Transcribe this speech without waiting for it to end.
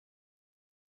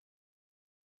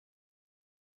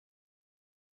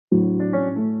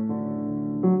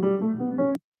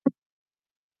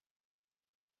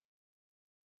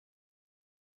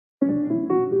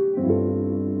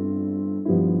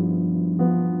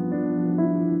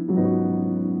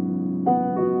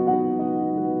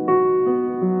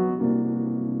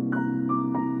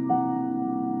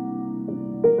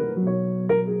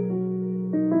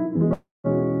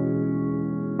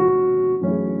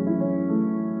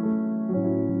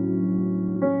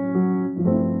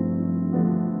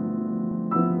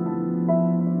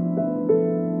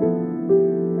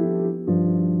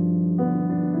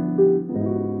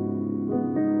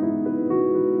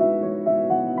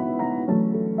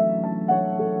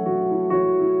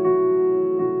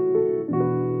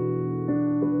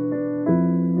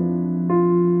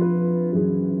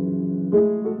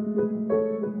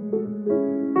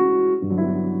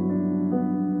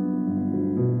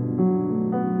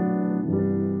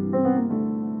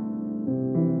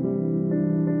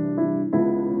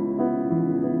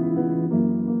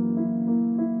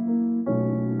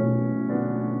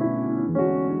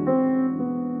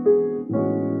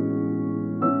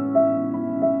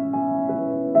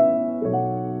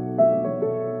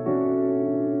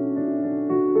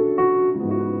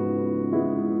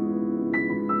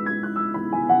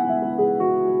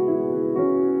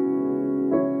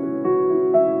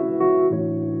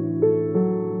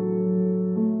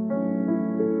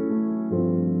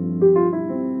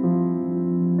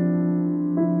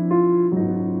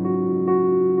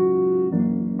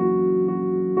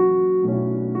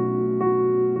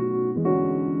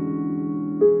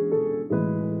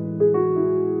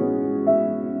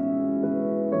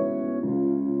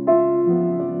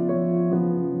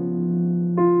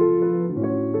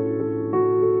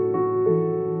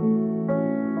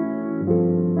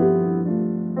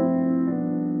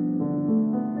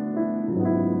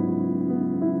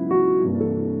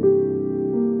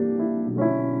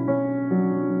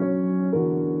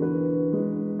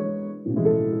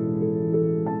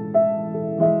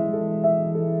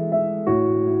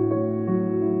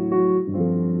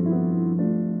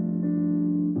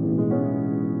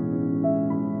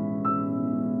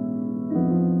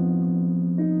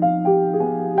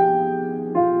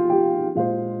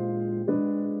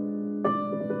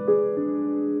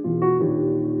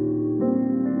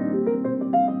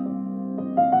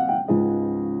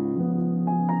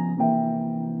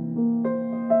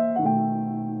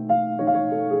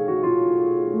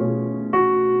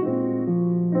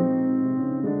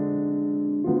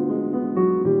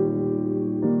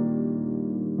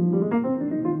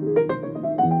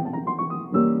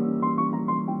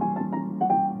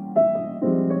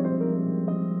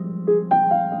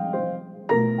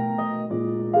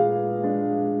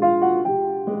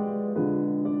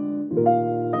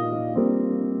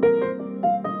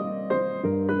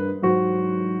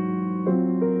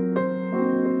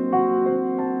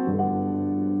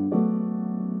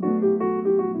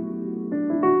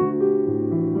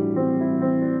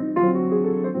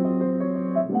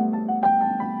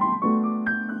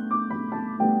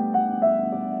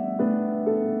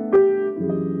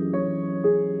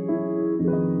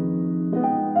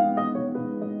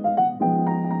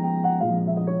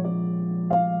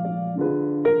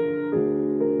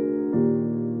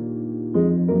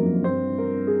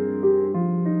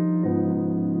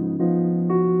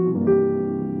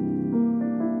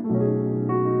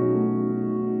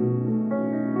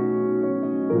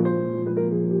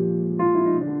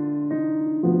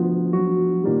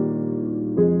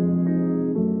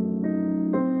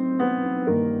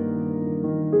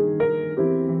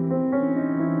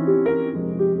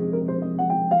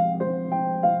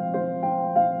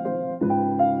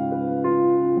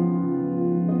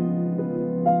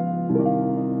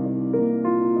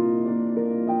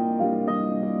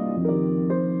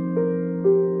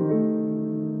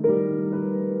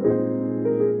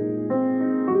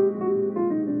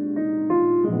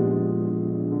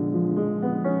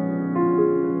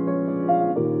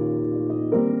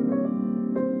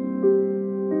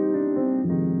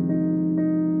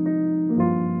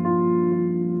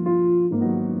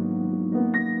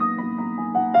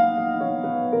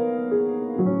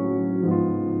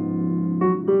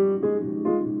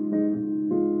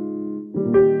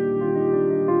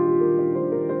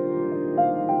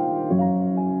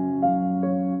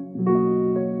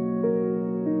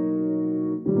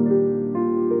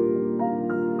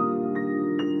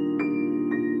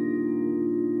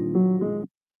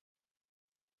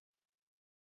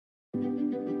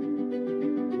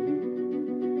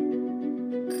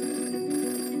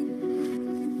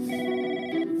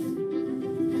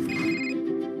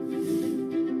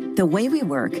The way we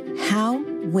work, how,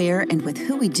 where, and with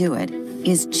who we do it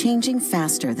is changing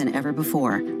faster than ever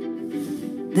before.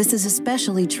 This is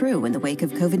especially true in the wake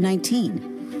of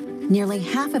COVID-19. Nearly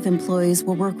half of employees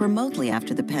will work remotely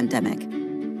after the pandemic,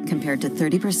 compared to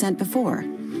 30% before.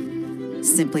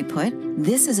 Simply put,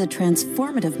 this is a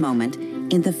transformative moment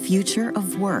in the future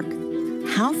of work.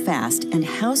 How fast and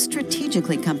how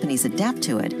strategically companies adapt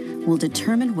to it will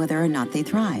determine whether or not they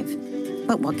thrive.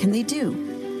 But what can they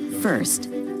do? First,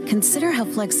 consider how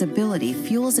flexibility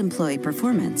fuels employee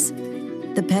performance.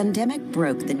 The pandemic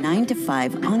broke the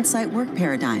 9-to-5 on-site work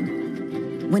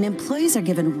paradigm. When employees are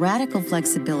given radical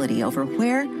flexibility over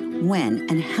where, when,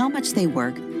 and how much they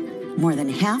work, more than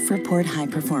half report high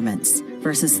performance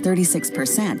versus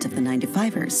 36% of the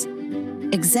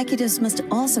 9-to-5ers. Executives must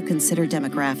also consider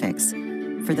demographics.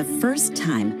 For the first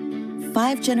time,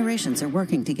 5 generations are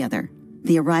working together.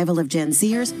 The arrival of Gen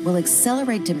Zers will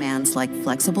accelerate demands like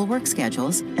flexible work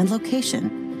schedules and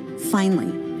location.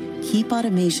 Finally, keep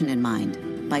automation in mind.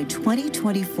 By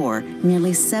 2024,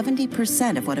 nearly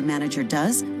 70% of what a manager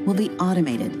does will be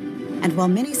automated. And while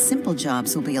many simple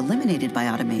jobs will be eliminated by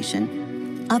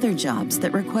automation, other jobs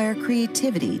that require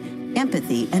creativity,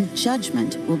 empathy, and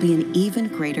judgment will be in even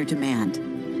greater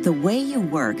demand. The way you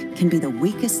work can be the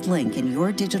weakest link in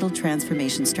your digital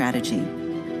transformation strategy,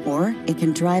 or it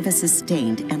can drive a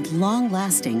sustained and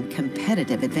long-lasting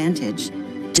competitive advantage.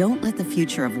 Don't let the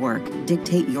future of work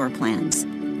dictate your plans.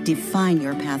 Define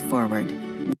your path forward.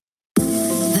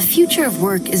 The future of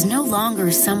work is no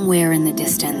longer somewhere in the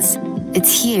distance.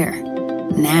 It's here,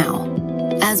 now.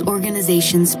 As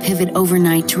organizations pivot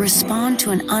overnight to respond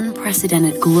to an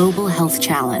unprecedented global health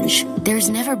challenge, there's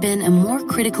never been a more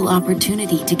critical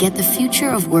opportunity to get the future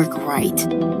of work right.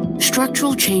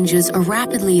 Structural changes are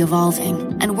rapidly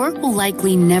evolving, and work will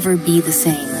likely never be the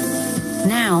same.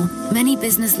 Now, many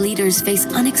business leaders face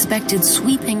unexpected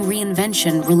sweeping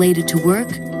reinvention related to work,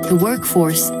 the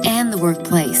workforce, and the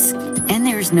workplace, and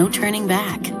there's no turning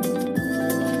back.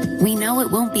 We know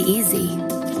it won't be easy.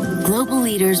 Global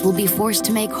leaders will be forced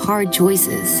to make hard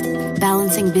choices,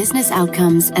 balancing business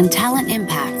outcomes and talent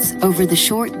impacts over the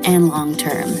short and long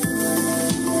term.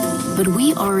 But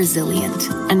we are resilient,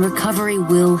 and recovery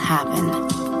will happen.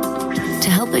 To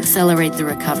help accelerate the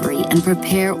recovery and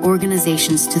prepare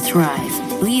organizations to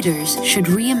thrive, leaders should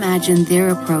reimagine their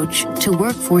approach to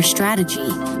workforce strategy,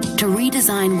 to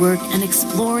redesign work and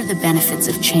explore the benefits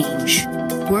of change.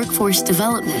 Workforce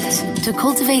development, to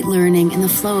cultivate learning in the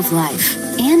flow of life,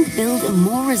 and build a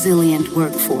more resilient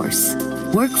workforce.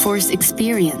 Workforce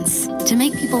experience, to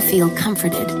make people feel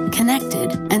comforted,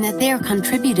 connected, and that they are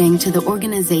contributing to the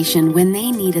organization when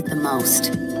they need it the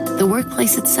most. The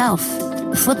workplace itself,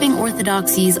 flipping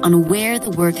orthodoxies on where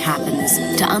the work happens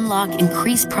to unlock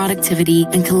increased productivity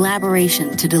and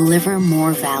collaboration to deliver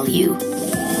more value.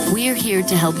 We're here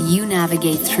to help you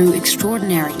navigate through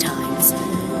extraordinary times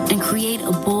and create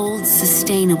a bold,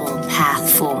 sustainable path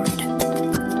forward.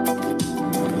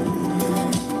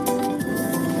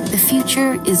 The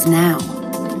future is now.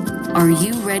 Are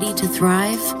you ready to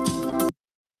thrive?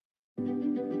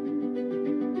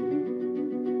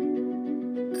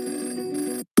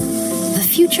 The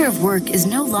future of work is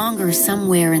no longer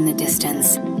somewhere in the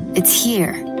distance. It's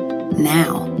here,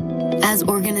 now. As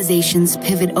organizations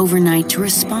pivot overnight to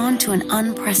respond to an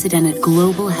unprecedented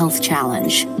global health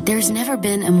challenge, there's never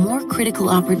been a more critical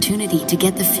opportunity to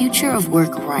get the future of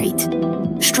work right.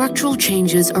 Structural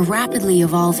changes are rapidly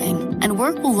evolving, and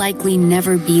work will likely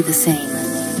never be the same.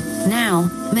 Now,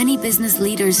 many business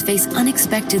leaders face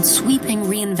unexpected sweeping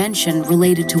reinvention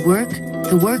related to work,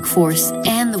 the workforce,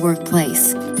 and the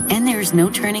workplace, and there's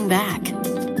no turning back.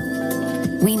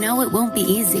 We know it won't be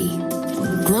easy.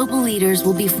 Global leaders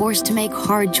will be forced to make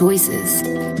hard choices,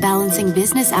 balancing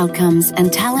business outcomes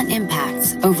and talent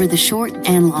impacts over the short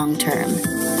and long term.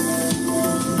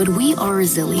 But we are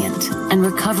resilient, and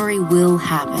recovery will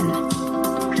happen.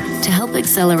 To help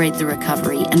accelerate the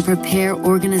recovery and prepare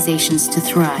organizations to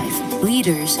thrive,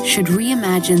 leaders should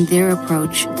reimagine their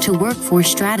approach to workforce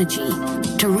strategy,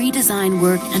 to redesign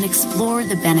work and explore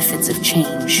the benefits of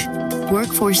change.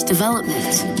 Workforce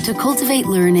development, to cultivate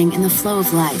learning in the flow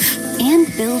of life, and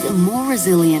build a more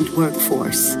resilient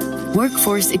workforce.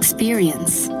 Workforce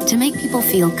experience, to make people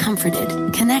feel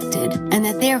comforted, connected, and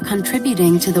that they are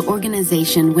contributing to the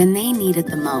organization when they need it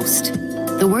the most.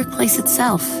 The workplace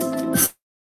itself.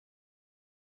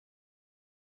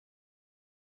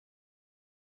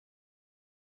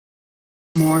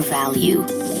 More value.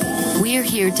 We're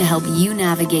here to help you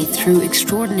navigate through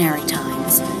extraordinary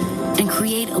times and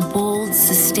create a bold,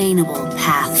 sustainable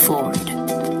path forward.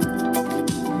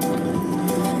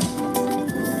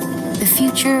 The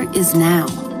future is now.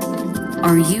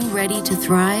 Are you ready to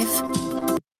thrive?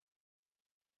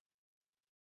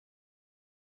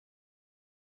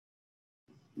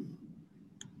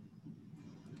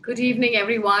 Good evening,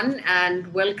 everyone,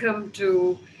 and welcome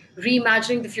to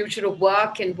Reimagining the Future of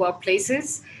Work and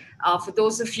Workplaces. For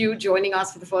those of you joining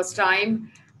us for the first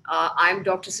time, I'm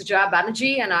Dr. Sujaya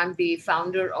Banerjee, and I'm the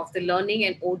founder of the Learning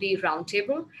and OD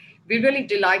Roundtable. We're really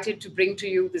delighted to bring to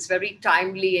you this very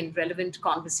timely and relevant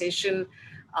conversation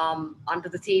under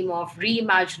the theme of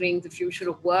reimagining the future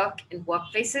of work and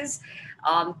workplaces.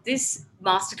 This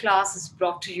masterclass is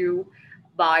brought to you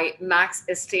by Max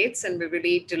Estates, and we're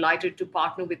really delighted to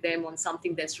partner with them on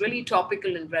something that's really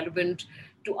topical and relevant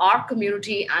to our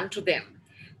community and to them.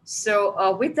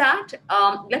 So, with that,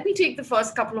 let me take the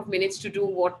first couple of minutes to do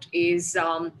what is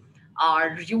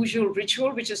our usual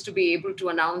ritual, which is to be able to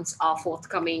announce our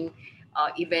forthcoming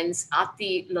events at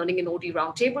the Learning and OD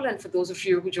Roundtable. And for those of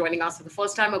you who are joining us for the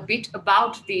first time, a bit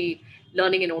about the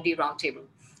Learning and OD Roundtable.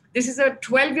 This is a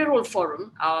 12-year-old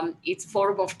forum. It's a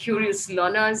forum of curious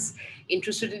learners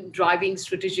interested in driving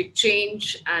strategic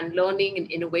change and learning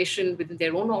and innovation within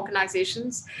their own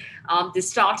organizations. They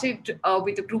started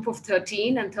with a group of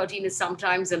 13, and 13 is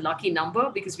sometimes a lucky number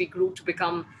because we grew to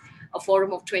become a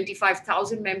forum of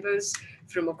 25,000 members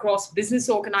from across business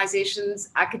organizations,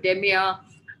 academia.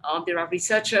 There are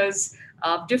researchers,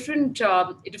 different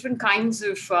kinds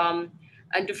of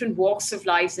and different walks of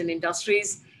lives and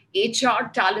industries, HR,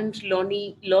 talent,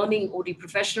 learning OD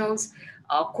professionals,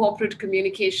 corporate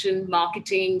communication,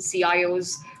 marketing,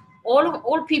 CIOs,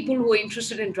 all people who are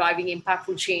interested in driving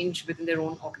impactful change within their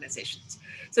own organizations.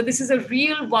 So this is a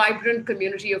real vibrant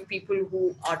community of people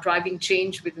who are driving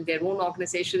change within their own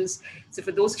organizations. So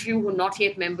for those of you who are not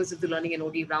yet members of the Learning and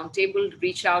OD Roundtable,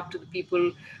 reach out to the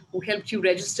people who helped you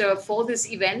register for this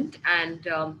event and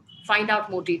find out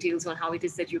more details on how it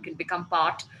is that you can become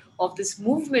part of this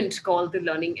movement called the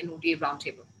Learning and OD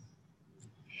Roundtable.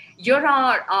 Here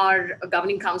are our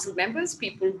governing council members,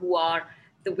 people who are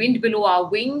the wind below our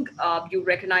wing. You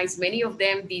recognize many of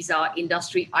them. These are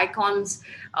industry icons,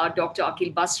 Dr.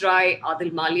 Akhil Basrai,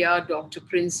 Adil Malia, Dr.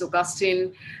 Prince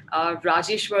Augustine,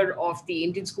 Rajeshwar of the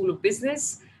Indian School of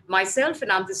Business, myself,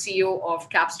 and I'm the CEO of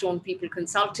Capstone People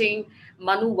Consulting,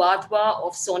 Manu Wadhwa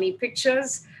of Sony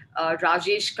Pictures,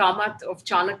 Rajesh Kamath of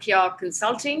Chanakya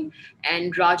Consulting,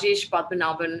 and Rajesh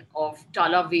Padmanabhan of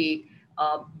Talavi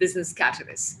Business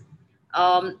Catalyst.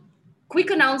 Um, Quick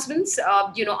announcements.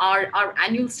 Our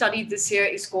annual study this year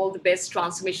is called the Best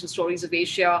Transformation Stories of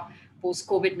Asia post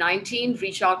COVID 19.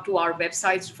 Reach out to our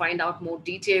websites to find out more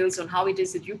details on how it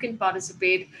is that you can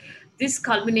participate. This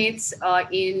culminates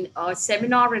in a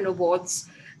seminar and awards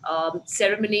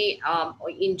ceremony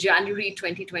in January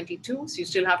 2022. So you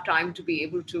still have time to be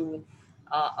able to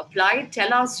apply.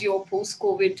 Tell us your post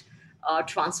COVID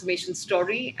transformation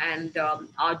story. And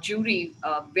our jury,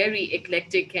 very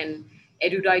eclectic and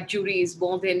erudite jury, is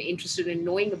more than interested in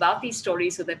knowing about these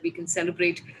stories so that we can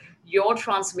celebrate your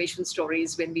transformation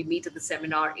stories when we meet at the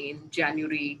seminar in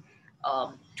January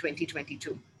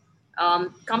 2022.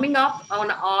 Coming up on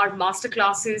our master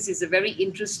classes is a very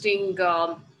interesting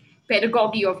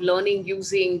pedagogy of learning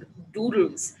using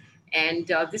doodles. And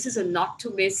this is a not to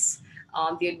miss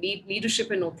the Leadership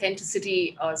and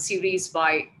Authenticity series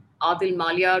by Adil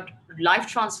Malia, life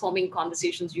transforming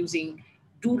conversations using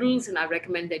doodles. And I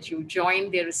recommend that you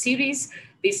join their series.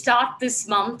 They start this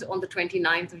month on the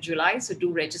 29th of July, so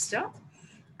do register.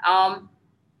 Um,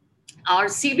 our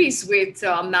series with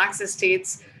Max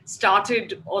Estates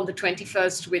started on the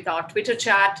 21st with our Twitter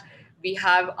chat. We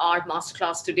have our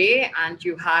masterclass today, and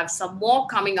you have some more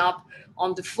coming up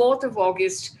on the 4th of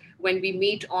August when we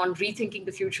meet on Rethinking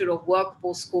the Future of Work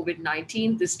post COVID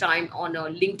 19, this time on a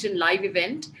LinkedIn Live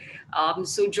event.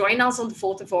 So join us on the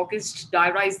 4th of August.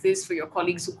 Diarize this for your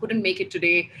colleagues who couldn't make it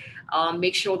today.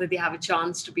 Make sure that they have a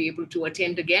chance to be able to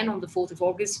attend again on the 4th of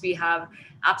August. We have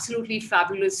absolutely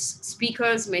fabulous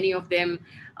speakers, many of them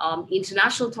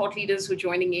international thought leaders who are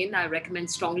joining in. I recommend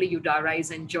strongly you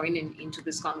diarize and join into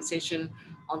this conversation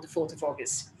on the 4th of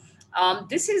August.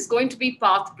 This is going to be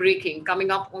path breaking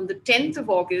coming up on the 10th of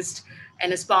August,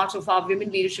 and as part of our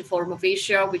Women Leadership Forum of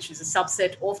Asia, which is a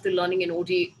subset of the Learning and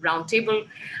OD Roundtable.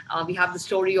 We have the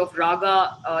story of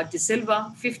Raga De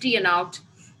Silva, 50 and out.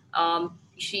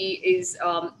 She is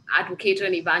advocate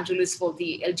and evangelist for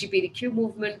the LGBTQ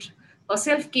movement.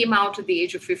 Herself came out at the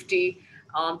age of 50.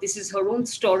 This is her own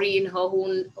story in her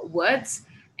own words.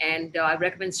 And I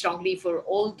recommend strongly for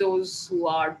all those who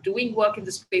are doing work in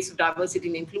the space of diversity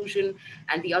and inclusion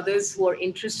and the others who are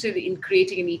interested in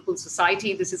creating an equal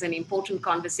society. This is an important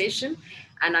conversation.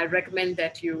 And I recommend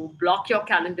that you block your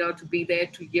calendar to be there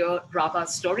to hear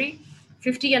Raga's story.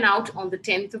 50 and out on the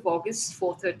 10th of August,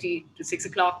 4:30 to 6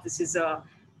 o'clock. This is a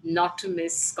not to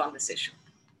miss conversation.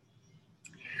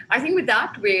 I think with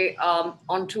that, we're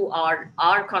on to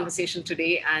our conversation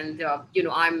today. And,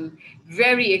 I'm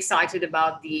very excited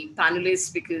about the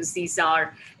panelists because these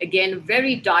are, again, a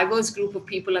very diverse group of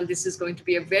people. And this is going to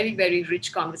be a very, very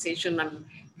rich conversation. I'm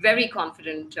very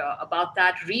confident about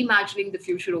that. Reimagining the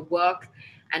future of work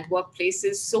and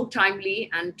workplaces, so timely.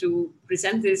 And to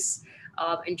present this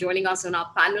and joining us on our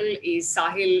panel is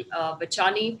Sahil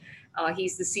Bachani.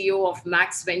 He's the CEO of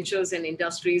Max Ventures and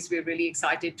Industries. We're really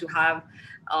excited to have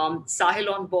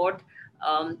Sahil on board.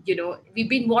 We've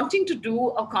been wanting to do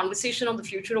a conversation on the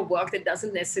future of work that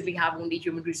doesn't necessarily have only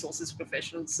human resources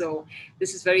professionals. So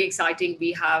this is very exciting.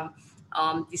 We have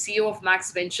the CEO of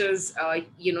Max Ventures.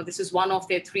 This is one of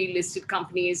their 3 listed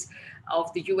companies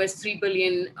of the US 3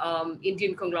 billion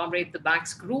Indian conglomerate, the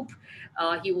Max Group.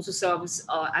 He also serves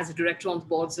as a director on the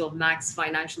boards of Max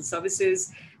Financial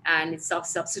Services and its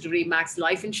subsidiary Max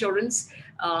Life Insurance.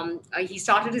 He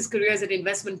started his career as an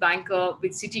investment banker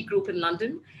with Citigroup in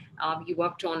London. He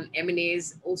worked on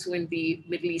M&As also in the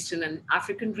Middle Eastern and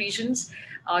African regions.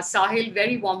 Sahil,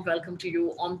 very warm welcome to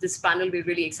you on this panel. We're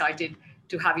really excited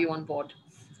to have you on board.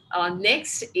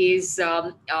 Next is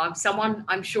someone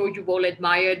I'm sure you've all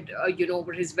admired,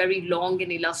 over his very long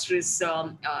and illustrious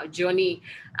journey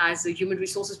as a human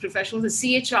resources professional, the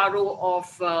CHRO of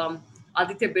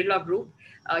Aditya Birla Group.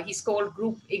 He's called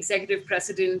Group Executive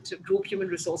President, Group Human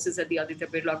Resources at the Aditya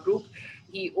Birla Group.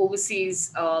 He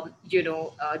oversees,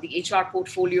 the HR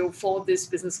portfolio for this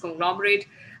business conglomerate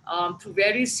through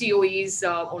various COEs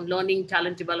on learning,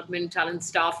 talent development, talent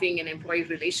staffing, and employee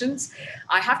relations.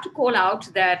 I have to call out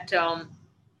that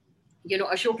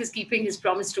Ashok is keeping his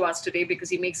promise to us today because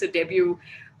he makes a debut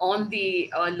on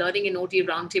the Learning and OT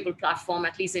Roundtable platform,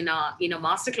 at least in a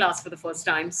masterclass for the first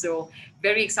time. So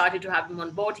very excited to have him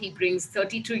on board. He brings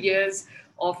 32 years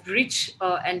of rich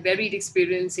and varied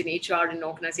experience in HR in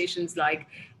organizations like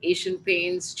Asian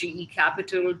Paints, GE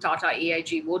Capital, Tata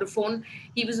AIG, Vodafone.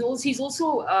 He's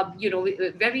also a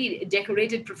very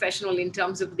decorated professional in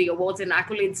terms of the awards and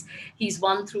accolades he's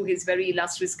won through his very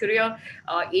illustrious career.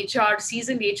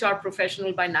 Seasoned HR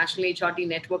professional by National HRD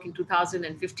Network in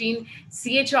 2015,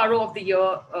 CHRO of the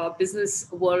Year,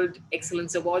 Business World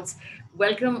Excellence Awards.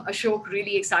 Welcome, Ashok.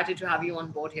 Really excited to have you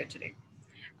on board here today.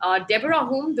 Deborah,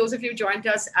 whom those of you joined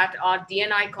us at our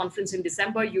DNI conference in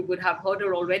December, you would have heard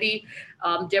her already.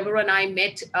 Deborah and I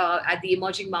met at the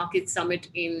Emerging Markets Summit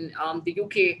in the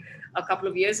UK a couple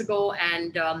of years ago.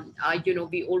 And,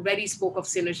 we already spoke of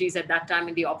synergies at that time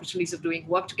and the opportunities of doing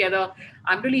work together.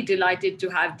 I'm really delighted to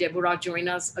have Deborah join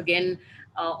us again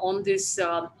on this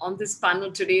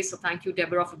panel today. So thank you,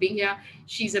 Deborah, for being here.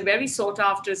 She's a very sought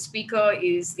after speaker,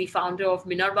 is the founder of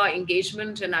Minerva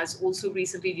Engagement, and has also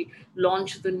recently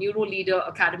launched the Neuro Leader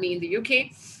Academy in the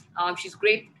UK. She's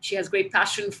great. She has great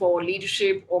passion for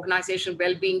leadership, organizational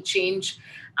well-being, change,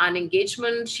 and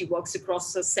engagement. She works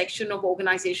across a section of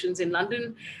organizations in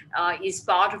London, is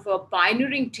part of a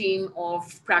pioneering team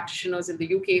of practitioners in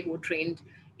the UK who are trained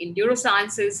in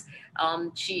neurosciences.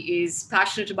 She is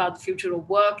passionate about the future of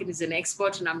work and is an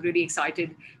expert, and I'm really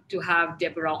excited to have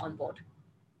Deborah on board.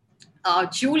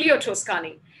 Giulio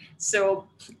Toscani. So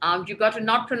you got to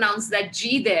not pronounce that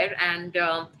G there, and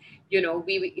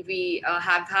we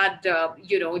have had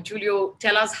Giulio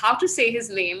tell us how to say his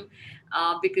name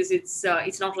because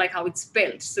it's not like how it's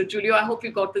spelled. So Giulio, I hope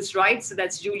you got this right. So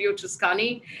that's Giulio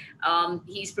Toscani.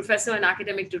 He's professor and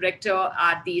academic director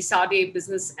at the SADE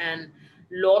Business and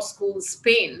Law School,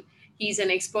 Spain. He's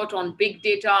an expert on big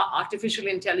data, artificial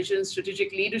intelligence,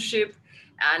 strategic leadership,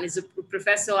 and is a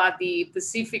professor at the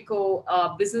Pacifico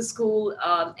Business School.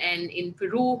 And in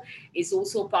Peru, is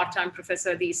also a part-time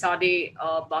professor at the SADE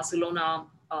Barcelona,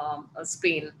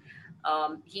 Spain.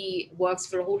 He works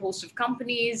for a whole host of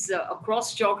companies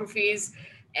across geographies,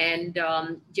 and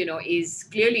is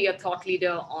clearly a thought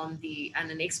leader and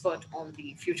an expert on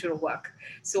the future of work.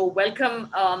 So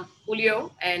welcome,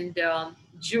 Julio and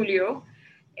Giulio.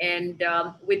 And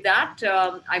with that,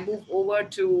 I move over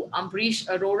to Ambrish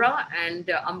Arora. And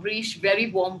Ambrish, very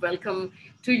warm welcome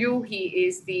to you. He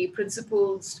is the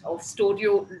principal of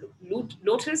Studio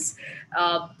Lotus.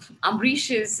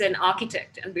 Ambrish is an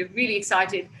architect, and we're really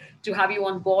excited to have you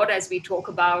on board as we talk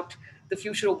about the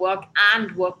future of work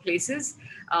and workplaces.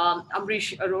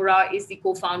 Ambrish Arora is the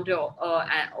co-founder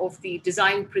of the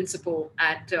design principle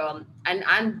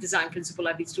and design principle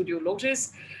at the Studio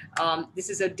Lotus. This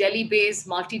is a Delhi-based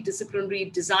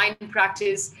multidisciplinary design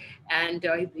practice, and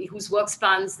whose work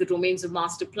spans the domains of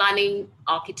master planning,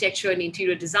 architecture, and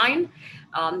interior design.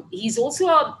 He's also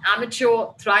an amateur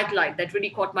triathlete that really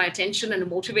caught my attention and a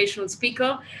motivational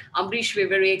speaker. Amrish, we're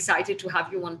very excited to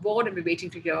have you on board and we're waiting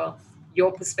to hear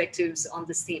your perspectives on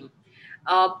this theme.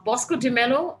 Bosco Di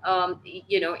Mello,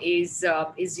 is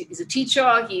a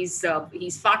teacher.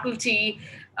 He's faculty.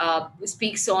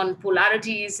 Speaks on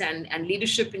polarities and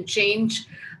leadership and change.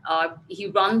 He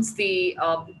runs the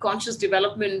Conscious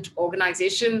Development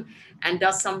Organization and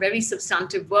does some very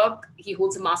substantive work. He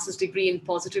holds a master's degree in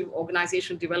positive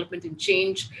organizational development and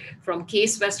change from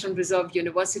Case Western Reserve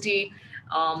University.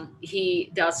 He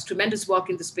does tremendous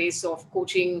work in the space of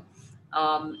coaching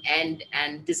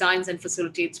and designs and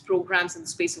facilitates programs in the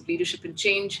space of leadership and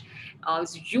change.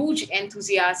 He's a huge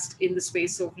enthusiast in the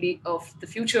space of the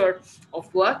future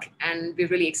of work, and we're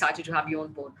really excited to have you on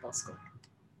board, Bosco.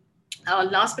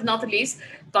 Last but not the least,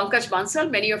 Pankaj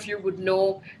Bansal. Many of you would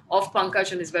know of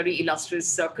Pankaj and his very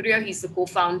illustrious career. He's the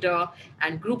co-founder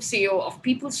and group CEO of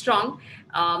People Strong.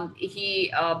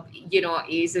 He,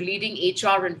 is a leading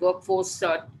HR and workforce,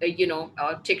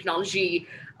 technology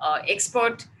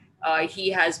expert. He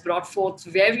has brought forth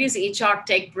various HR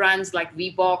tech brands like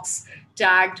VBox,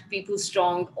 Tagged, People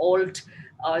Strong, Alt,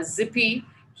 Zippy.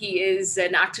 He is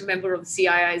an active member of the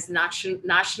CII's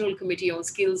National Committee on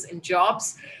Skills and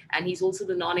Jobs, and he's also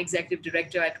the non-executive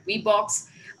director at VBox,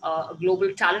 a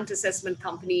global talent assessment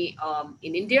company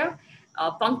in India.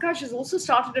 Pankaj has also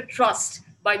started a trust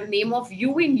by the name of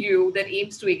You in You that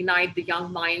aims to ignite the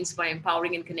young minds by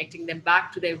empowering and connecting them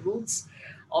back to their roots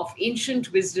of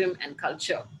ancient wisdom and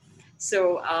culture.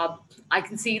 So I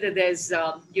can see that there's,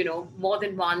 more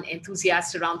than one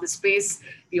enthusiast around the space.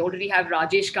 We already have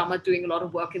Rajesh Kamath doing a lot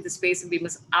of work in the space, and we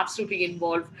must absolutely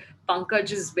involve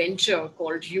Pankaj's venture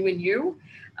called You and You.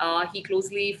 He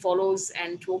closely follows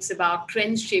and talks about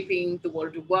trends shaping the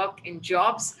world of work and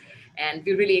jobs, and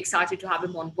we're really excited to have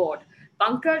him on board.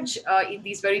 Pankaj, in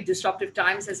these very disruptive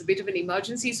times, has a bit of an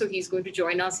emergency, so he's going to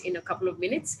join us in a couple of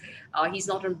minutes. He's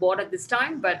not on board at this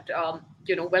time, but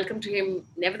welcome to him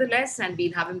nevertheless, and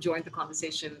we'll have him join the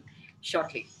conversation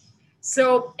shortly.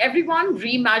 So, everyone,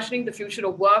 reimagining the future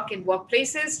of work and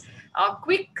workplaces.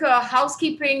 Quick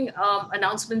housekeeping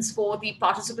announcements for the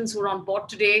participants who are on board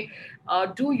today.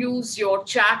 Do use your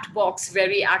chat box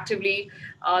very actively,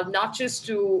 not just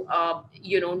to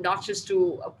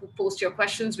post your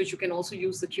questions, which you can also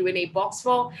use the Q&A box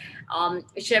for.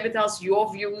 Share with us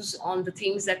your views on the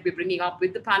themes that we're bringing up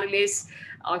with the panelists.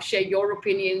 Share your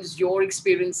opinions, your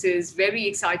experiences. Very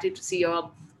excited to see a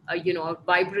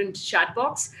vibrant chat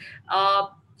box.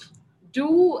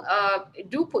 Do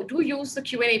use the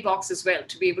Q&A box as well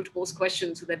to be able to post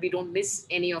questions so that we don't miss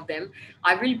any of them.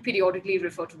 I will periodically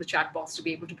refer to the chat box to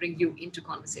be able to bring you into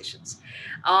conversations.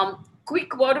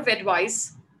 Quick word of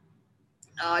advice.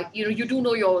 You do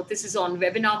know this is on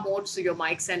webinar mode, so your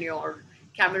mics and your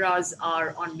cameras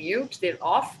are on mute. They're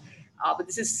off. But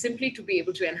this is simply to be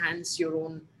able to enhance your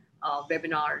own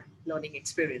webinar learning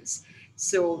experience.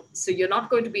 So you're not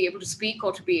going to be able to speak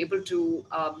or to be able to,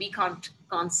 we can't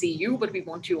see you, but we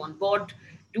want you on board.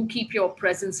 Do keep your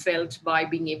presence felt by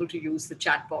being able to use the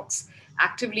chat box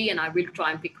actively, and I will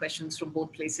try and pick questions from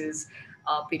both places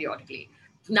periodically.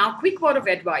 Now, quick word of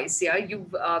advice. Yeah,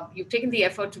 you've taken the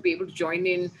effort to be able to join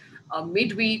in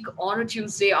midweek on a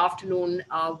Tuesday afternoon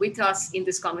with us in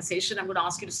this conversation. I'm going to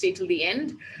ask you to stay till the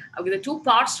end. With the two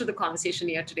parts to the conversation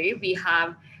here today, we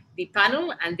have the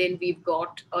panel, and then we've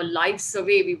got a live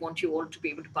survey we want you all to be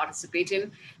able to participate in.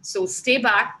 So stay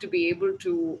back to be able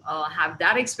to have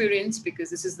that experience, because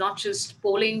this is not just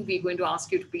polling. We're going to ask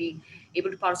you to be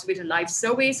able to participate in a live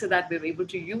survey so that we're able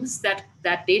to use that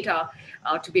data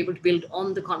to be able to build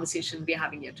on the conversation we're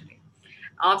having here today.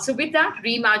 So with that,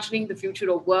 reimagining the future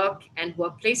of work and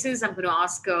workplaces, I'm going to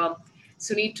ask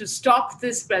Sunit to stop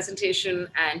this presentation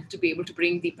and to be able to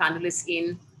bring the panelists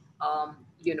in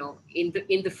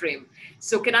in the frame.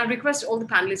 So can I request all the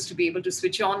panelists to be able to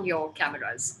switch on your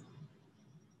cameras?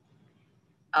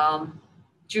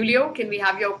 Julio, can we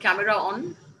have your camera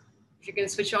on? If you can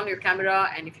switch on your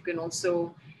camera, and if you can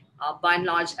also, by and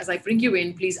large, as I bring you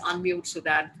in, please unmute so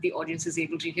that the audience is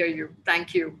able to hear you.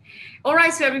 Thank you. All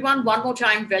right, so everyone, one more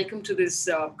time, welcome to this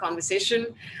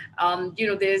conversation.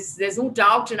 There's no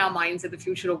doubt in our minds that the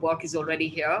future of work is already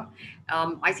here.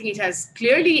 I think it has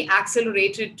clearly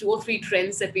accelerated 2 or 3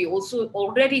 trends that we also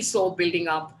already saw building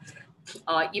up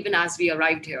even as we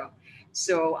arrived here.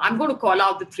 So I'm going to call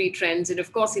out the 3 trends. And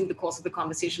of course, in the course of the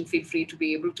conversation, feel free to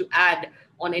be able to add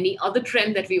on any other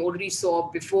trend that we already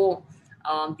saw before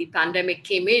the pandemic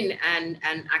came in and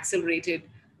accelerated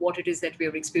what it is that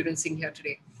we're experiencing here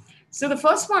today. So the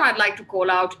first one I'd like to call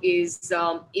out is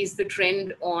the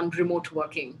trend on remote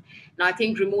working. Now, I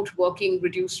think remote working,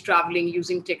 reduced traveling,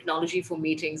 using technology for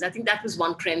meetings. I think that was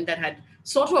one trend that had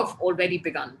sort of already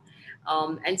begun.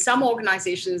 And some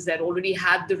organizations that already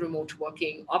had the remote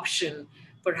working option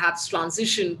perhaps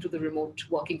transition to the remote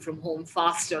working from home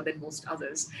faster than most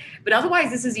others. But otherwise,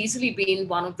 this has easily been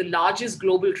one of the largest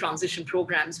global transition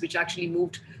programs, which actually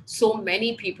moved so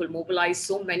many people, mobilized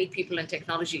so many people and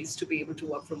technologies to be able to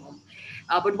work from home.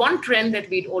 But one trend that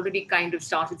we'd already kind of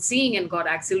started seeing and got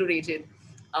accelerated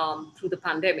through the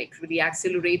pandemic really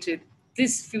accelerated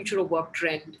this future of work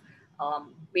trend,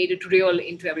 made it real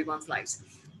into everyone's lives.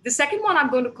 The second one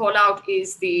I'm going to call out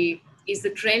is the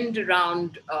trend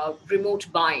around remote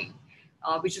buying,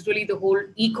 which is really the whole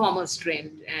e-commerce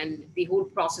trend and the whole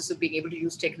process of being able to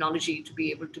use technology to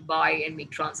be able to buy and make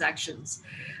transactions.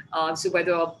 So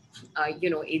whether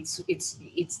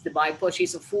it's the buy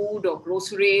purchase of food or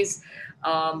groceries,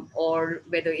 or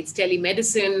whether it's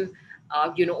telemedicine,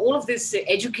 all of this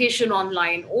education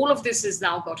online, all of this has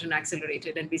now gotten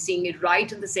accelerated, and we're seeing it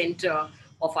right in the center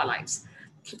of our lives.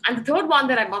 And the third one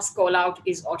that I must call out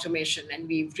is automation. And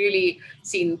we've really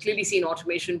clearly seen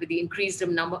automation with the increased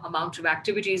amount of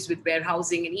activities with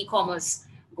warehousing and e-commerce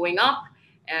going up.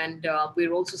 And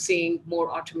we're also seeing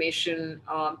more automation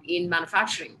in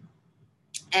manufacturing.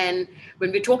 And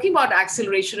when we're talking about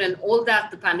acceleration and all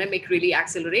that the pandemic really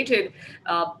accelerated,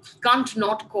 can't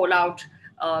not call out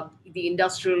the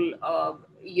industrial,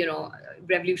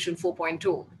 revolution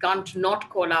 4.0. Can't not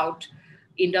call out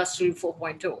Industrial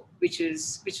 4.0, which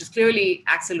is clearly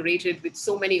accelerated with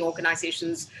so many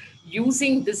organizations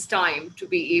using this time to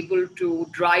be able to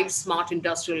drive smart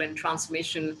industrial and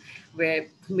transformation, where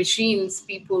machines,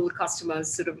 people,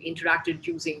 customers sort of interacted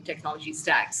using technology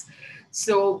stacks.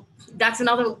 So that's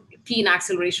another keen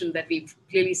acceleration that we've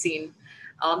clearly seen.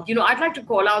 I'd like to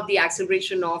call out the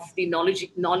acceleration of the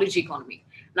knowledge economy.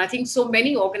 And I think so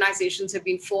many organizations have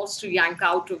been forced to yank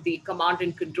out of the command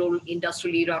and control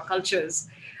industrial era cultures,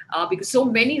 because so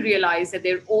many realize that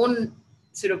their own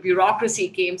sort of bureaucracy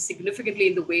came significantly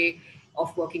in the way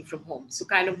of working from home. So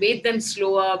kind of made them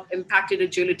slower, impacted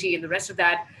agility and the rest of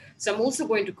that. So I'm also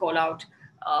going to call out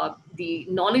the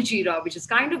knowledge era, which is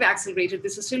kind of accelerated.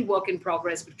 This is still work in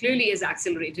progress, but clearly is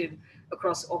accelerated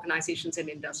across organizations and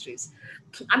industries.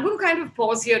 I'm going to kind of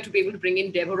pause here to be able to bring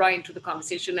in Deborah into the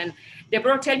conversation. And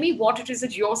Deborah, tell me what it is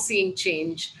that you're seeing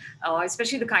change,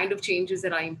 especially the kind of changes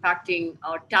that are impacting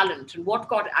talent, and what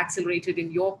got accelerated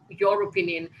in your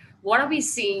opinion. What are we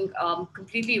seeing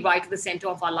completely right at the center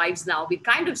of our lives now? We've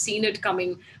kind of seen it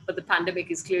coming, but the pandemic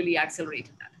has clearly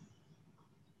accelerated that.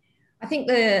 I think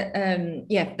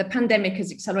the pandemic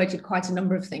has accelerated quite a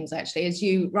number of things, actually. As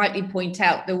you rightly point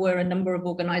out, there were a number of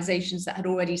organizations that had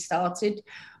already started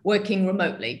working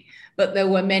remotely, but there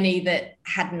were many that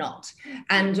had not.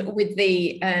 And with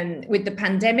the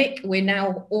pandemic, we're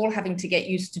now all having to get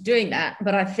used to doing that.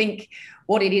 But I think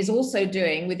what it is also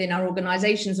doing within our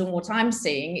organizations, and what I'm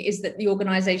seeing, is that the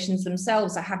organizations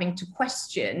themselves are having to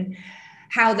question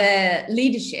how their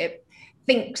leadership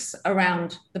thinks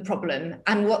around the problem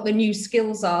and what the new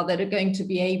skills are that are going to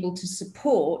be able to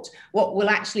support what will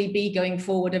actually be going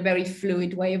forward a very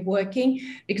fluid way of working,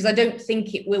 because I don't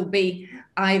think it will be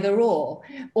either or.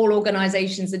 All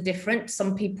organizations are different.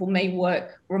 Some people may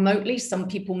work remotely, some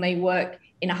people may work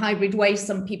in a hybrid way,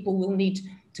 some people will need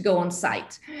to go on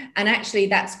site. And actually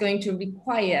that's going to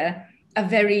require a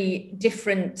very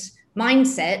different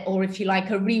mindset, or if you like,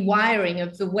 a rewiring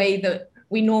of the way that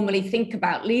we normally think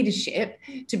about leadership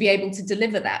to be able to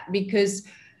deliver that, because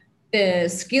the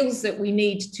skills that we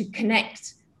need to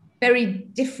connect very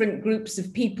different groups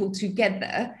of people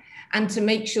together and to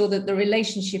make sure that the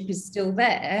relationship is still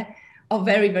there are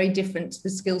very, very different to the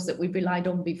skills that we've relied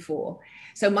on before.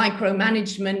 So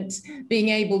micromanagement, being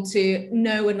able to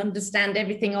know and understand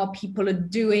everything our people are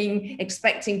doing,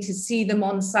 expecting to see them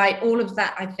on site, all of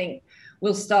that, I think,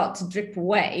 will start to drip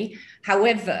away.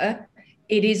 However,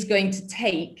 it is going to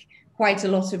take quite a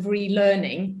lot of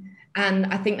relearning. And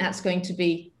I think that's going to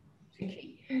be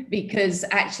tricky, because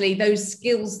actually those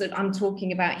skills that I'm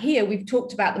talking about here, we've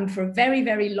talked about them for a very,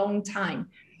 very long time.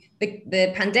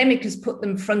 The pandemic has put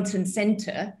them front and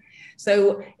center.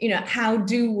 So, how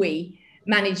do we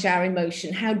manage our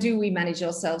emotion? How do we manage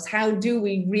ourselves? How do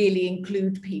we really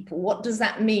include people? What does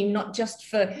that mean, not just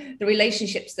for the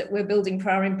relationships that we're building for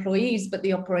our employees, but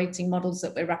the operating models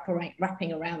that we're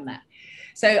wrapping around that?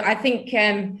 So I think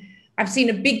I've seen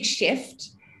a big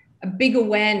shift, a big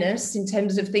awareness in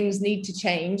terms of things need to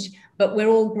change, but we're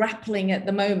all grappling at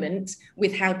the moment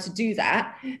with how to do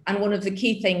that. And one of the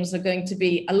key things are going to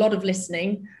be a lot of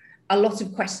listening, a lot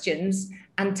of questions,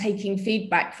 and taking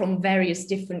feedback from various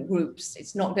different groups.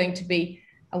 It's not going to be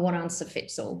a one answer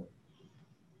fits all.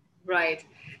 Right.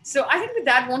 So I think with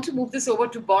that, I want to move this over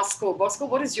to Bosco. Bosco,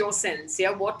 what is your sense? Yeah,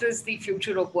 what does the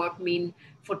future of work mean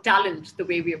for talent, the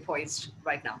way we are poised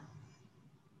right now?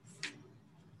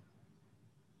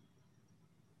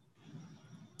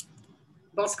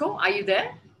 Bosco, are you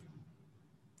there?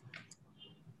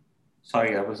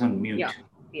 Sorry, I was on mute. Yeah.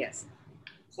 Yes.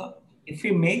 So if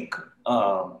we make,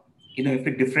 if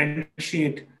we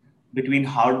differentiate between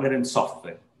hardware and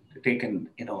software, to take an,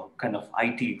 kind of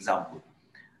IT example,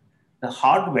 the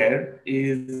hardware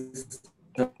is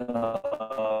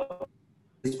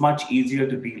much easier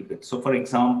to deal with. So for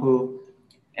example,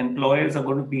 employers are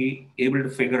going to be able to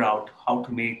figure out how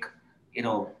to make,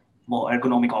 more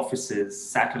ergonomic offices,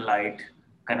 satellite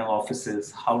kind of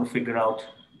offices, how to figure out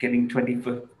getting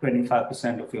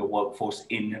 25% of your workforce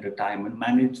in at a time and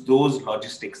manage those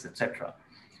logistics, etc.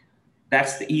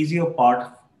 That's the easier part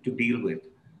to deal with.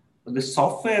 But the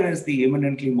software is the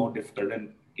eminently more difficult.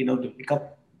 And, to pick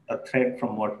up a thread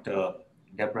from what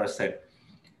Deborah said,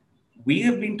 we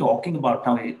have been talking about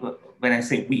now, when I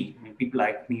say we, I mean people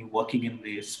like me working in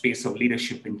the space of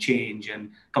leadership and change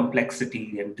and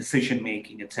complexity and decision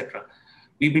making, etc.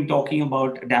 We've been talking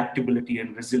about adaptability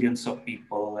and resilience of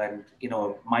people and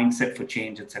mindset for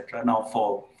change, etc. now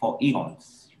for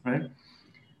eons, right?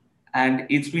 And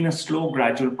it's been a slow,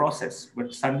 gradual process.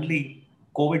 But suddenly,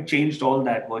 COVID changed all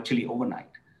that virtually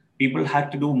overnight. People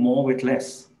had to do more with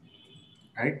less,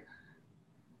 right?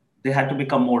 They had to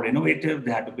become more innovative.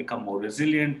 They had to become more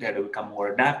resilient. They had to become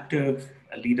more adaptive.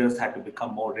 Leaders had to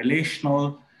become more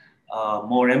relational,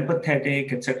 more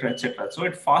empathetic, etc., etc. So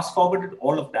it fast forwarded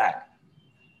all of that.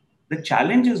 The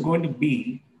challenge is going to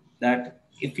be that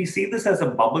if we see this as a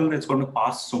bubble that's going to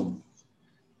pass soon,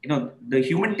 the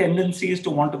human tendency is to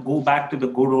want to go back to the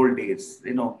good old days,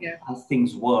 as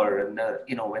things were, and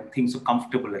when things were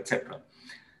comfortable, etc.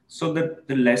 So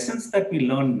the lessons that we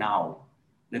learn now,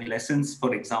 the lessons,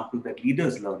 for example, that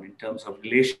leaders learn in terms of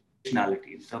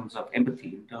relationality, in terms of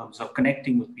empathy, in terms of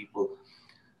connecting with people,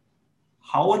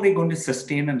 how are they going to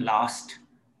sustain and last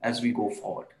as we go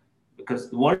forward? Because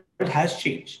the world has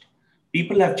changed.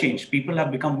 People have changed. People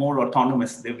have become more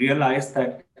autonomous. They realize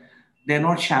that they're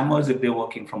not shammers if they're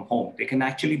working from home. They can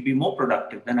actually be more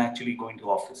productive than actually going to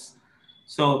office.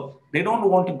 So they don't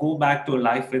want to go back to a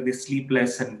life where they sleep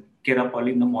less and get up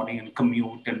early in the morning and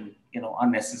commute and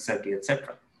unnecessarily,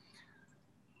 etc.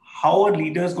 How are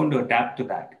leaders going to adapt to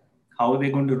that? How are they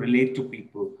going to relate to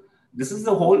people? This is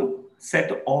the whole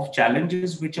set of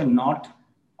challenges which are not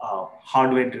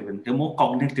hardware driven. They're more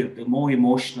cognitive, they're more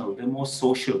emotional, they're more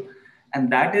social. And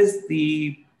that is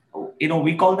we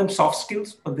call them soft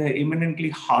skills, but they're eminently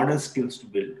harder skills to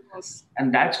build. Yes.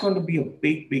 And that's going to be a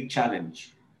big, big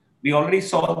challenge. We already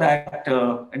saw that,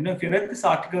 if you read this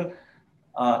article,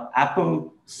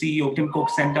 Apple CEO Tim Cook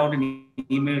sent out an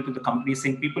email to the company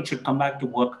saying people should come back to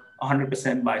work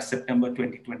 100% by September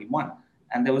 2021.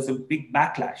 And there was a big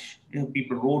backlash.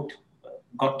 People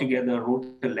got together, wrote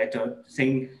a letter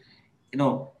saying,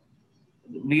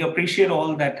 we appreciate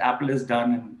all that Apple has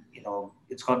done and,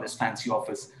 it's got this fancy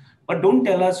office, but don't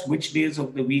tell us which days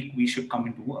of the week we should come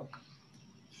into work.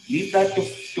 Leave that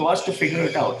to us to figure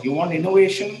it out. You want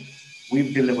innovation?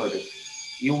 We've delivered it.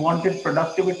 You wanted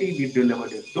productivity? We've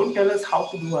delivered it. Don't tell us how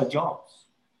to do our jobs.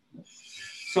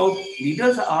 So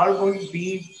leaders are going to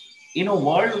be in a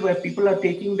world where people are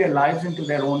taking their lives into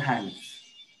their own hands.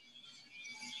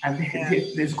 And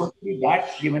there's going to be that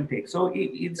give and take. So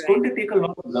it's going to take a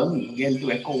lot of learning, again,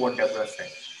 to echo what Deborah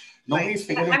said. Nobody's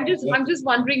figuring I'm just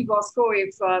wondering, Bosco,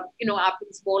 if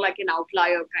Apple's more like an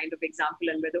outlier kind of example,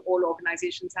 and whether all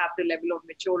organizations have the level of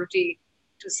maturity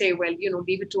to say, well,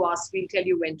 leave it to us. We'll tell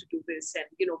you when to do this, and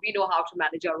we know how to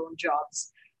manage our own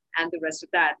jobs and the rest of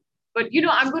that. But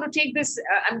I'm going to take this.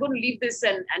 I'm going to leave this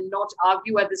and not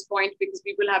argue at this point, because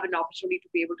we will have an opportunity to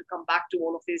be able to come back to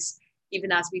all of this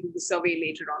even as we do the survey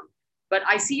later on. But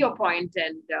I see your point,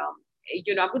 and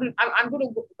I'm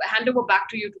going to hand over back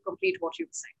to you to complete what you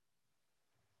were saying.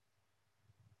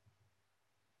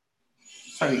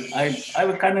 Sorry, I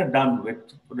was kind of done with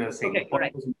what I was saying. Okay,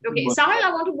 right. Okay, Sahil,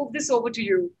 I want to move this over to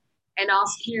you and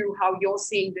ask you how you're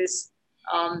seeing this,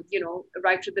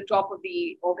 right to the top of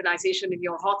the organization in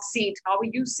your hot seat. How are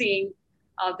you seeing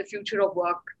the future of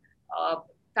work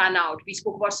pan out? We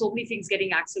spoke about so many things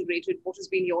getting accelerated. What has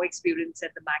been your experience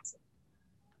at the Max?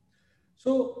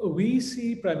 So we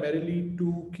see primarily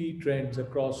two key trends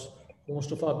across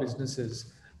most of our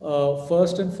businesses.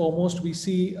 First and foremost, we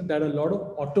see that a lot of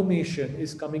automation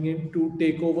is coming in to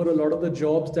take over a lot of the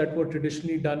jobs that were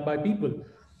traditionally done by people.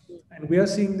 And we are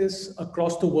seeing this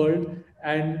across the world.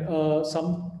 and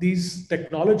these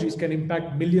technologies can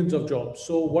impact millions of jobs.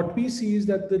 So what we see is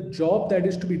that the job that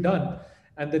is to be done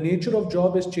and the nature of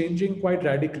job is changing quite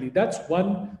radically. That's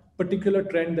one particular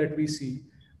trend that we see.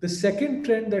 The second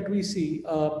trend that we see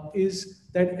is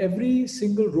that every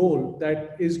single role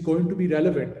that is going to be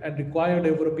relevant and required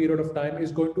over a period of time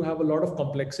is going to have a lot of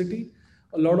complexity,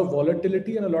 a lot of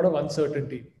volatility, and a lot of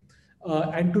uncertainty.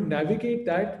 And to navigate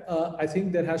that, I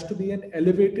think there has to be an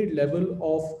elevated level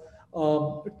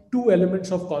of two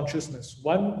elements of consciousness.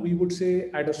 One, we would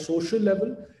say at a social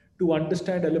level, to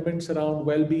understand elements around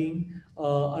well-being,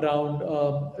 around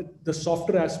the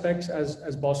softer aspects,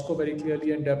 as Bosco very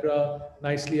clearly and Deborah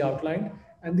nicely outlined.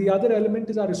 And the other element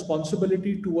is our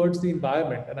responsibility towards the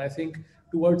environment, and I think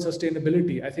towards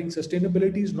sustainability. I think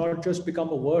sustainability is not just become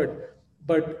a word,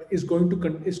 but is going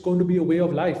to be a way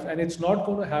of life, and it's not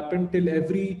going to happen till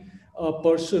every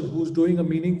person who's doing a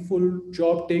meaningful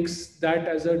job takes that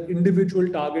as an individual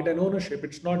target and ownership.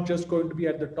 It's not just going to be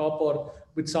at the top or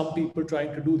with some people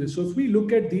trying to do this. So if we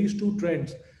look at these two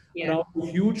trends, around a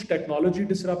huge technology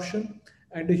disruption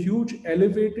and a huge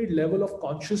elevated level of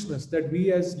consciousness that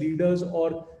we as leaders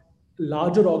or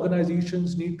larger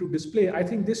organizations need to display, I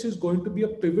think this is going to be a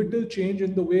pivotal change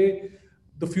in the way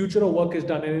the future of work is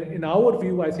done. And in our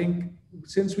view, I think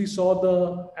since we saw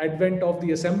the advent of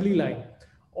the assembly line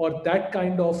or that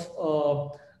kind of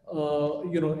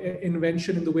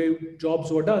invention in the way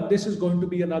jobs were done, this is going to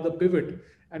be another pivot,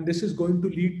 and this is going to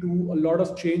lead to a lot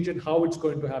of change in how it's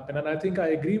going to happen. And I think I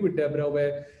agree with Deborah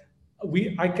where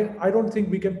I don't think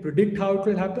we can predict how it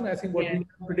will happen. I think what we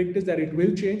can predict is that it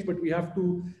will change, but we have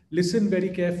to listen very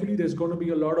carefully. There's going to be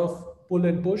a lot of pull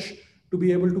and push to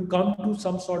be able to come to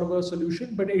some sort of a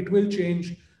solution, but it will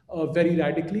change very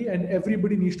radically, and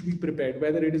everybody needs to be prepared,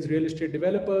 whether it is real estate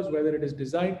developers, whether it is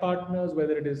design partners,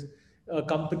 whether it is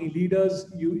company leaders,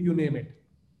 you name it.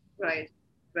 Right,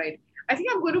 right. I think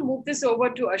I'm going to move this over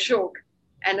to Ashok.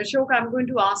 And Ashok, I'm going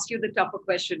to ask you the tougher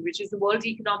question, which is the World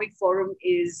Economic Forum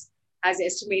has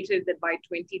estimated that by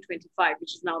 2025,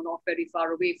 which is now not very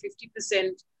far away, 50%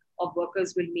 of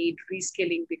workers will need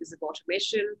reskilling because of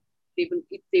automation. They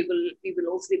will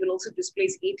also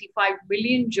displace 85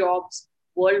 million jobs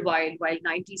worldwide, while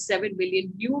 97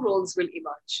 million new roles will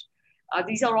emerge.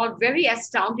 These are all very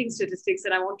astounding statistics,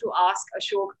 and I want to ask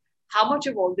Ashok, how much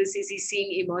of all this is he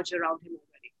seeing emerge around him already?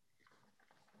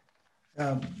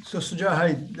 So Suja,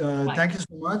 hi. Thank you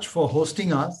so much for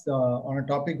hosting us on a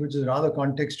topic which is rather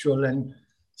contextual and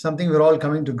something we're all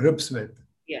coming to grips with.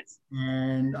 Yes.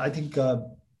 And I think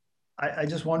I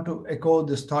just want to echo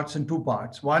these thoughts in two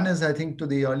parts. One is, I think, to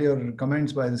the earlier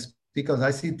comments by the speakers,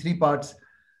 I see three parts,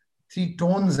 three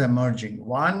tones emerging.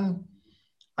 One,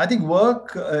 I think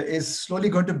work is slowly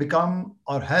going to become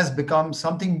or has become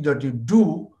something that you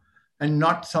do and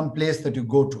not some place that you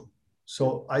go to.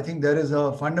 So I think there is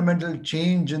a fundamental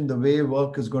change in the way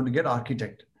work is going to get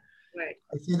architected. Right.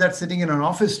 I see that sitting in an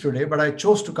office today, but I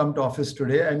chose to come to office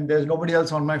today and there's nobody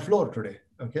else on my floor today.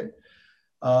 Okay.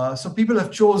 So people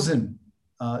have chosen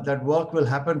that work will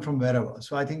happen from wherever.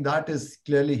 So I think that is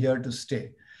clearly here to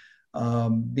stay.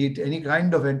 Be it any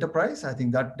kind of enterprise, I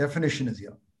think that definition is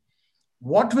here.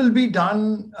 What will be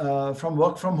done from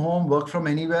work from home, work from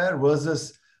anywhere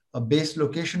versus a base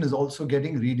location is also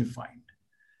getting redefined.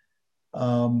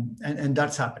 And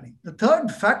that's happening. The third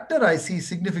factor I see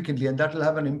significantly, and that will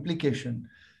have an implication,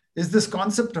 is this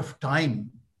concept of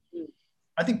time.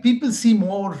 I think people see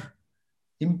more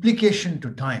implication to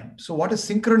time. So what is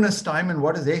synchronous time and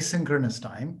what is asynchronous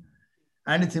time?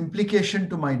 And its implication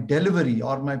to my delivery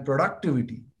or my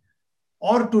productivity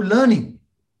or to learning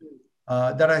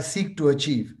that I seek to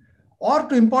achieve, or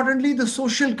to importantly, the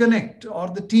social connect or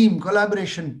the team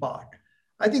collaboration part.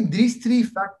 I think these three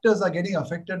factors are getting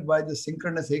affected by the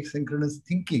synchronous, asynchronous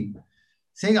thinking,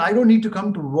 saying I don't need to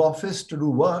come to office to do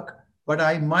work, but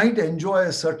I might enjoy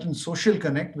a certain social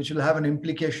connect, which will have an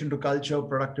implication to culture,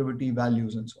 productivity,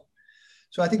 values, and so on.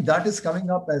 So I think that is coming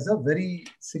up as a very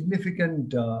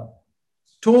significant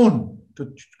tone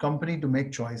to company to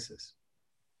make choices.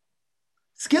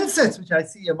 Skill sets, which I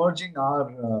see emerging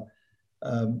are,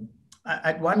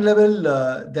 at one level,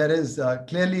 there is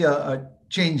clearly a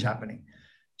change happening.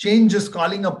 Change is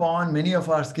calling upon many of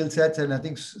our skill sets, and I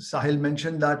think Sahil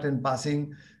mentioned that in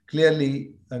passing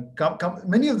clearly.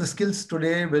 Many of the skills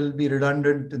today will be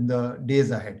redundant in the days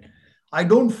ahead. I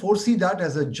don't foresee that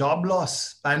as a job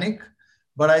loss panic,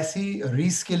 but I see a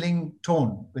reskilling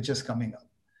tone which is coming up.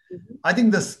 Mm-hmm. I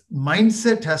think this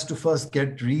mindset has to first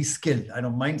get reskilled. I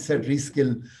know mindset,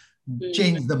 reskill,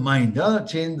 change the mind,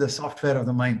 change the software of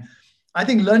the mind. I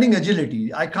think learning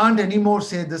agility, I can't anymore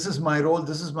say this is my role,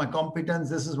 this is my competence,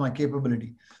 this is my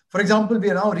capability. For example, we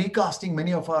are now recasting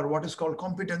many of our what is called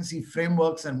competency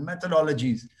frameworks and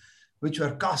methodologies, which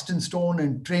were cast in stone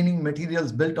and training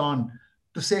materials built on,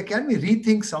 to say, can we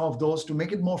rethink some of those to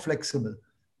make it more flexible,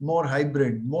 more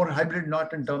hybrid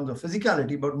not in terms of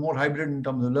physicality, but more hybrid in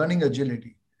terms of learning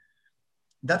agility.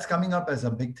 That's coming up as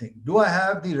a big thing. Do I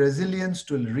have the resilience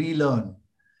to relearn?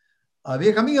 We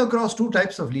are coming across two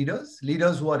types of leaders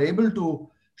who are able to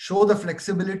show the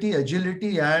flexibility,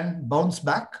 agility, and bounce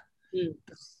back.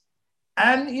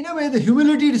 And in a way, the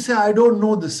humility to say, I don't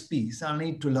know this piece, I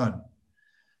need to learn.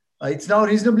 It's now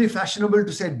reasonably fashionable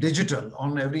to say digital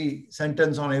on every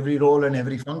sentence, on every role and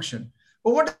every function.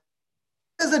 But what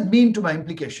does it mean to my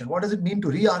implication? What does it mean to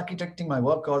re-architecting my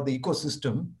work or the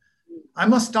ecosystem? I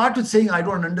must start with saying, I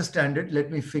don't understand it,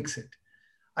 let me fix it.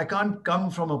 I can't come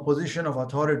from a position of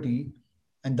authority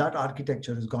and that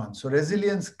architecture is gone. So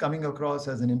resilience coming across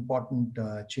as an important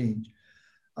change.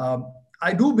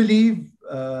 I do believe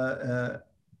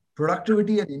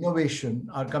productivity and innovation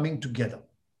are coming together.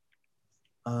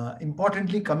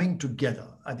 Importantly, coming together.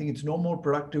 I think it's no more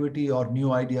productivity or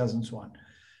new ideas and so on.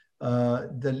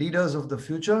 The leaders of the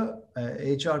future,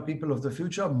 HR people of the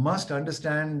future, must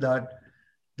understand that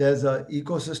there's an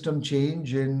ecosystem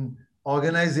change in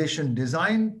organization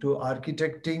design to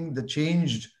architecting the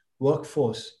changed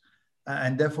workforce,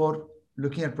 and therefore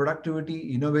looking at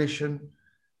productivity, innovation,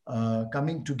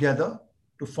 coming together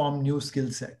to form new skill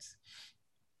sets.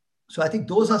 So I think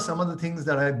those are some of the things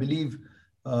that I believe.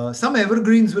 Some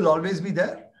evergreens will always be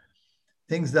there.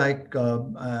 Things like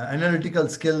analytical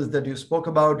skills that you spoke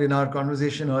about in our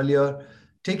conversation earlier,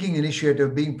 taking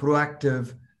initiative, being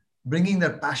proactive, bringing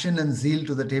that passion and zeal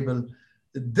to the table.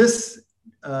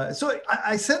 So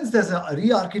I sense there's a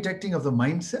re-architecting of the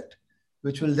mindset,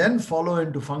 which will then follow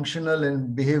into functional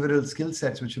and behavioral skill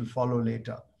sets, which will follow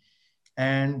later.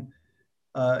 And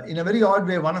in a very odd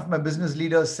way, one of my business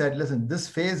leaders said, listen, this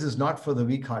phase is not for the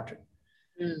weak-hearted.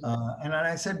 And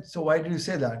I said, so why did you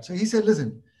say that? So he said,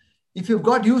 listen, if you've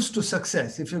got used to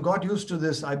success, if you've got used to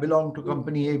this, I belong to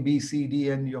company A, B, C, D,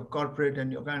 and you're corporate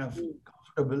and you're kind of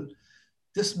comfortable,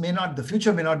 the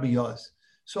future may not be yours.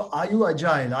 So are you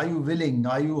agile? Are you willing?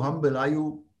 Are you humble? Are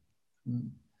you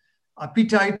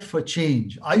appetite for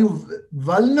change? Are you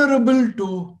vulnerable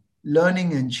to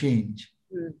learning and change?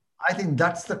 I think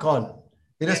that's the call,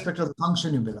 irrespective of the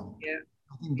function you belong.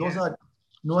 I think those are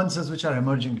nuances which are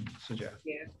emerging, Sujaya.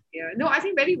 No, I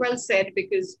think very well said,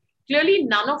 because clearly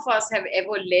none of us have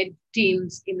ever led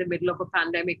teams in the middle of a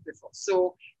pandemic before.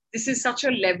 So this is such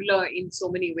a leveler in so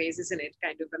many ways, isn't it?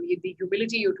 Kind of, I mean, the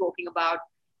humility you're talking about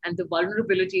and the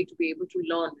vulnerability to be able to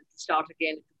learn, to start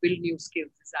again, to build new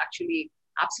skills is actually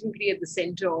absolutely at the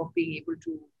center of being able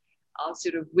to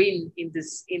sort of win in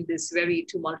this very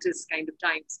tumultuous kind of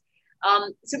times.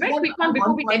 So very quick one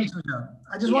before we get.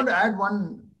 I just want to add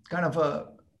one kind of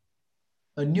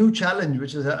a new challenge,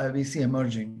 which is we see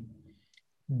emerging.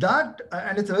 That,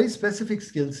 and it's a very specific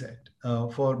skill set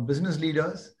for business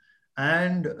leaders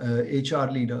and HR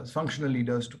leaders, functional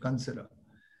leaders to consider,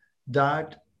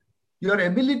 that your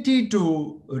ability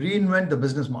to reinvent the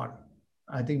business model.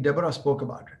 I think Deborah spoke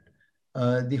about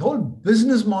it. The whole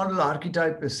business model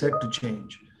archetype is set to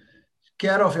change.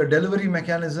 Care of your delivery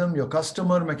mechanism, your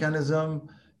customer mechanism,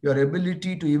 your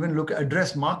ability to even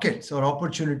address markets or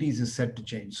opportunities is set to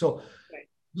change. So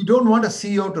we don't want a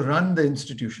CEO to run the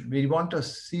institution. We want a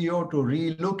CEO to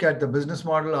relook at the business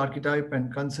model archetype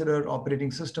and consider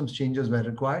operating systems changes where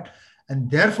required,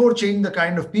 and therefore change the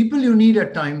kind of people you need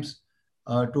at times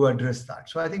to address that.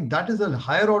 So I think that is a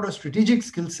higher order strategic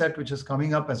skill set which is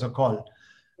coming up as a call.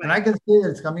 And I can say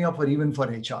it's coming up even for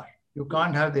HR. You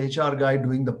can't have the HR guy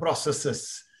doing the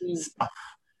processes stuff.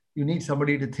 You need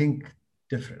somebody to think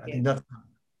different. I think that's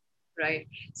right.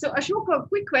 So Ashok, a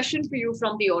quick question for you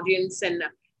from the audience. And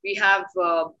we have,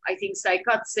 I think,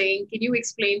 Saikat saying, can you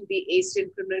explain the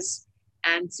asynchronous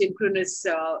and synchronous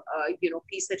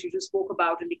piece that you just spoke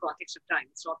about in the context of time?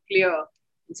 It's not clear.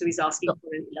 And so he's asking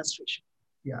for an illustration.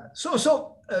 Yeah.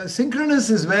 So synchronous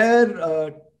is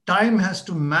where time has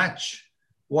to match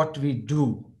what we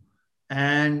do.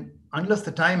 And unless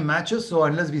the time matches, so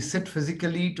unless we sit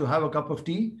physically to have a cup of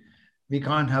tea, we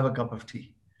can't have a cup of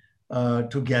tea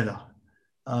together.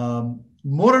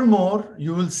 More and more,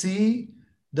 you will see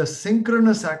the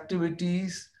synchronous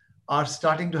activities are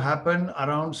starting to happen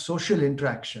around social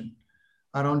interaction,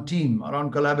 around team,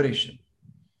 around collaboration.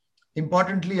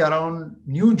 Importantly, around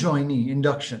new joinee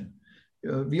induction.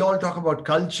 We all talk about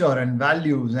culture and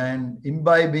values and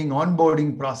imbibing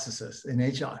onboarding processes in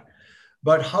HR.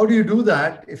 But how do you do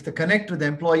that if the connect with the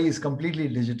employee is completely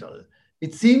digital?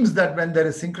 It seems that when there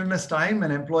is synchronous time, an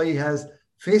employee has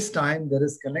face time, there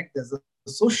is connect, there's a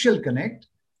social connect,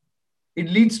 it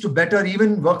leads to better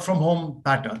even work from home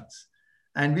patterns.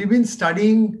 And we've been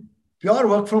studying pure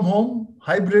work from home,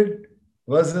 hybrid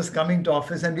versus coming to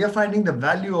office, and we are finding the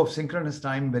value of synchronous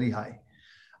time very high.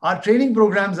 Our training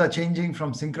programs are changing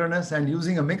from synchronous and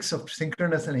using a mix of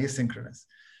synchronous and asynchronous.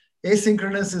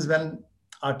 Asynchronous is when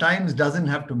our times doesn't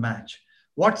have to match.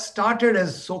 What started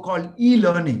as so-called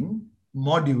e-learning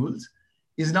modules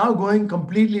is now going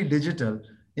completely digital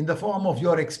in the form of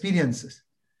your experiences.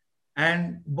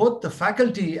 And both the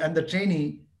faculty and the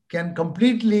trainee can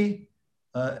completely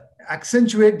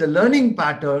accentuate the learning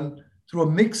pattern through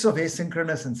a mix of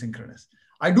asynchronous and synchronous.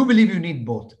 I do believe you need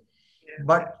both.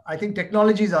 But I think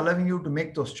technology is allowing you to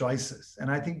make those choices.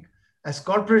 And I think as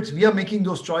corporates, we are making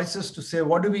those choices to say,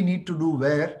 what do we need to do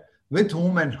where, with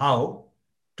whom, and how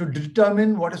to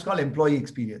determine what is called employee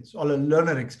experience or a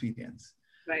learner experience.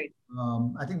 Right.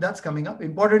 I think that's coming up.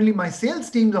 Importantly, my sales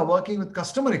teams are working with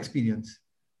customer experience,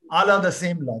 all are the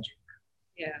same logic.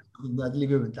 Yeah. I'll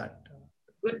leave you with that.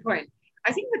 Good point.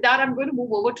 I think with that, I'm going to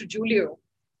move over to Julio.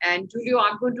 And Julio,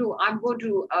 I'm going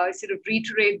to sort of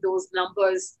reiterate those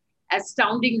numbers,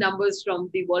 astounding numbers from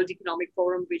the World Economic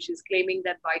Forum, which is claiming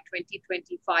that by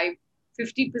 2025,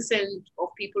 50% of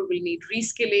people will need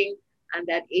reskilling and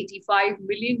that 85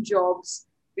 million jobs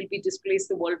will be displaced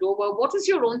the world over. What is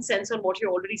your own sense on what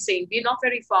you're already saying? We're not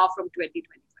very far from 2025.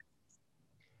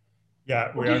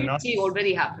 Yeah, what do you see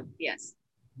already happen? Yes.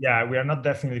 Yeah, we are not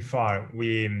definitely far.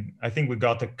 I think we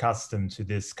got accustomed to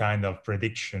this kind of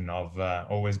prediction of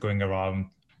always going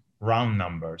around round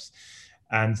numbers.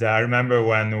 And I remember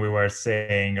when we were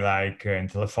saying, like in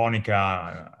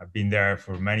Telefonica, I've been there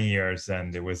for many years,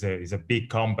 and it's a big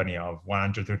company of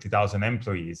 130,000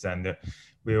 employees. And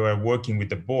we were working with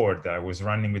the board. I was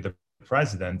running with the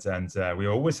president, and we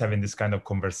were always having this kind of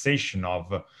conversation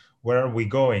of where are we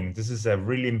going? This is a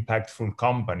really impactful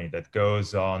company that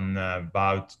goes on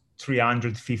about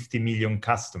 350 million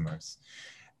customers.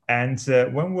 And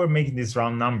when we're making these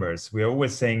round numbers, we're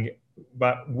always saying,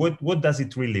 but what does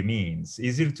it really mean?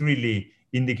 Is it really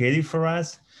indicative for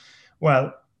us?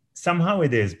 Well, somehow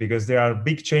it is, because there are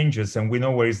big changes and we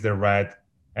know where is the red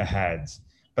ahead.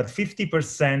 But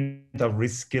 50% of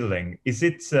reskilling, is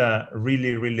it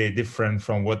really, really different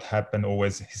from what happened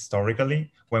always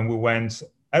historically when we went?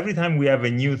 Every time we have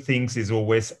a new things is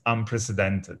always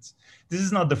unprecedented. This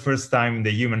is not the first time in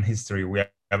the human history we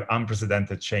have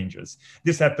unprecedented changes.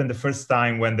 This happened the first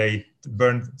time when they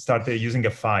started using a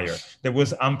fire. That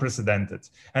was unprecedented.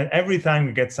 And every time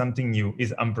we get something new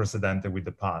is unprecedented with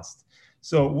the past.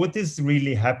 So what is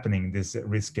really happening, this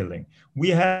reskilling?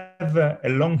 We have a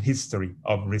long history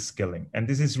of reskilling, and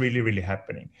this is really, really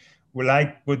happening. We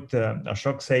like what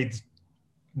Ashok said,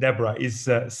 Deborah, is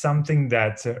something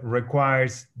that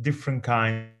requires different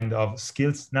kind of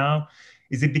skills now.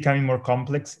 Is it becoming more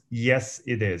complex? Yes,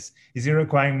 it is. Is it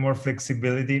requiring more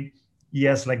flexibility?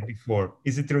 Yes, like before.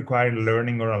 Is it requiring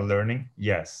learning or unlearning?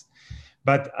 Yes.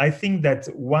 But I think that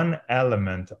one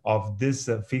element of this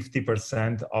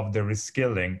 50% of the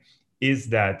reskilling is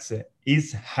that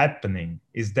is happening,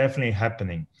 is definitely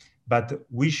happening. But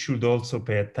we should also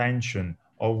pay attention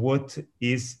of what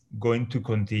is going to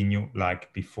continue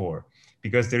like before.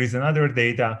 Because there is another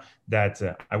data that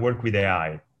I work with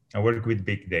AI, I work with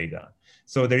big data.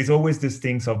 So there is always these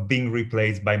things of being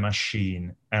replaced by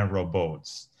machine and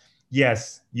robots.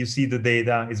 Yes, you see the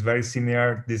data is very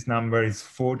similar. This number is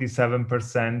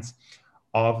 47%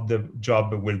 of the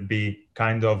job will be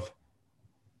kind of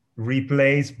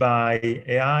replaced by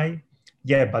AI.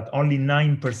 Yeah, but only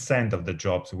 9% of the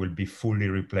jobs will be fully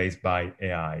replaced by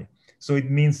AI. So it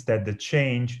means that the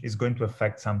change is going to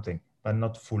affect something, but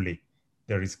not fully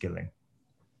the reskilling.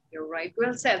 You're right.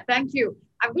 Well said. Thank you.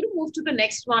 I'm going to move to the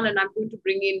next one, and I'm going to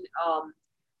bring in,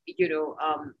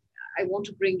 I want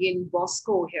to bring in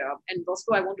Bosco here. And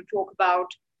Bosco, I want to talk about,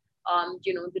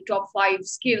 the top 5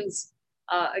 skills.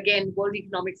 Again, World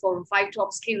Economic Forum, 5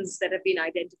 top skills that have been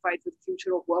identified for the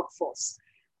future of workforce.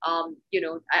 I'll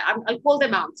call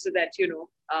them out so that,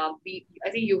 I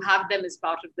think you have them as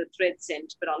part of the thread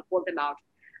sent, but I'll call them out.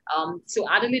 So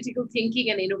analytical thinking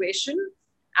and innovation,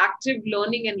 active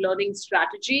learning and learning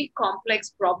strategy, complex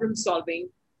problem solving,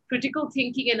 critical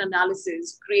thinking and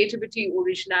analysis, creativity,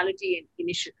 originality, and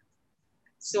initiative.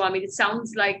 So, I mean, it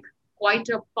sounds like quite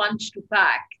a punch to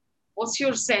pack. What's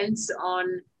your sense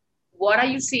on what are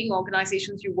you seeing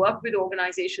organizations? You work with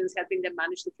organizations, helping them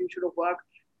manage the future of work.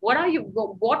 What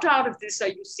out of this are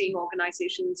you seeing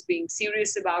organizations being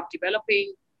serious about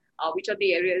developing? Which are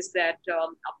the areas that are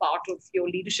part of your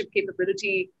leadership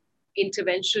capability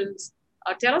interventions?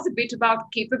 Tell us a bit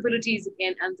about capabilities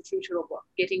and the future of work,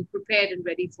 getting prepared and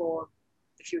ready for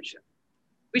the future.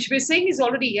 which we're saying is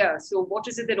already here. So what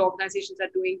is it that organizations are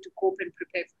doing to cope and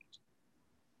prepare for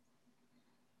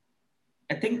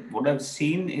it? I think what I've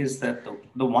seen is that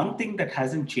the one thing that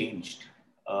hasn't changed,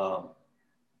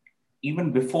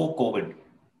 even before COVID,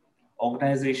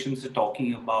 organizations are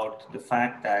talking about the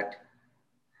fact that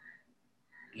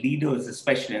leaders,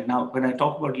 especially, and now when I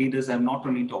talk about leaders, I'm not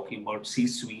only talking about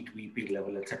C-suite, VP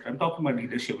level, etc. I'm talking about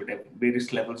leadership at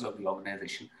various levels of the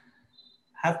organization,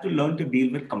 have to learn to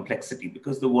deal with complexity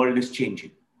because the world is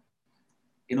changing.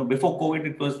 Before COVID,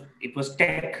 it was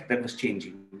tech that was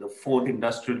changing, the fourth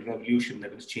industrial revolution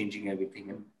that was changing everything,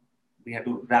 and we had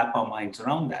to wrap our minds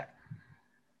around that.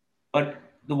 But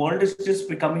the world is just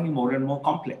becoming more and more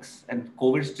complex, and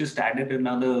COVID's just added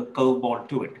another curveball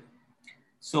to it.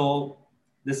 So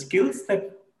the skills that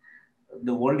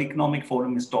the World Economic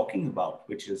Forum is talking about,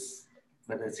 which is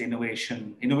whether it's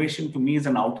innovation to me is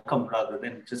an outcome rather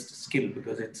than just a skill,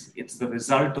 because it's the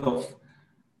result of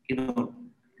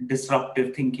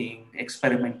disruptive thinking,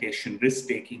 experimentation, risk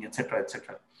taking, etc.,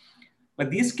 etc.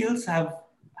 But these skills have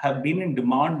been in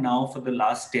demand now for the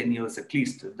last 10 years at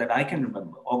least that I can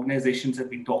remember. Organizations have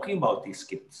been talking about these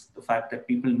skills, the fact that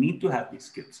people need to have these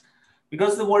skills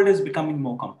because the world is becoming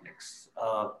more complex.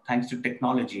 Thanks to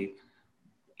technology,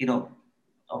 you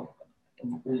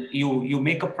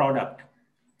make a product,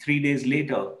 3 days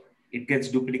later, it gets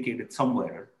duplicated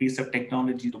somewhere, a piece of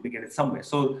technology duplicated somewhere.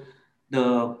 So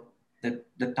the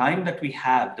time that we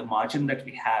have, the margin that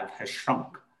we have has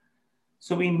shrunk.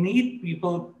 So we need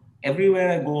people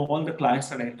everywhere I go, all the clients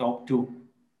that I talk to,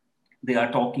 they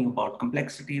are talking about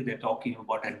complexity, they're talking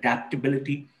about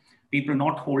adaptability, people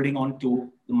not holding on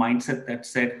to the mindset that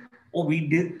said, oh, we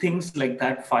did things like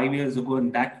that 5 years ago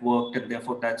and that worked, and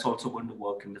therefore that's also going to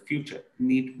work in the future.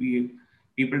 Need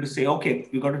people to say, okay,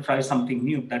 we got to try something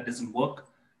new. If that doesn't work,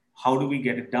 how do we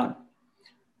get it done?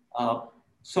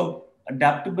 So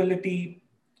adaptability,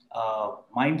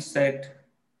 mindset,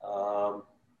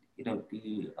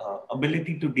 the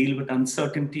ability to deal with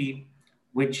uncertainty,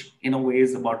 which in a way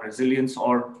is about resilience,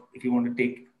 or if you want to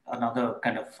take another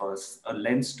kind of a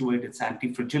lens to it, it's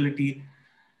anti-fragility.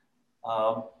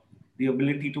 The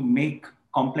ability to make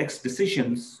complex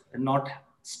decisions and not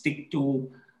stick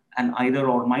to an either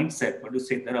or mindset, but to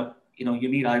say there are, you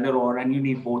need either or and you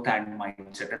need both and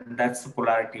mindset. And that's the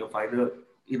polarity of either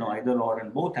or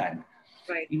and both and.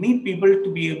 Right. You need people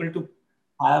to be able to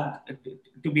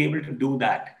do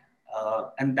that.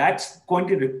 And that's going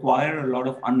to require a lot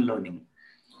of unlearning.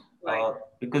 Right.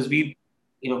 Because we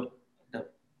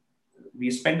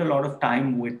spend a lot of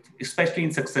time with, especially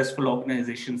in successful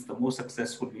organizations, the more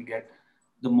successful we get,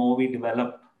 the more we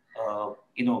develop,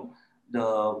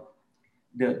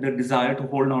 the desire to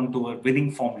hold on to a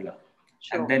winning formula.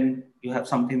 Sure. And then you have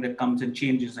something that comes and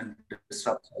changes and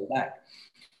disrupts all that.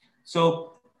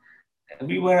 So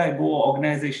everywhere I go,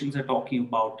 organizations are talking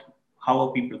about how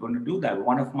are people going to do that.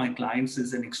 One of my clients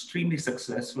is an extremely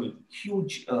successful,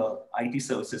 huge IT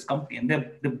services company, and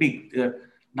they're big. They're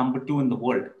number 2 in the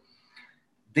world.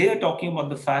 They are talking about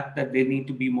the fact that they need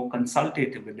to be more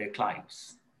consultative with their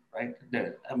clients, right?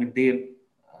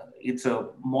 It's a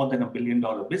more than $1 billion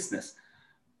business,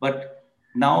 but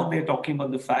now they're talking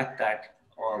about the fact that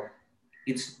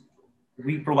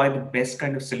we provide the best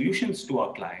kind of solutions to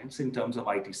our clients in terms of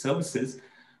IT services,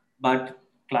 but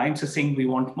clients are saying we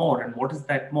want more. And what is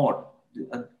that more?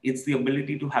 It's the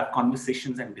ability to have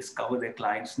conversations and discover their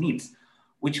clients' needs,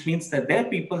 which means that their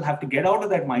people have to get out of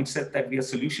that mindset that we are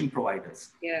solution providers.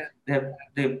 Yeah.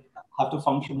 They have to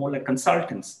function more like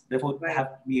consultants. Therefore, Right.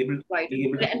 have to be able to Right. be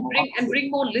able to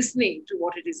bring more listening to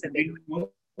what it is that they're doing. More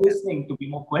listening, to be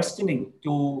more questioning,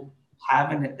 to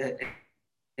have an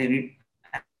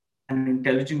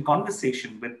intelligent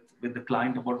conversation with the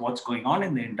client about what's going on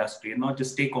in the industry, and not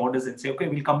just take orders and say, okay,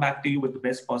 we'll come back to you with the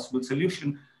best possible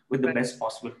solution with the Right. best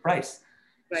possible price.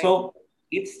 Right. So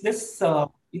it's this,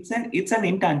 it's an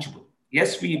intangible.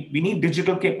 Yes, we need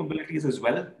digital capabilities as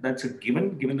well. That's a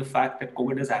given the fact that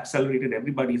COVID has accelerated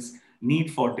everybody's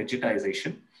need for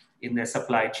digitization in their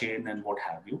supply chain and what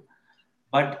have you.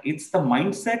 But it's the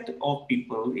mindset of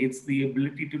people, it's the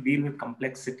ability to deal with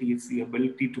complexity, it's the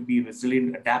ability to be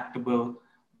resilient, adaptable,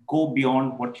 go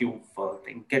beyond what you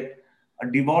think, get a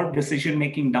devolved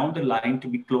decision-making down the line to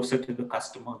be closer to the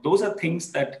customer. Those are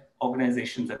things that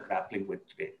organizations are grappling with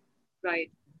today. Right.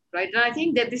 And I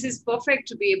think that this is perfect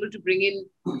to be able to bring in,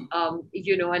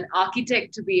 an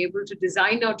architect to be able to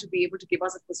design or to be able to give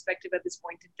us a perspective at this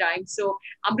point in time. So,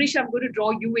 Ambrish, I'm going to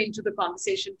draw you into the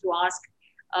conversation to ask,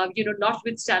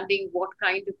 notwithstanding what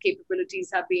kind of capabilities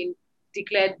have been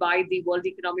declared by the World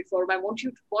Economic Forum, I want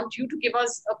you to give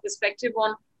us a perspective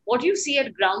on what you see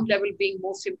at ground level being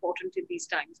most important in these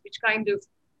times. Which kind of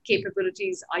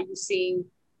capabilities are you seeing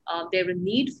there a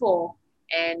need for?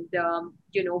 And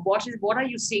what are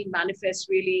you seeing manifest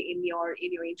really in your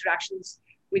interactions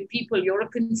with people? You're a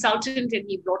consultant, and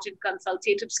he brought in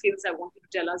consultative skills. I want you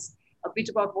to tell us a bit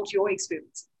about what you're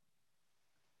experiencing.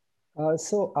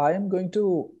 So I am going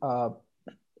to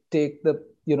take the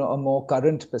a more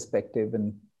current perspective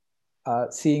and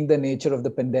seeing the nature of the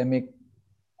pandemic,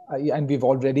 and we've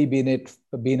already been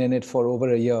in it for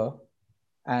over a year,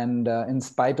 and in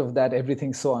spite of that,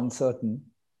 everything's so uncertain.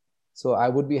 So I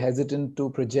would be hesitant to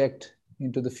project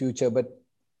into the future, but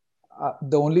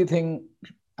the only thing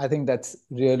I think that's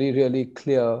really, really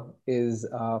clear is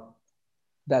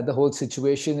that the whole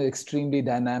situation is extremely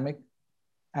dynamic,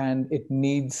 and it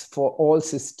needs for all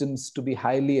systems to be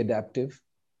highly adaptive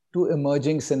to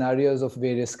emerging scenarios of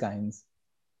various kinds.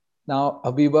 Now,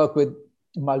 we work with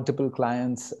multiple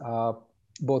clients,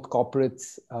 both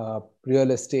corporates,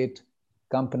 real estate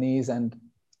companies, and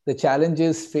the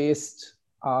challenges faced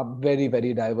are very,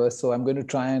 very diverse. So I'm going to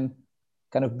try and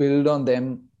kind of build on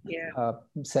them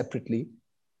separately.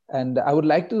 And I would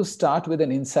like to start with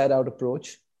an inside-out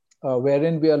approach,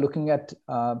 wherein we are looking at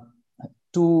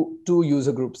two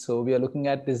user groups. So we are looking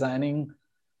at designing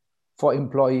for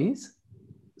employees.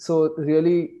 So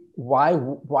really,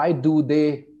 why do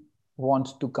they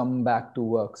want to come back to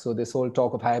work? So this whole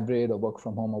talk of hybrid or work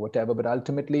from home or whatever, but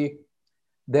ultimately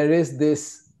there is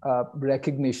this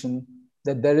recognition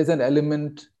that there is an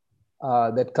element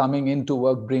that coming into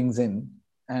work brings in.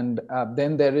 And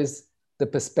then there is the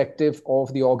perspective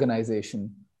of the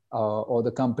organization or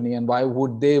the company, and why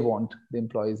would they want the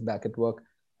employees back at work?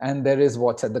 And there is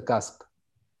what's at the cusp.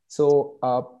 So,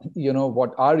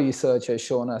 what our research has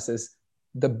shown us is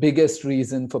the biggest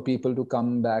reason for people to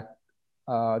come back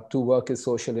to work is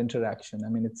social interaction. I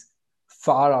mean, it's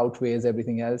far outweighs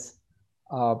everything else.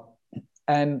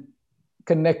 And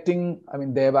connecting,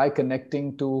 thereby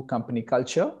connecting to company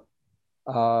culture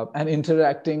and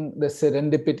interacting, the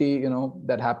serendipity,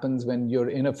 that happens when you're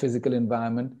in a physical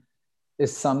environment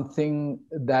is something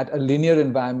that a linear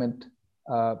environment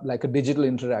like a digital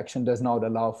interaction does not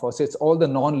allow for. So it's all the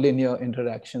non-linear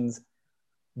interactions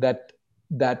that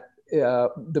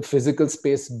the physical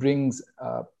space brings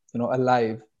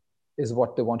alive is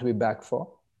what they want to be back for.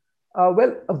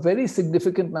 Well, a very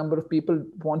significant number of people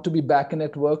want to be back in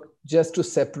at work just to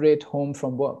separate home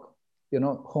from work,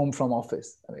 home from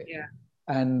office.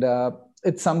 And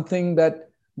it's something that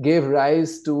gave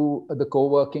rise to the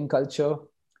co-working culture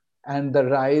and the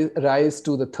rise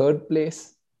to the third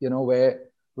place, where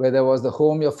there was the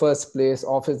home, your first place,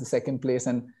 office, the second place,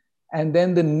 and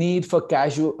then the need for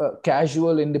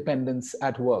casual independence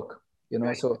at work,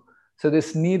 Right. So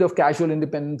this need of casual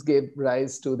independence gave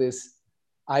rise to this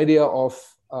idea of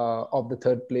the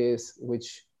third place,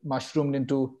 which mushroomed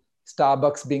into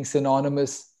Starbucks being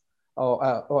synonymous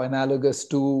or analogous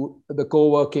to the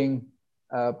co-working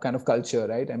kind of culture,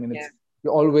 right? I mean, you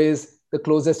always, the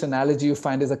closest analogy you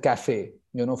find is a cafe,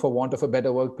 for want of a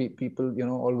better word, people,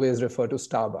 always refer to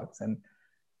Starbucks.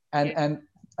 And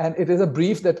it is a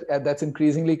brief that's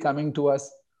increasingly coming to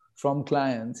us from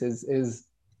clients is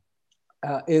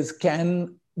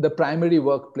can the primary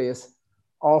workplace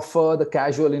offer the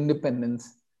casual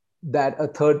independence that a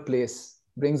third place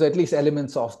brings, or at least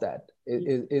elements of that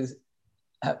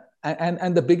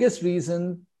and the biggest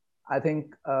reason, I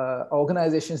think,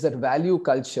 organizations that value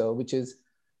culture, which is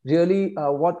really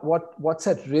what's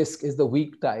at risk, is the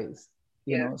weak ties.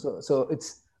 So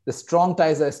it's the strong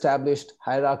ties are established,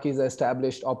 hierarchies are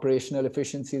established, operational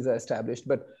efficiencies are established,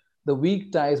 but the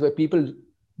weak ties where people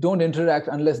don't interact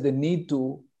unless they need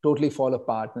to totally fall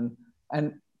apart.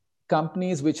 And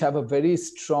companies which have a very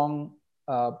strong,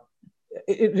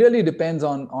 it really depends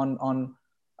on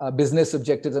business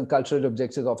objectives and cultural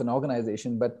objectives of an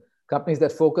organization, but companies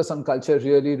that focus on culture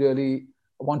really, really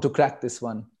want to crack this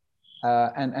one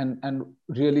and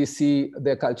really see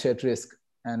their culture at risk.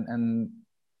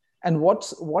 And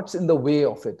what's in the way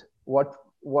of it? What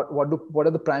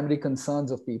are the primary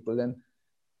concerns of people? And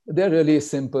they're really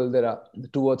simple. There are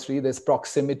two or three. There's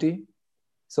proximity.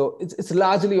 So it's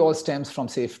largely all stems from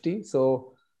safety.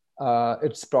 So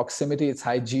it's proximity, it's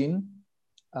hygiene,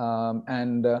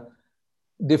 and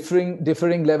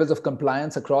differing levels of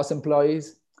compliance across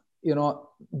employees.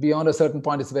 Beyond a certain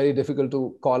point, it's very difficult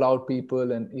to call out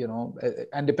people,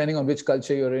 and depending on which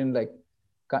culture you're in, like,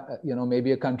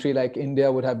 maybe a country like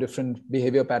India would have different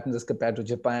behavior patterns as compared to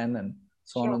Japan, and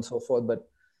so on and so forth. But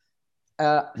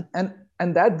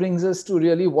and that brings us to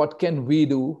really what can we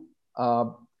do,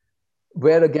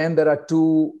 where again there are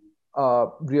two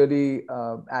really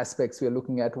aspects we are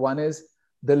looking at. One is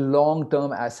the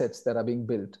long-term assets that are being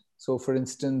built. So for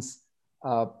instance,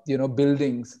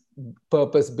 buildings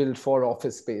purpose built for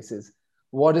office spaces.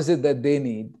 What is it that they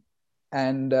need?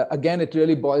 And again, it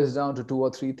really boils down to 2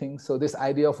 or 3 things. So this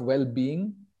idea of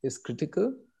well-being is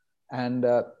critical. And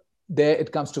there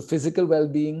it comes to physical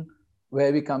well-being,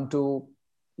 where we come to,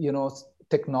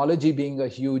 technology being a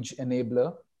huge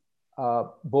enabler,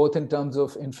 both in terms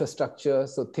of infrastructure.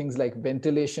 So things like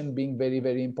ventilation being very,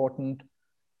 very important,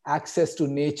 access to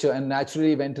nature and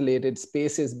naturally ventilated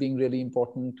spaces being really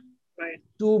important, right,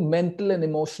 to mental and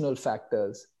emotional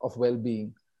factors of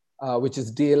well-being, which is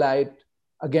daylight,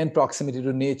 again, proximity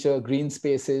to nature, green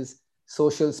spaces,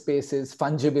 social spaces,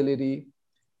 fungibility,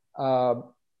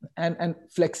 and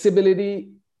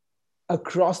flexibility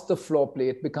across the floor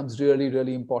plate becomes really,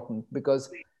 really important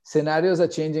because scenarios are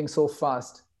changing so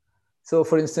fast. So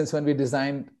for instance, when we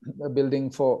designed a building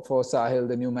for Sahil,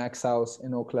 the new Max house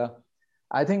in Okhla,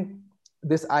 I think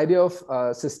this idea of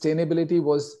sustainability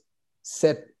was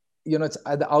set, it's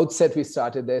at the outset we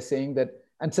started there saying that,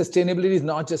 and sustainability is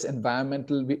not just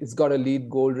environmental, it's got a LEED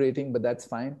gold rating, but that's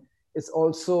fine. It's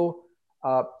also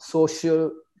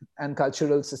social and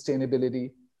cultural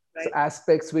sustainability, right. So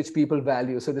aspects which people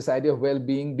value. So this idea of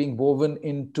well-being being woven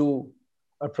into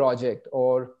a project,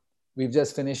 or we've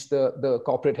just finished the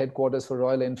corporate headquarters for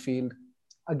Royal Enfield.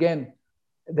 Again,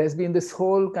 there's been this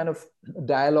whole kind of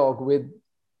dialogue with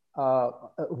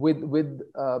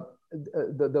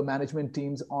the management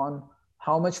teams on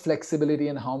how much flexibility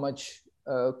and how much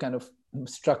kind of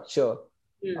structure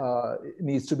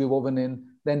needs to be woven in.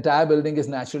 The entire building is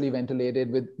naturally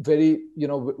ventilated with very,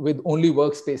 with only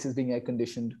workspaces being air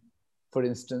conditioned, for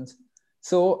instance.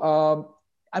 So,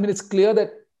 it's clear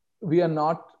that we are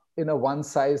not in a one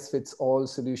size fits all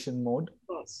solution mode. Of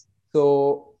course.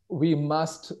 So we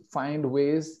must find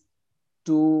ways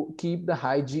to keep the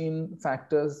hygiene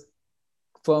factors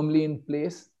firmly in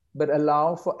place, but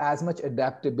allow for as much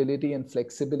adaptability and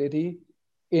flexibility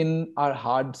in our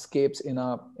hardscapes, in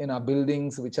our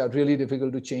buildings, which are really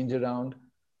difficult to change around,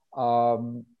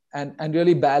 and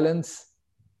really balance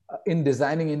in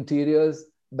designing interiors,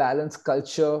 balance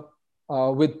culture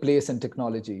with place and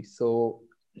technology. So,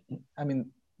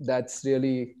 that's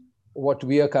really what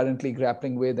we are currently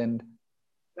grappling with, and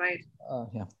right,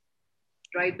 yeah.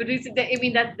 Right, but I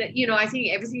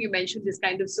think everything you mentioned is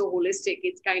kind of so holistic.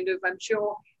 It's kind of, I'm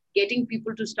sure, getting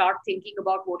people to start thinking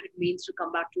about what it means to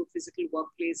come back to a physical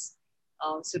workplace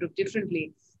sort of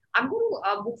differently. I'm going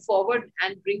to move forward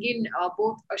and bring in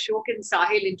both Ashok and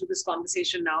Sahil into this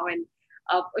conversation now. And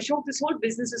Ashok, this whole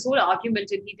business, this whole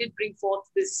argument, and he did bring forth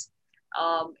this,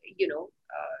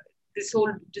 this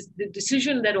whole the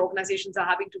decision that organizations are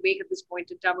having to make at this point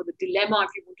in time, or the dilemma,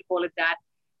 if you want to call it that,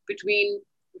 between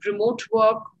remote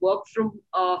work, work from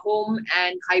home,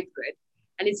 and hybrid.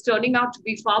 And it's turning out to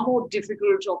be far more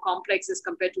difficult or complex as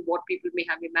compared to what people may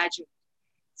have imagined.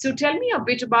 So tell me a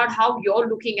bit about how you're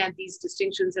looking at these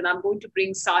distinctions. And I'm going to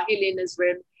bring Sahil in as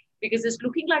well, because it's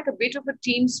looking like a bit of a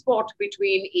team sport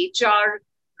between HR,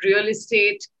 real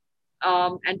estate,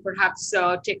 and perhaps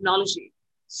technology.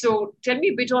 So tell me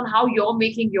a bit on how you're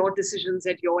making your decisions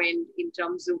at your end in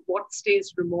terms of what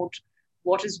stays remote,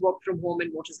 what is work from home,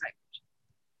 and what is hybrid.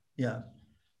 Yeah.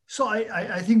 So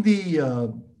I think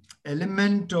the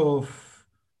element of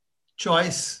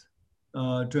choice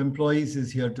to employees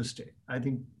is here to stay. I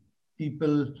think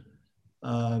people,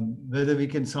 whether we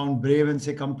can sound brave and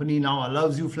say company now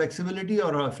allows you flexibility,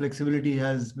 or flexibility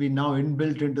has been now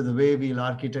inbuilt into the way we'll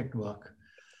architect work.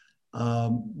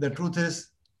 The truth is,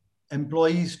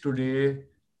 employees today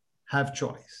have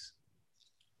choice,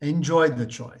 enjoy the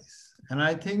choice. And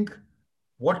I think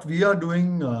what we are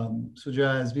doing,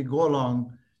 Suja, as we go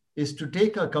along, is to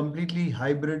take a completely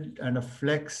hybrid and a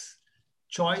flex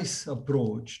choice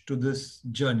approach to this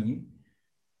journey,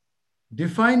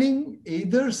 defining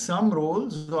either some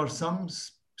roles or some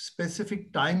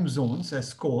specific time zones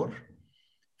as core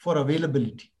for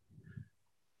availability.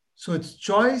 So it's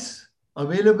choice,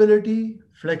 availability,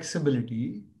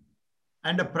 flexibility,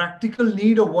 and a practical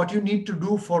need of what you need to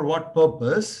do for what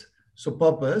purpose. So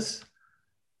purpose,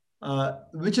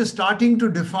 which is starting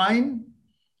to define.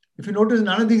 If you notice,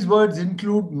 none of these words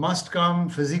include must come,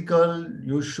 physical,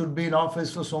 you should be in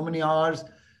office for so many hours,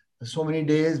 so many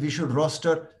days, we should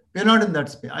roster. We're not in that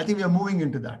space. I think we are moving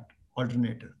into that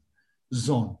alternative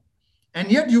zone.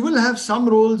 And yet you will have some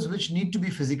roles which need to be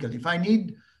physical. If I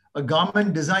need a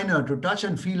garment designer to touch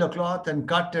and feel a cloth and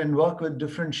cut and work with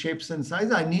different shapes and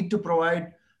sizes, I need to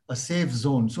provide a safe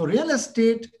zone. So real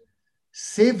estate,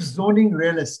 safe zoning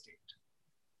real estate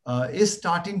is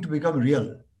starting to become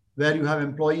real, where you have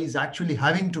employees actually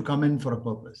having to come in for a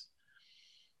purpose.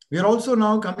 We are also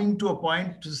now coming to a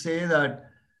point to say that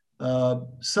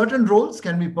Certain roles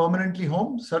can be permanently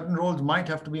home, certain roles might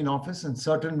have to be in office, and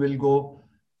certain will go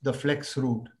the flex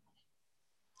route.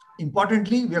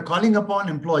 Importantly, we are calling upon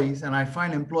employees, and I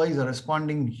find employees are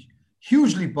responding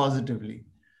hugely positively,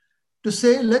 to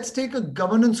say, let's take a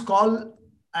governance call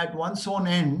at one's own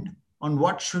end on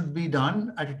what should be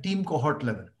done at a team cohort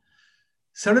level.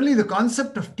 Suddenly, the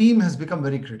concept of team has become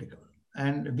very critical.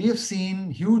 And we have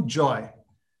seen huge joy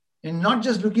in not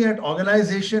just looking at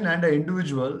organization and an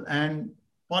individual and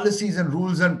policies and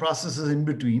rules and processes in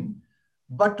between,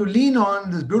 but to lean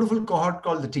on this beautiful cohort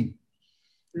called the team,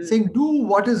 saying, do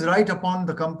what is right upon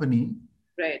the company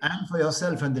and for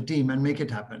yourself and the team and make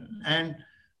it happen. And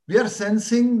we are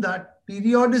sensing that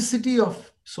periodicity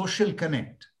of social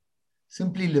connect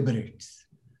simply liberates.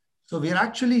 So we are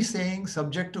actually saying,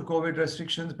 subject to COVID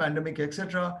restrictions, pandemic,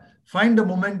 etc., find a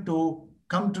moment to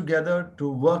come together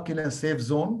to work in a safe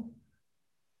zone,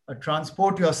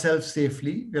 transport yourself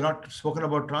safely. We're not spoken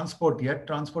about transport yet.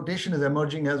 Transportation is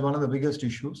emerging as one of the biggest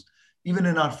issues. Even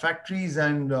in our factories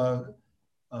and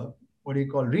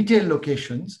retail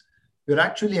locations, we're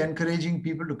actually encouraging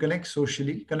people to connect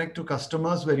socially, connect to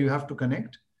customers where you have to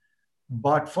connect.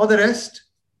 But for the rest,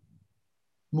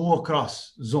 move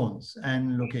across zones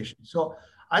and locations. So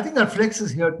I think that flex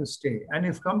is here to stay. And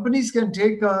if companies can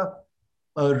take a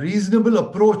reasonable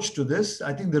approach to this,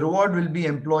 I think the reward will be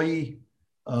employee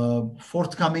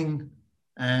forthcoming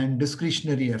and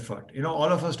discretionary effort. You know,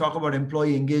 all of us talk about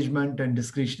employee engagement and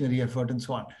discretionary effort and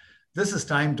so on. This is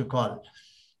time to call.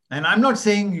 And I'm not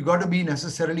saying you got to be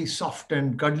necessarily soft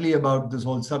and cuddly about this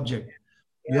whole subject.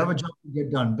 You have a job to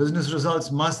get done. Business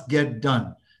results must get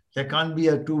done. There can't be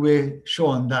a two-way show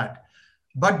on that.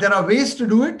 But there are ways to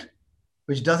do it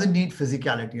which doesn't need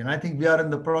physicality. And I think we are in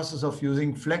the process of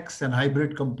using flex and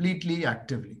hybrid completely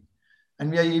actively. And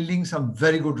we are yielding some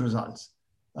very good results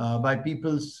by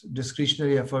people's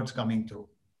discretionary efforts coming through.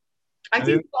 I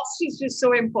think trust is just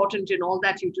so important in all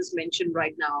that you just mentioned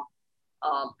right now.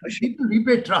 People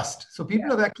repay trust. So people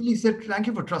have actually said, thank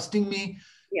you for trusting me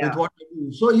with what I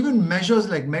do. So even measures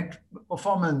like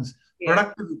performance,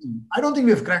 productivity, I don't think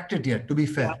we've cracked it yet, to be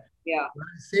fair. When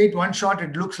I say it one shot,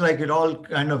 it looks like it all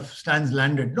kind of stands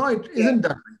landed. No, it isn't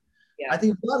that way. I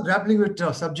think we are grappling with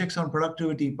subjects on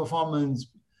productivity, performance,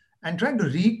 and trying to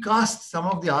recast some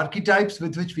of the archetypes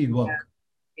with which we work.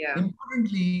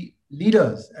 Importantly,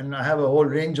 leaders, and I have a whole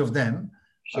range of them,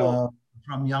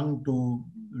 from young to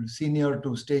senior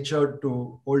to statured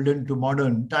to olden to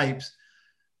modern types,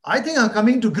 I think are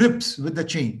coming to grips with the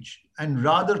change, and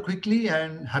rather quickly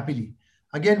and happily.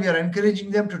 Again, we are encouraging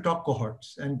them to talk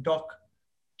cohorts and talk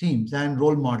teams and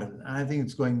role model. And I think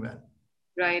it's going well.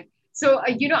 Right. So,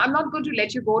 I'm not going to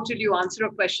let you go till you answer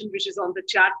a question which is on the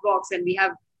chat box. And we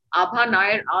have Abha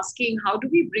Nair asking, how do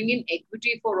we bring in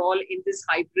equity for all in this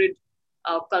hybrid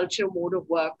culture mode of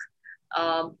work?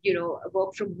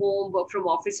 Work from home, work from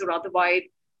office, or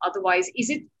otherwise, is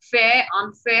it fair,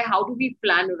 unfair? How do we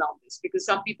plan around this? Because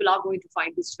some people are going to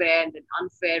find this fair and then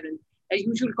unfair, and a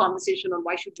usual conversation on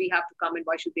why should we have to come and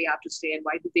why should they have to stay, and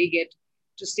why do they get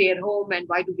to stay at home, and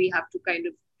why do we have to kind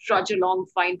of trudge along,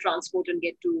 find transport and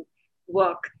get to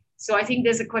work? So I think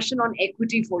there's a question on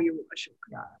equity for you, Ashok.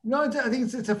 Yeah, no, I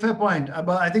think it's a fair point,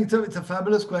 but I think it's a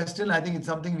fabulous question. I think it's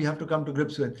something we have to come to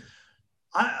grips with.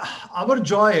 Our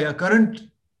joy, current,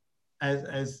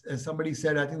 as somebody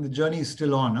said, I think the journey is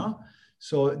still on. Huh?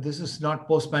 So this is not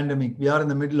post-pandemic. We are in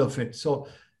the middle of it. So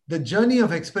the journey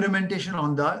of experimentation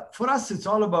on that, for us, it's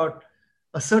all about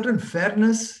a certain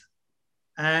fairness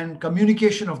and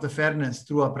communication of the fairness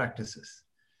through our practices.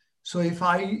 So if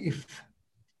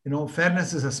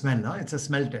fairness is a smell, huh? It's a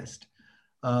smell test.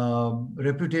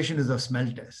 Reputation is a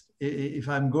smell test. If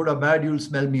I'm good or bad, you'll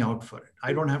smell me out for it.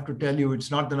 I don't have to tell you.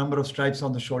 It's not the number of stripes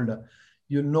on the shoulder.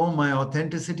 You know my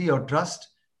authenticity or trust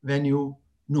when you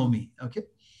know me. Okay.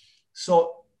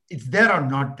 So it's there or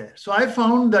not there. So I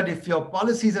found that if your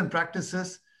policies and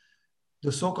practices,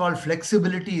 the so-called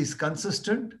flexibility is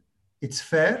consistent, it's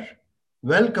fair,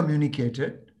 well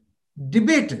communicated,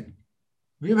 debated.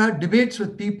 We've had debates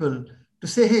with people to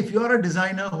say, hey, if you're a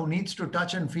designer who needs to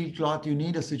touch and feel cloth, you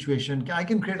need a situation, I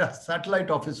can create a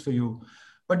satellite office for you,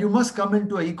 but you must come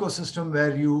into an ecosystem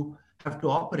where you have to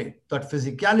operate that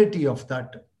physicality of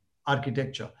that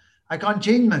architecture. I can't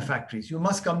change my factories. You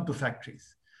must come to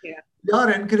factories. Yeah. We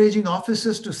are encouraging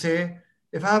offices to say,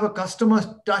 if I have a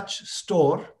customer touch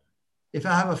store, if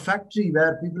I have a factory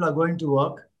where people are going to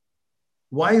work,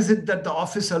 why is it that the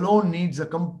office alone needs a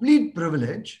complete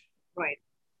privilege? Right.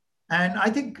 And I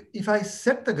think if I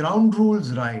set the ground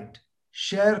rules right,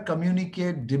 share,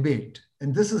 communicate, debate,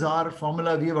 and this is our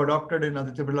formula we have adopted in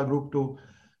Aditya Birla Group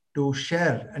to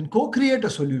share and co-create a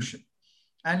solution.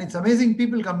 And it's amazing.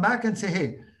 People come back and say,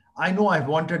 hey, I know I've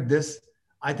wanted this.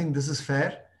 I think this is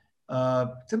fair.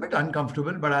 It's a bit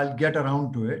uncomfortable, but I'll get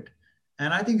around to it.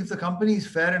 And I think if the company is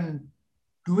fair in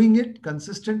doing it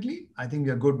consistently, I think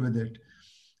we are good with it.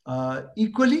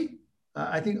 Equally,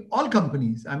 I think all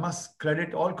companies, I must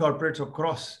credit all corporates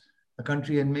across the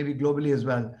country and maybe globally as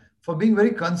well, for being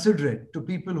very considerate to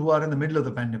people who are in the middle of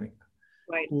the pandemic,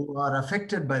 Right. who are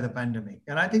affected by the pandemic.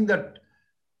 And I think that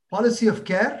policy of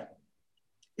care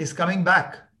is coming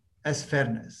back as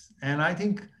fairness. And I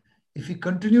think if we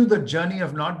continue the journey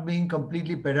of not being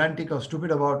completely pedantic or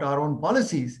stupid about our own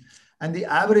policies, and the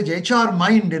average HR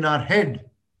mind in our head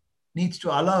needs to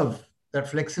allow that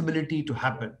flexibility to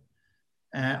happen,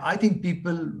 I think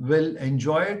people will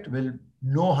enjoy it, will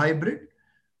know hybrid.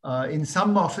 In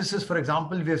some offices, for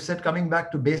example, we have said coming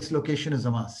back to base location is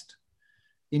a must.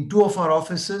 In 2 of our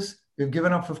offices, we've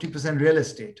given up 50% real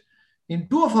estate. In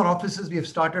 2 of our offices, we have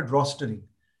started rostering.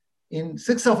 In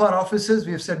 6 of our offices,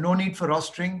 we have said no need for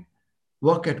rostering,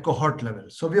 work at cohort level.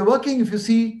 So we are working, if you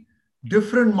see,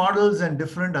 different models and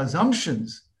different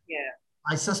assumptions. Yeah.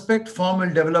 I suspect firm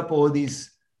will develop over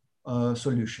these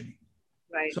solutioning.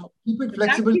 Right. So keep it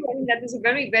flexible. Thank you. I think that is a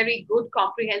very, very good,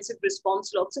 comprehensive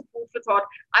response. Lots of food for thought.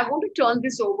 I want to turn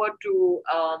this over to,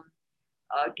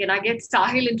 can I get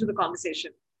Sahil into the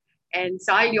conversation? And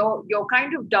Sahil, you're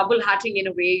kind of double hatting in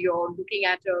a way. You're looking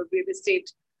at a real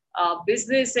estate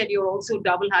business, and you're also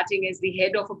double hatting as the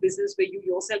head of a business where you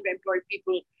yourself employ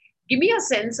people. Give me a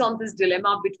sense on this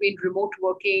dilemma between remote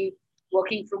working,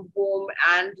 working from home,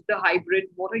 and the hybrid.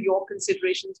 What are your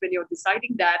considerations when you're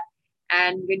deciding that?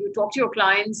 And when you talk to your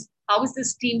clients, how is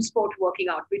this team sport working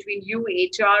out between you,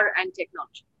 HR, and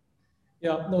technology?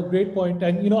 Yeah, no, great point.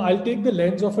 And I'll take the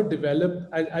lens of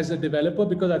as a developer,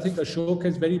 because I think Ashok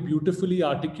has very beautifully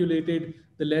articulated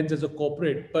the lens as a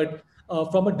corporate. But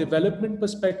from a development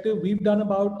perspective, we've done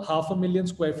about 500,000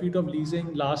 square feet of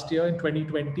leasing last year in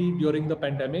 2020 during the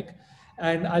pandemic.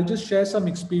 And I'll just share some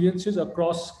experiences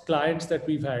across clients that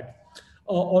we've had.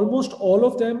 Almost all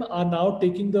of them are now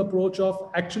taking the approach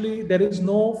of, actually, there is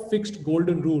no fixed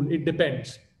golden rule. It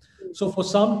depends. So for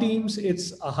some teams,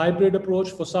 it's a hybrid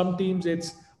approach. For some teams,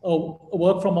 it's a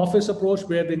work from office approach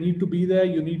where they need to be there,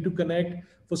 you need to connect.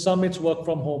 For some, it's work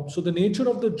from home. So the nature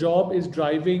of the job is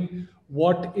driving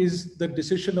what is the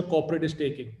decision a corporate is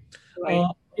taking. Right.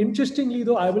 Interestingly,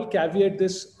 though, I will caveat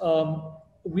this.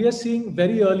 We are seeing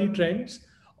very early trends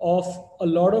of a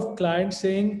lot of clients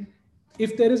saying,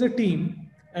 if there is a team,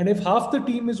 and if half the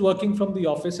team is working from the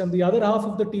office and the other half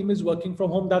of the team is working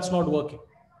from home, that's not working.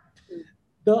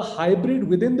 The hybrid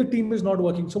within the team is not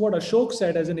working. So what Ashok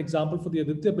said as an example for the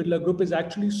Aditya Birla Group is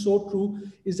actually so true,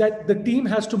 is that the team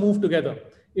has to move together.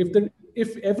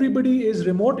 If everybody is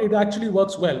remote, it actually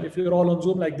works well if you're all on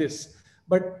Zoom like this.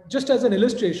 But just as an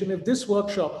illustration, if this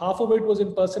workshop, half of it was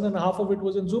in person and half of it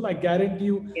was in Zoom, I guarantee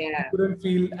you, you wouldn't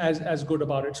feel as good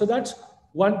about it. So that's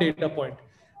one data point.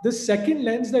 The second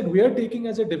lens that we are taking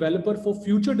as a developer for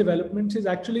future developments is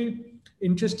actually,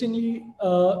 interestingly,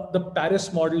 the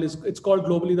Paris model. It's called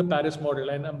globally the Paris model,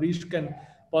 and Amrish can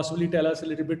possibly tell us a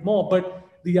little bit more. But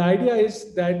the idea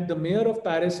is that the mayor of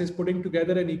Paris is putting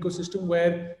together an ecosystem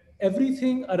where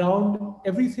everything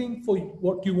for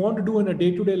what you want to do in a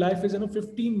day-to-day life is in a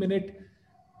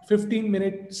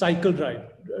 15-minute cycle ride.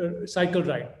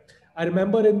 I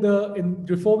remember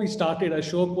before we started,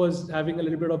 Ashok was having a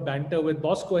little bit of banter with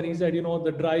Bosco, and he said,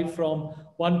 the drive from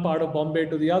one part of Bombay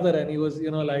to the other, and he was,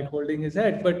 like holding his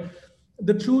head. But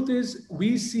the truth is,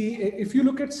 we see, if you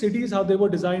look at cities, how they were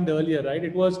designed earlier, right?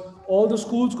 It was all the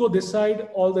schools go this side,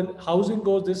 all the housing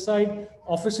goes this side,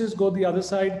 offices go the other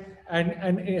side,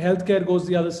 and healthcare goes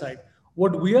the other side.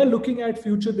 What we are looking at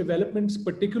future developments,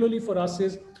 particularly for us,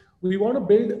 is we want to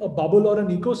build a bubble or an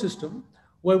ecosystem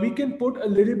where we can put a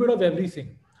little bit of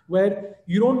everything, where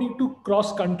you don't need to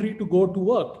cross country to go to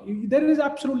work. There is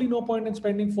absolutely no point in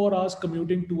spending 4 hours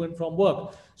commuting to and from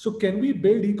work. So can we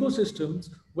build ecosystems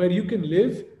where you can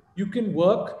live, you can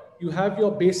work, you have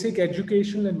your basic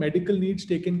education and medical needs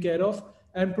taken care of,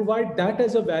 and provide that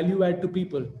as a value add to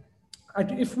people?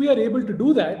 And if we are able to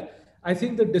do that, I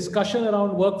think the discussion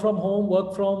around work from home,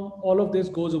 work from all of this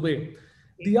goes away.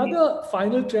 The other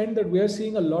final trend that we are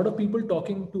seeing a lot of people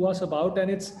talking to us about,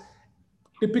 and it's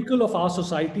typical of our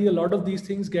society, a lot of these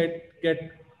things get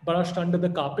brushed under the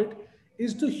carpet,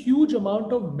 is the huge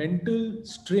amount of mental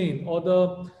strain or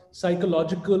the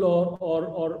psychological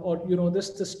or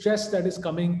this the stress that is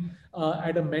coming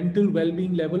at a mental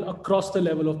well-being level across the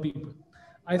level of people.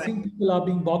 I think people are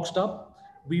being boxed up.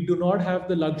 We do not have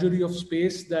the luxury of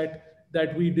space that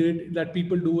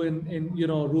people do in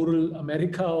rural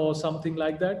America or something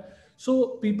like that. So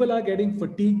people are getting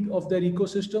fatigued of their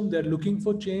ecosystem. They're looking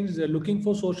for change. They're looking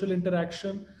for social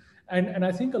interaction. And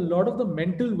I think a lot of the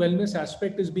mental wellness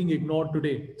aspect is being ignored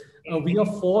today. We are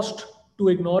forced to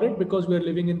ignore it because we're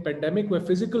living in pandemic where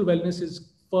physical wellness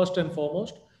is first and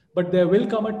foremost. But there will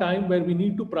come a time where we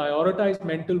need to prioritize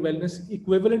mental wellness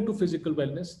equivalent to physical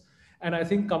wellness. And I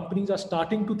think companies are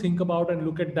starting to think about and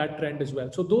look at that trend as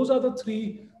well. So those are the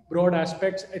three broad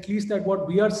aspects, at least that what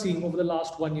we are seeing over the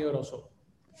last 1 year or so.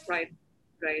 Right,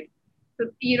 right. So,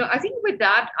 I think with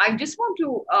that, I just want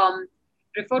to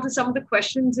refer to some of the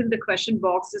questions in the question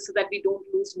box just so that we don't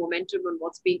lose momentum on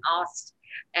what's being asked.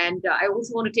 And I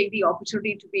also want to take the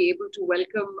opportunity to be able to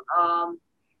welcome,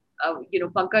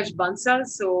 Pankaj Bansal.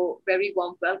 So very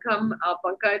warm welcome,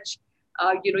 Pankaj.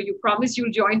 You promised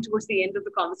you'll join towards the end of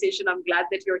the conversation. I'm glad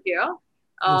that you're here.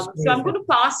 So I'm going to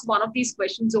pass one of these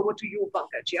questions over to you,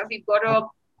 Pankaj. Yeah, we've got a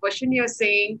question here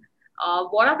saying,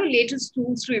 what are the latest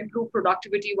tools to improve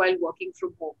productivity while working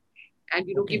from home? And,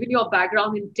 given your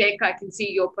background in tech, I can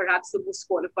see you're perhaps the most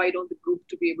qualified on the group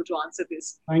to be able to answer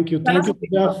this. Thank you. Thank you,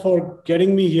 Pooja, for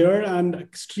getting me here, and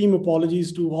extreme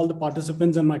apologies to all the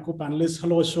participants and my co-panelists.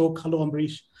 Hello, Ashok. Hello,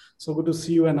 Amrish. So good to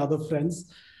see you and other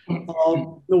friends.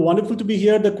 Wonderful to be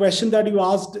here. The question that you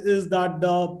asked is that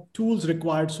the tools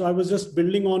required. So I was just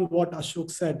building on what Ashok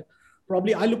said.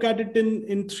 Probably I look at it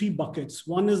in three buckets.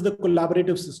 One is the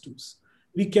collaborative systems.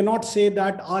 We cannot say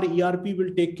that our ERP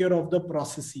will take care of the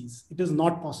processes. It is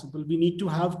not possible. We need to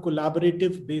have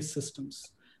collaborative based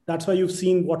systems. That's why you've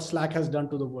seen what Slack has done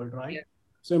to the world, right? Yeah.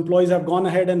 So employees have gone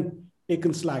ahead and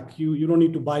taken Slack. You don't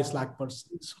need to buy Slack per se.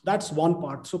 So that's one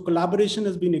part. So collaboration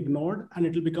has been ignored and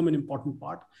it will become an important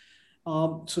part.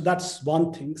 So that's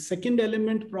one thing. Second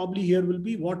element probably here will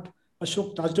be what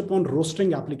Ashok touched upon,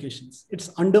 rostering applications. It's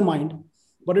undermined,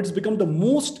 but it's become the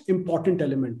most important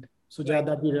element. So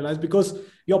that we realize, because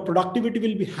your productivity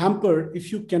will be hampered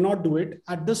if you cannot do it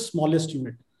at the smallest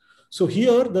unit. So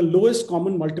here, the lowest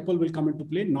common multiple will come into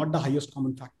play, not the highest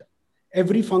common factor.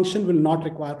 Every function will not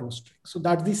require rostering. So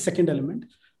that's the second element,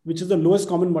 which is the lowest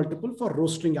common multiple for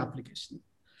rostering application.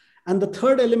 And the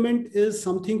third element is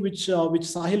something which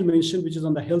Sahil mentioned, which is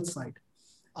on the health side.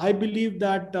 I believe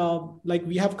that like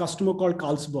we have a customer called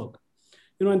Carlsberg,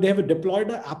 and they have deployed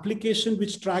an application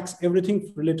which tracks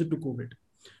everything related to COVID.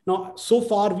 Now, so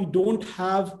far, we don't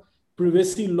have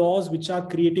privacy laws which are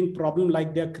creating problem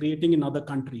like they're creating in other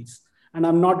countries. And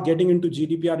I'm not getting into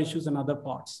GDPR issues and other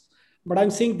parts. But I'm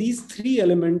saying these three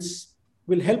elements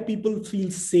will help people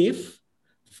feel safe,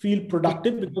 feel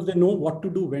productive because they know what to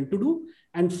do, when to do,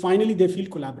 and finally they feel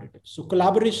collaborative. So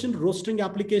collaboration, rostering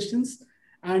applications,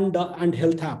 and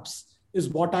health apps is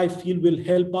what I feel will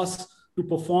help us to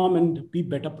perform and be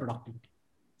better productivity.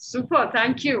 Super,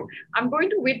 thank you. I'm going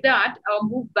to, with that,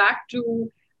 move back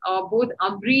to both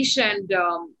Amrish and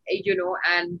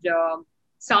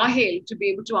Sahil to be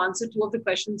able to answer two of the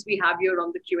questions we have here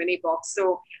on the Q&A box.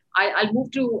 So I'll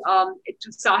move to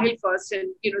Sahil first.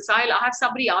 And Sahil, I have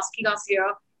somebody asking us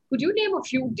here. Could you name a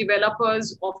few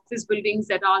developers, office buildings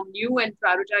that are new and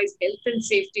prioritize health and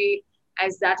safety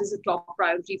as that is a top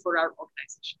priority for our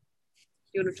organization?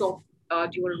 Do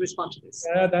you want to respond to this?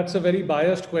 Yeah, that's a very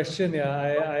biased question.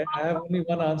 Yeah, I have only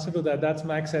one answer to that. That's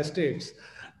Max Estates.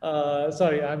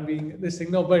 Sorry, I'm being this thing.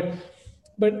 No,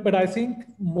 but I think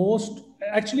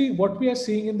actually what we are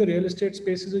seeing in the real estate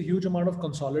space is a huge amount of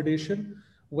consolidation,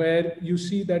 where you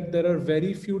see that there are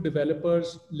very few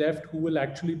developers left who will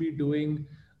actually be doing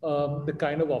the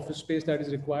kind of office space that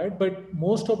is required. But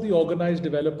most of the organized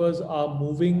developers are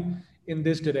moving in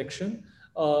this direction.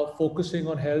 Focusing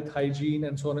on health, hygiene,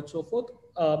 and so on and so forth.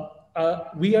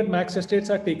 We at Max Estates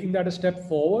are taking that a step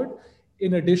forward.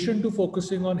 In addition to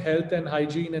focusing on health and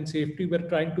hygiene and safety, we're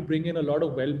trying to bring in a lot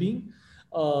of well-being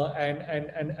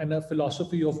and a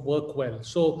philosophy of work well.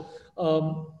 So,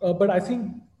 but I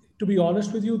think, to be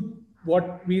honest with you,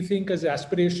 what we think is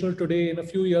aspirational today, in a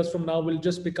few years from now, will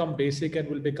just become basic and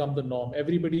will become the norm.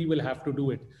 Everybody will have to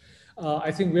do it.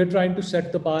 I think we're trying to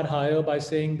set the bar higher by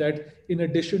saying that in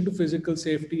addition to physical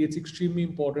safety, it's extremely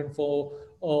important for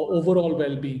overall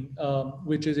well-being,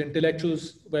 which is intellectual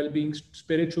well-being,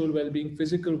 spiritual well-being,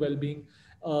 physical well-being,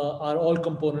 are all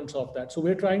components of that. So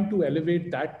we're trying to elevate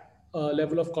that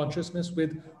level of consciousness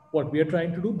with what we are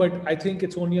trying to do. But I think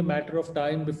it's only a matter of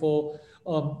time before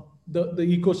the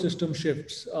ecosystem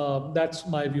shifts. That's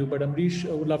my view. But Amrish,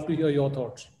 I would love to hear your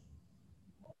thoughts.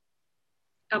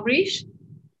 Amrish?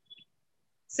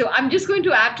 So I'm just going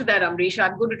to add to that, Amrish.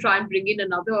 I'm going to try and bring in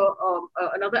another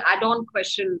add-on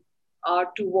question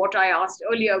to what I asked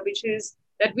earlier, which is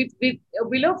that with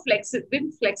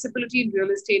flexibility in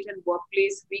real estate and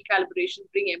workplace recalibration,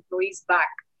 bring employees back.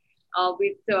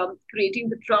 with creating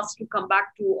the trust to come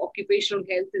back to occupational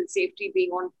health and safety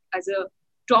being on as a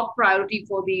top priority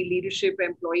for the leadership,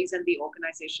 employees, and the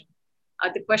organization.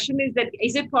 The question is that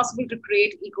is it possible to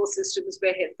create ecosystems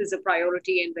where health is a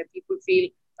priority and where people feel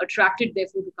attracted,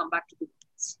 therefore, to come back to the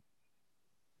business?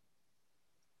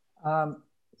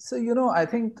 So, I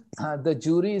think the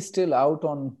jury is still out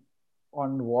on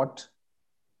what,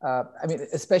 I mean,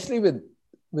 especially with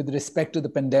respect to the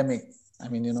pandemic. I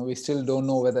mean, we still don't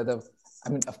know whether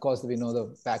of course, we know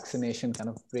the vaccination kind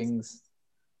of brings,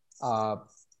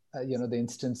 the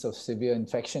instance of severe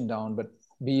infection down. But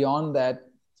beyond that,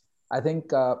 I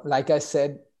think, like I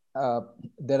said,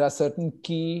 there are certain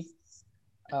key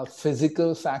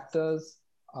physical factors,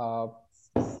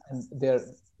 and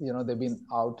they've been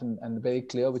out and very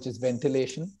clear, which is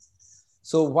ventilation.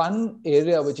 So one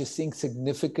area which is seeing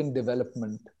significant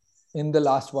development in the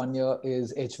last 1 year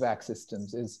is HVAC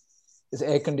systems, is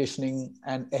air conditioning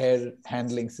and air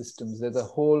handling systems. There's a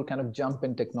whole kind of jump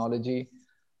in technology,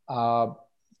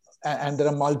 and there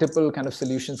are multiple kind of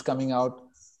solutions coming out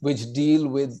which deal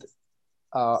with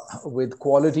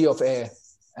quality of air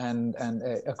and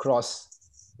across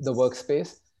the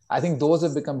workspace. I think those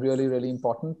have become really, really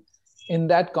important. In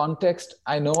that context,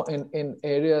 I know in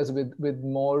areas with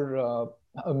more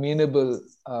amenable,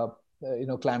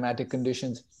 climatic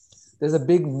conditions, there's a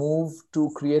big move to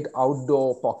create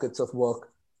outdoor pockets of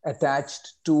work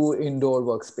attached to indoor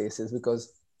workspaces,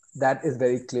 because that is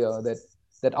very clear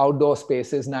that outdoor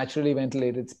spaces, naturally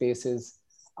ventilated spaces,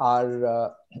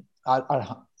 are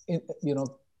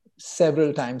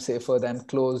several times safer than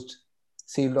closed,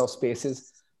 sealed off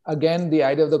spaces. Again, the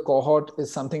idea of the cohort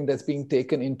is something that's being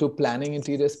taken into planning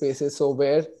interior spaces. So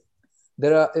where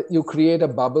you create a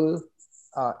bubble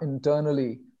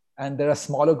internally, and there are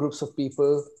smaller groups of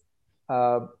people.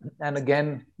 And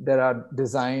again, there are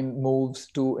design moves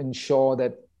to ensure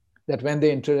that when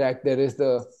they interact, there is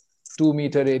the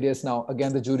 2-meter radius. Now,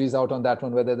 again, the jury's out on that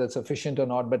one, whether that's sufficient or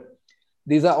not. But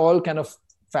these are all kind of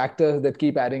factors that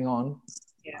keep adding on.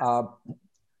 Yeah.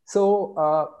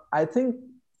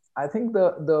 I think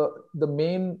the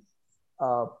main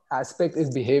aspect is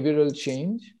behavioral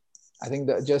change. I think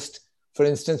that just, for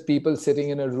instance, people sitting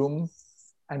in a room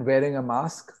and wearing a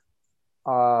mask,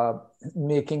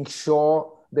 making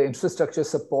sure the infrastructure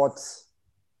supports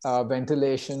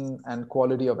ventilation and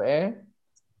quality of air.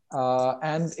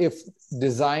 And if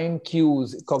design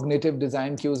cues, cognitive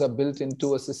design cues, are built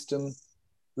into a system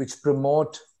which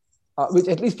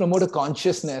at least promote a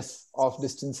consciousness of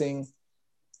distancing,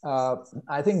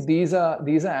 I think these are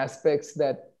aspects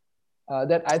that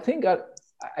I think are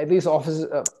at least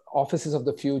offices of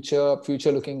the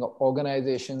future-looking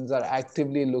organizations are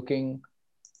actively looking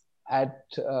at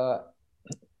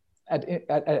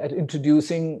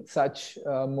introducing such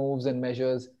moves and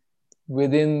measures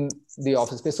within the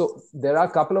office space. So there are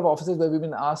a couple of offices where we've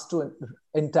been asked to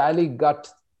entirely gut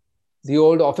the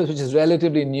old office, which is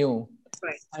relatively new,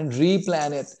 right, and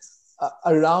replan it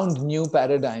around new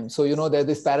paradigms. So, there are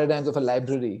these paradigms of a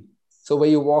library. So where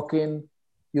you walk in,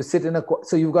 you sit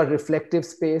so you've got reflective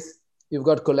space, you've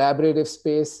got collaborative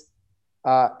space,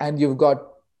 and you've got,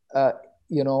 say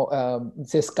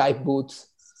Skype booths.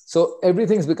 So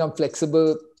everything's become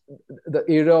flexible. The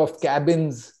era of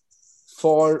cabins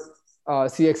for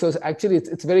CXOs, actually,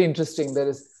 it's very interesting. There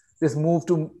is this move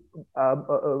to,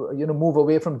 move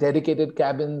away from dedicated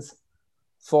cabins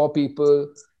for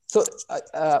people. So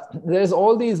there's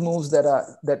all these moves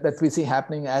that we see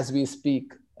happening as we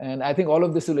speak. And I think all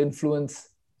of this will influence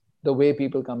the way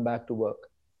people come back to work.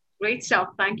 Great stuff.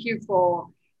 Thank you for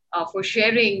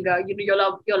sharing.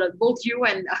 Both you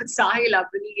and Sahil are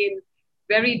bringing in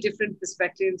very different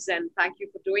perspectives, and thank you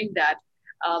for doing that.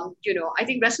 I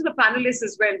think rest of the panelists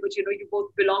as well, but you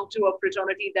both belong to a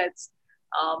fraternity that's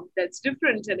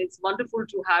different, and it's wonderful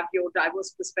to have your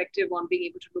diverse perspective on being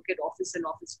able to look at office and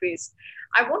office space.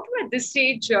 I want to, at this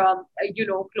stage,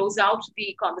 close out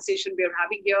the conversation we're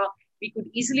having here. We could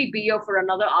easily be here for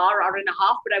another hour and a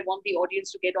half, but I want the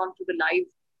audience to get onto the live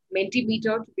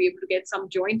Mentimeter to be able to get some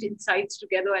joint insights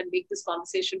together and make this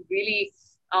conversation really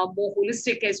more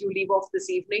holistic as you leave off this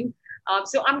evening.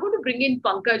 So I'm going to bring in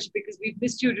Pankaj because we've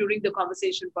missed you during the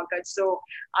conversation, Pankaj. So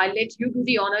I'll let you do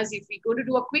the honors. If we're going to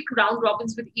do a quick round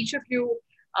robins with each of you,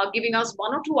 giving us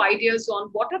one or two ideas on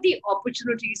what are the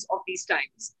opportunities of these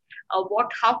times.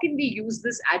 How can we use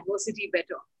this adversity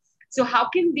better? So how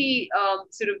can the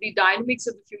the dynamics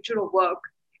of the future of work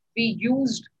be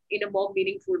used in a more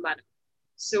meaningful manner?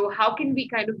 So how can we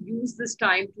kind of use this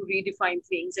time to redefine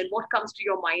things? And what comes to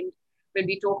your mind when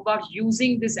we talk about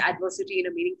using this adversity in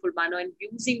a meaningful manner and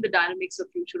using the dynamics of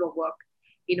future of work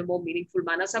in a more meaningful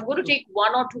manner. So I'm going to take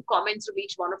one or two comments from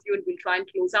each one of you and we'll try and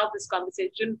close out this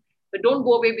conversation. But don't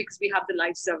go away because we have the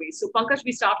live survey. So Pankaj,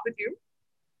 we start with you.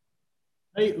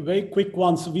 Very quick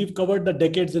ones. We've covered the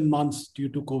decades and months due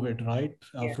to COVID, right?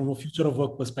 From a future of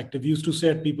work perspective, we used to say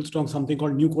at Peoplestrong something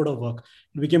called new code of work.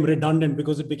 It became redundant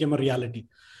because it became a reality,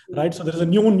 right? So there is a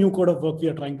new code of work we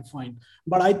are trying to find.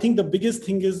 But I think the biggest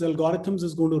thing is algorithms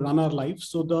is going to run our lives.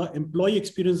 So the employee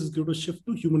experience is going to shift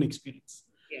to human experience.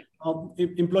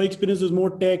 Employee experience is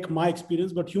more tech, my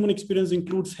experience, but human experience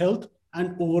includes health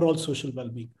and overall social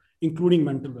well-being, including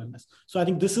mental wellness. So I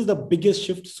think this is the biggest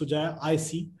shift, Sujaya, I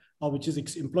see, which is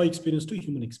employee experience to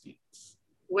human experience.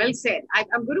 Well said.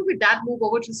 I'm going to, with that, move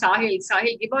over to Sahil.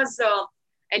 Sahil, give us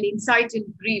an insight in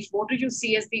brief. What do you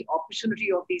see as the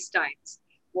opportunity of these times?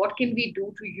 What can we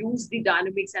do to use the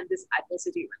dynamics and this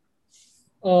adversity?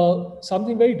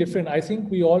 Something very different. I think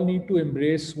we all need to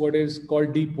embrace what is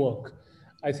called deep work.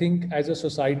 I think as a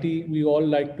society, we all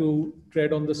like to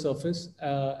tread on the surface.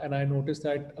 And I noticed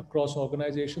that across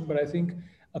organizations, but I think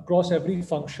across every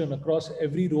function, across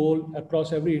every role,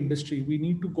 across every industry, we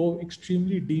need to go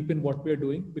extremely deep in what we're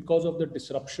doing because of the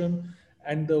disruption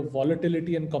and the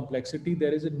volatility and complexity.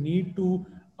 There is a need to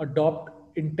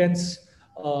adopt intense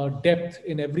depth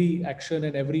in every action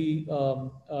and every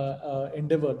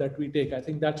endeavor that we take. I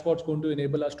think that's what's going to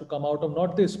enable us to come out of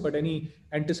not this, but any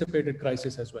anticipated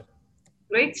crisis as well.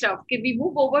 Great stuff. Can we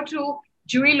move over to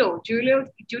Giulio?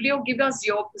 Giulio, give us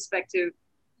your perspective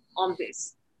on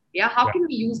this. Yeah, how can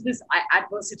we use this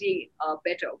adversity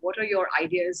better? What are your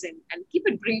ideas? And keep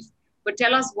it brief, but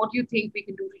tell us what you think we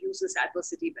can do to use this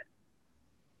adversity better.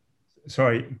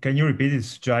 Sorry, can you repeat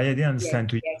it, Jai? I didn't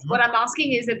understand. Yes. What I'm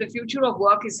asking is that the future of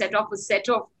work is set off a set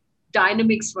of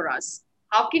dynamics for us.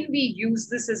 How can we use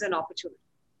this as an opportunity?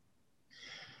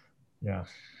 Yeah.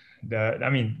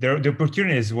 The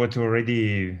opportunity is what you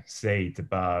already said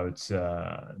about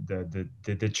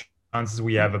the chances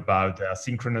we have about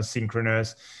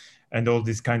synchronous, and all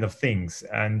these kind of things.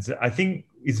 And I think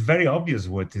it's very obvious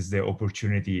what is the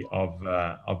opportunity of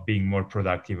being more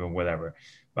productive or whatever.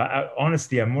 But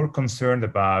honestly, I'm more concerned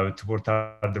about what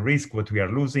are the risks, what we are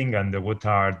losing, and what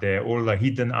are all the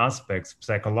hidden aspects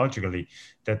psychologically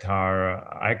that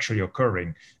are actually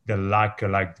occurring. The lack,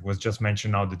 like was just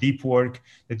mentioned now, the deep work.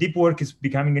 The deep work is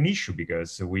becoming an issue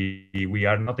because we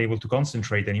are not able to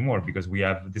concentrate anymore because we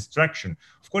have distraction.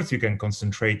 Of course, you can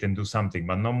concentrate and do something,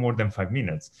 but not more than 5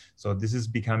 minutes. So this is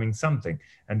becoming something.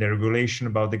 And the regulation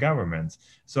about the government.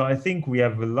 So I think we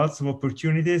have lots of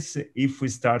opportunities if we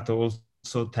start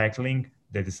also tackling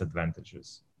the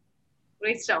disadvantages.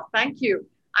 Great stuff. Thank you.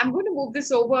 I'm going to move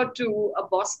this over to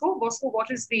Bosco. Bosco,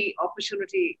 what is the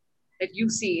opportunity that you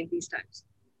see in these times?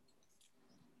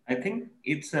 I think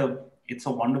it's a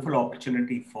wonderful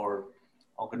opportunity for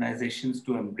organizations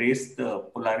to embrace the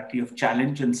polarity of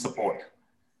challenge and support.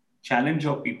 Challenge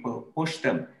your people, push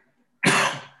them,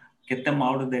 get them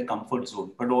out of their comfort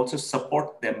zone, but also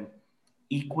support them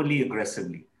equally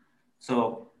aggressively.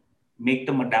 So make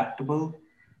them adaptable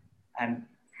and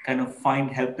kind of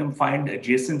help them find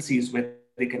adjacencies where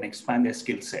they can expand their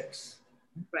skill sets.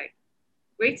 Right.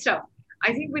 Great stuff.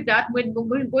 I think with that, we're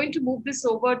going to move this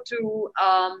over to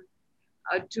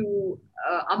Ambrish.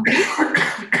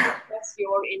 What's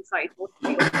your insight?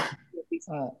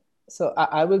 So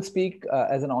I will speak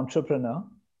as an entrepreneur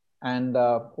and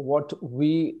what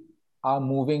we are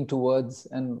moving towards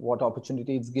and what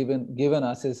opportunity it's given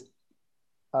us is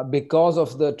because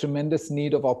of the tremendous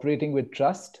need of operating with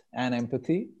trust and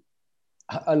empathy.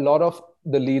 A lot of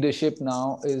the leadership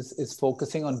now is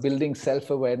focusing on building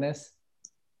self-awareness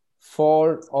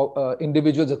for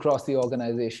individuals across the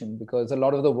organization, because a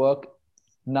lot of the work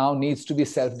now needs to be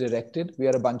self-directed. We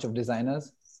are a bunch of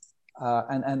designers.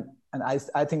 And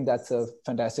I think that's a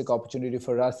fantastic opportunity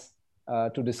for us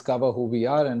to discover who we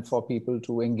are and for people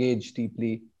to engage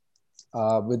deeply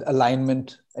with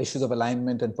issues of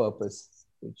alignment and purpose.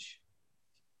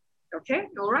 Okay,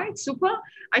 all right, super.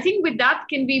 I think with that,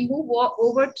 can we move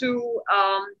over to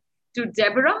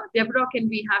Deborah? Deborah, can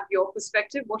we have your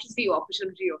perspective? What is the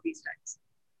opportunity of these times?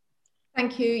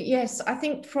 Thank you. Yes, I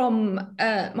think from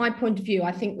my point of view,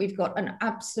 I think we've got an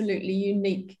absolutely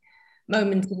unique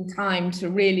moment in time to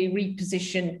really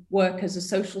reposition work as a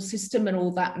social system and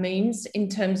all that means in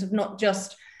terms of not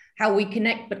just how we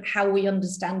connect, but how we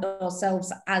understand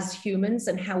ourselves as humans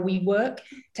and how we work.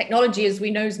 Technology, as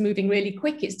we know, is moving really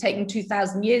quick. It's taken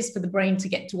 2,000 years for the brain to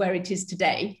get to where it is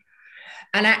today.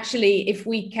 And actually, if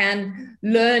we can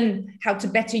learn how to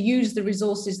better use the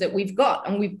resources that we've got,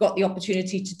 and we've got the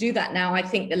opportunity to do that now, I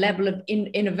think the level of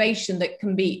innovation that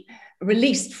can be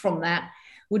released from that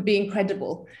would be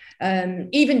incredible.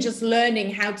 Even just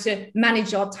learning how to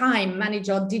manage our time, manage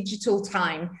our digital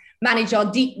time, manage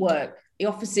our deep work. The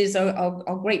offices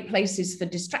are great places for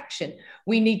distraction.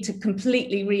 We need to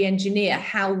completely re-engineer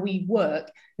how we work,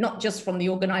 not just from the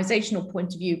organizational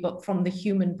point of view, but from the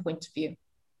human point of view.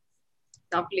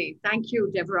 Lovely. Thank you,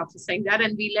 Deborah, for saying that.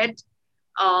 And we let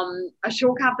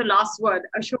Ashok have the last word.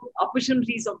 Ashok,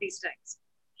 opportunities of these times.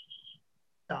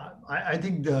 I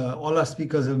think all our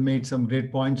speakers have made some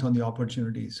great points on the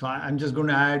opportunities. So I'm just going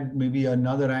to add maybe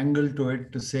another angle to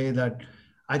it to say that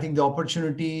I think the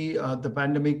opportunity, the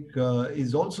pandemic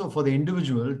is also for the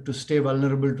individual to stay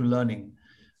vulnerable to learning.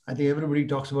 I think everybody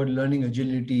talks about learning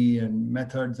agility and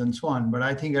methods and so on, but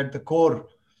I think at the core,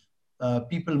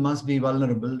 people must be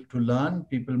vulnerable to learn.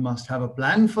 People must have a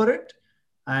plan for it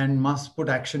and must put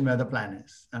action where the plan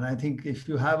is. And I think if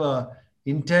you have a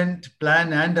intent,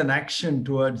 plan, and an action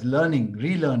towards learning,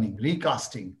 relearning,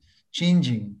 recasting,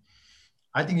 changing,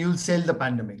 I think you'll sail the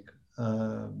pandemic.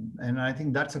 And I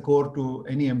think that's a core to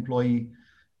any employee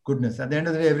goodness. At the end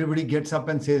of the day, everybody gets up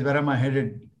and says, where am I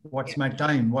headed? What's my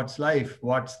time? What's life?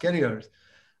 What's careers?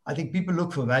 I think people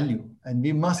look for value, and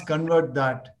we must convert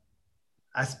that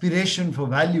aspiration for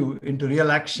value into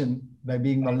real action by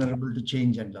being vulnerable to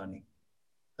change and learning.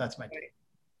 That's my take.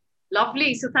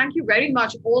 Lovely. So thank you very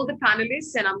much, all the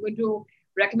panelists. And I'm going to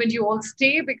recommend you all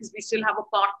stay because we still have a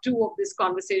part 2 of this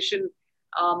conversation,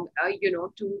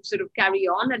 to sort of carry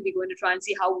on. And we're going to try and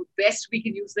see how best we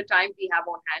can use the time we have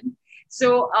on hand.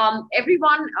 So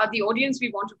everyone, the audience, we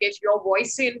want to get your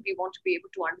voice in. We want to be able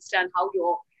to understand how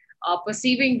you're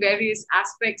perceiving various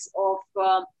aspects of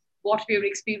what we're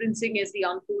experiencing as the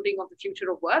unfolding of the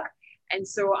future of work. And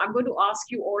so I'm going to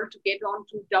ask you all to get on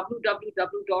to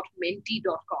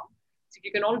www.menti.com. So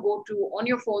you can all go to, on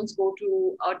your phones, go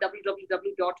to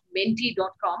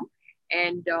www.menti.com,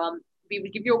 and we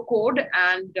will give you a code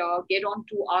and get on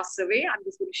to our survey. I'm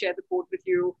just going to share the code with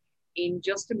you in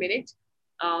just a minute.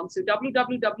 So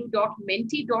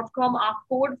www.menti.com, our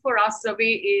code for our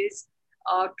survey is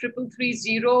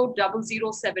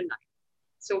 33300079.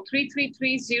 So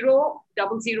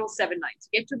 33300079. So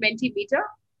get to Menti Meter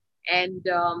and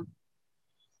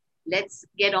let's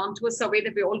get on to a survey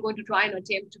that we're all going to try and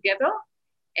attempt together.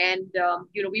 And,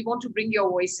 we want to bring your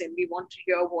voice in. We want to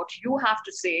hear what you have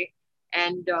to say.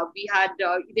 And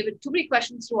there were too many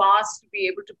questions to ask to be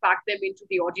able to pack them into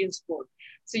the audience poll.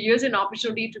 So here's an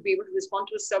opportunity to be able to respond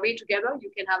to a survey together. You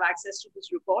can have access to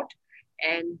this report.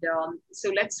 And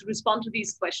so let's respond to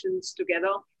these questions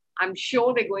together. I'm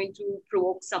sure they're going to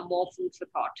provoke some more food for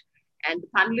thought. And the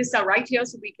panelists are right here,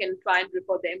 so we can try and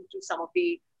refer them to some of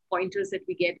the pointers that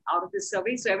we get out of this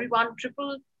survey. So everyone,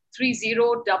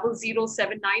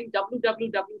 33300079,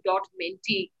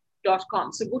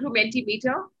 www.menti.com. So go to Menti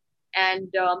Meter,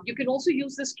 and you can also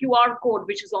use this QR code,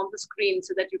 which is on the screen,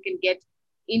 so that you can get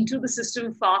into the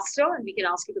system faster, and we can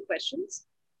ask you the questions.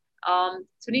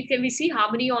 Sunit, can we see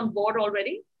how many on board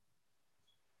already?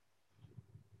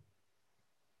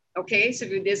 Okay, so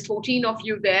there's 14 of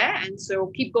you there, and so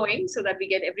keep going so that we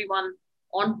get everyone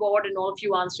on board and all of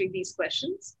you answering these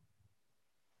questions.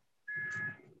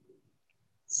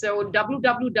 So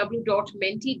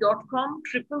www.menti.com,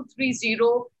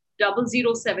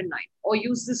 33300079, or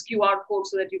use this QR code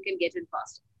so that you can get in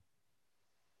faster.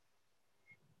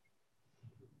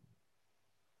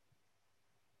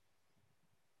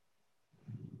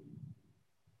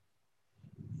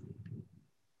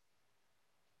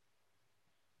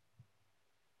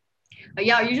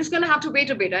 Yeah, you're just going to have to wait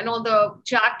a bit. I know the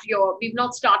chat, we've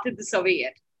not started the survey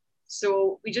yet.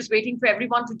 So we're just waiting for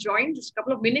everyone to join, just a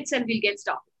couple of minutes and we'll get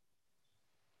started.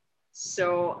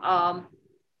 So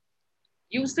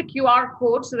use the QR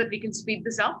code so that we can speed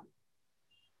this up.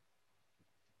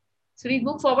 So we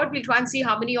move forward. We'll try and see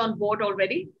how many on board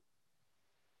already.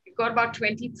 We've got about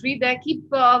 23 there. Keep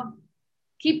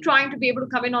trying to be able to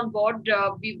come in on board.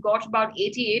 We've got about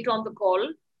 88 on the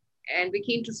call, and we're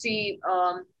keen to see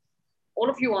all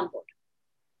of you on board.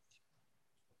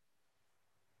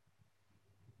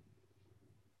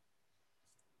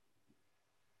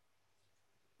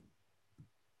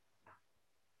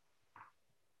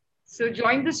 So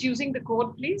join this using the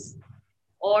code, please,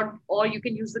 or you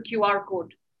can use the QR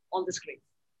code on the screen.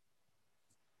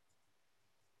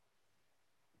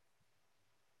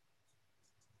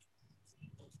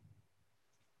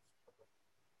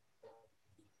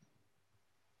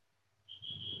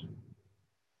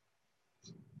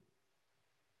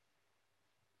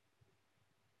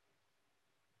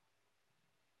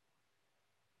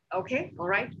 Okay, all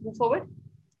right, move forward.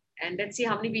 And let's see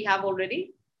how many we have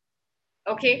already.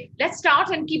 Okay, let's start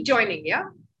and keep joining, yeah?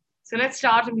 So let's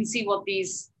start and we'll see what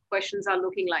these questions are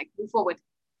looking like. Move forward.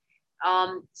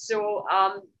 Don't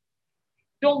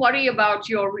worry about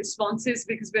your responses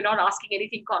because we're not asking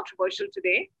anything controversial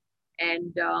today.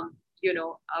 And,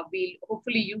 we'll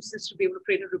hopefully use this to be able to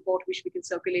create a report which we can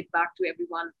circulate back to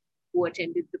everyone who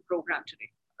attended the program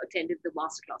today, attended the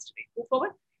masterclass today. Move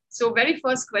forward. So very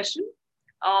first question.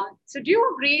 So do you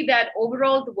agree that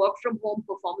overall the work from home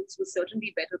performance was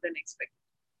certainly better than expected?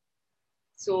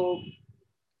 So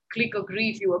click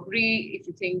agree if you agree. If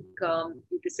you think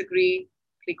you disagree,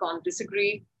 click on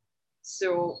disagree.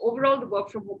 So overall the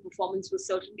work from home performance was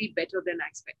certainly better than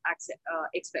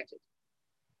expected.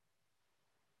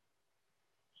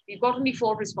 We've got only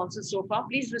 4 responses so far.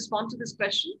 Please respond to this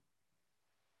question.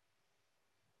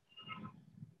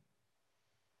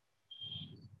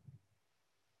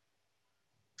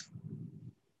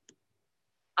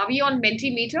 Are we on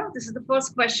Mentimeter? This is the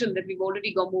first question that we've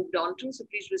already got moved on to. So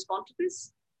please respond to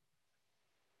this.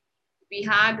 We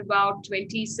had about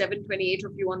 27, 28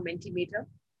 of you on Mentimeter.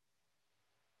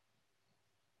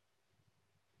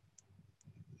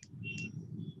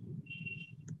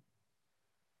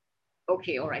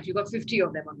 Okay, all right. You got 50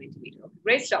 of them on Mentimeter. Okay,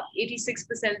 great stuff.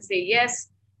 86% say yes,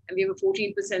 and we have a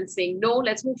 14% saying no.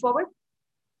 Let's move forward.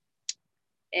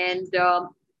 And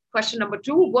question number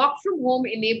 2, work from home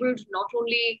enabled not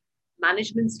only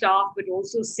management staff, but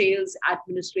also sales,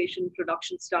 administration,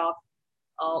 production staff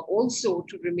also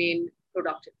to remain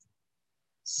productive.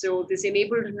 So this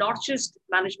enabled not just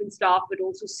management staff, but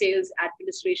also sales,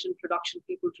 administration, production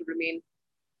people to remain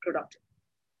productive.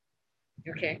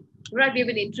 Okay, right. We have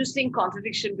an interesting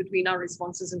contradiction between our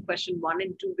responses in question 1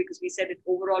 and 2 because we said it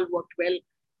overall worked well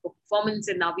for performance,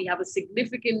 and now we have a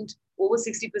significant over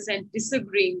 60%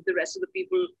 disagreeing with the rest of the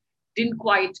people didn't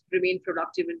quite remain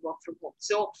productive and work from home.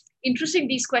 So interesting,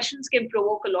 these questions can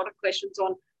provoke a lot of questions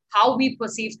on how we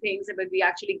perceive things, and when we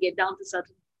actually get down to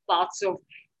certain parts of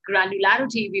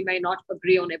granularity, we may not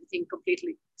agree on everything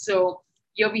completely. So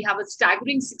here we have a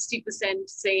staggering 60%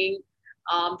 saying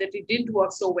that it didn't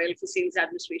work so well for sales,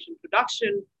 administration,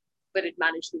 production, but it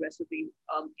managed the rest of the,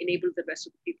 enabled the rest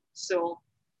of the people. So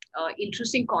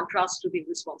interesting contrast to the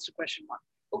response to question 1.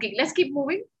 Okay, let's keep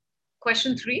moving.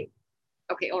 Question 3.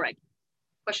 Okay, all right.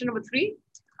 Question number 3.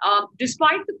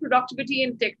 Despite the productivity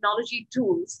and technology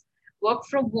tools, work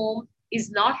from home is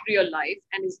not real life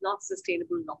and is not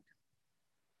sustainable long term.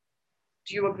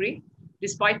 Do you agree?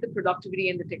 Despite the productivity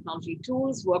and the technology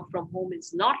tools, work from home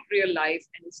is not real life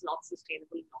and is not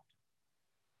sustainable long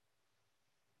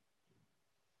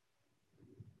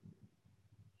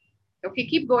term. Okay,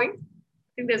 keep going. I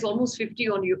think there's almost 50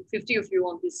 of you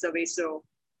on this survey, so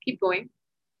keep going.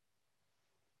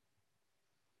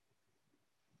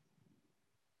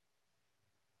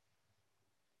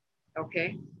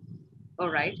 Okay, all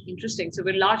right, interesting. So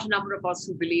we're a large number of us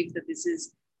who believe that this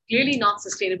is clearly not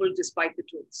sustainable despite the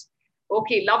tools.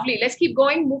 Okay, lovely. Let's keep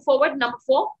going. Move forward. Number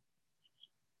 4.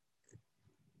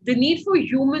 The need for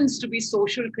humans to be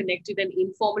social, connected, and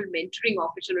informal mentoring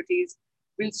opportunities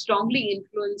will strongly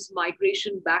influence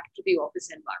migration back to the office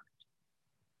environment.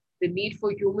 The need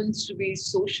for humans to be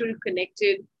social,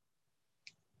 connected,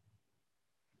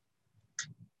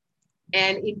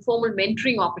 and informal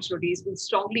mentoring opportunities will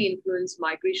strongly influence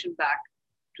migration back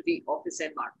to the office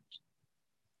environment.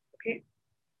 Okay,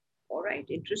 all right,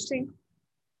 interesting.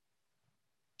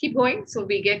 Keep going. So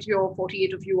we get your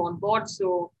 48 of you on board.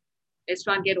 So let's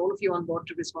try and get all of you on board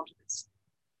to respond to this.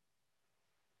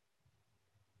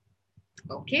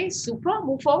 Okay, super.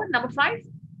 Move forward. Number 5.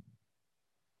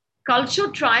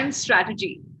 Culture triumph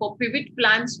strategy for pivot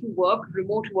plans to work.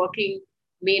 Remote working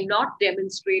may not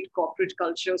demonstrate corporate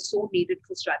culture so needed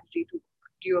for strategy to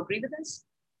work. Do you agree with this?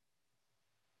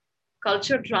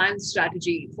 Culture triumph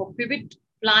strategy for pivot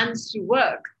plans to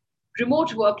work.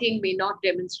 Remote working may not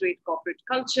demonstrate corporate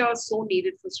culture so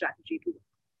needed for strategy to work.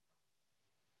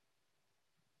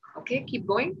 Okay, keep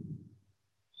going.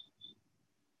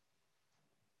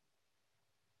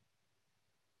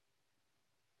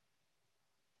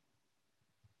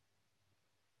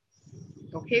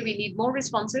 Okay, we need more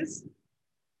responses.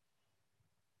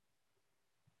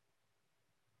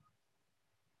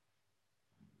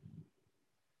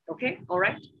 Okay, all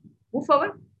right. Move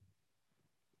forward.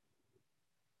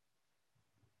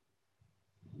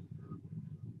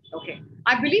 Okay,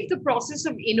 I believe the process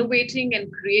of innovating and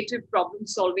creative problem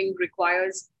solving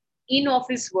requires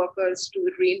in-office workers to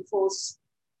reinforce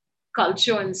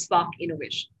culture and spark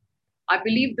innovation. I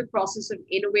believe the process of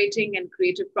innovating and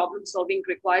creative problem solving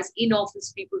requires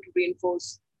in-office people to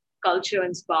reinforce culture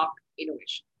and spark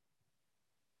innovation.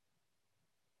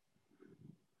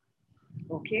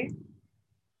 Okay,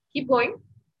 keep going.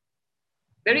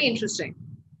 Very interesting.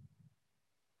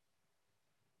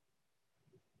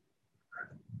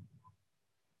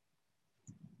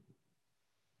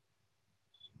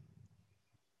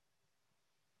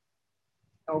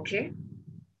 Okay.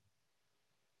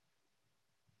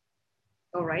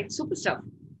 All right, super stuff.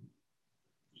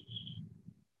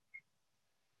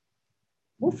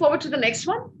 Move forward to the next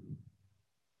one.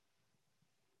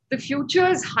 The future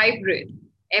is hybrid.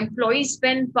 Employees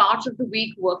spend part of the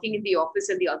week working in the office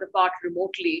and the other part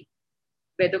remotely,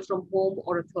 whether from home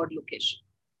or a third location.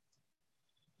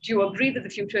 Do you agree that the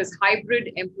future is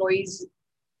hybrid? Employees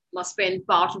must spend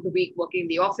part of the week working in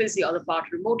the office, the other part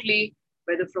remotely,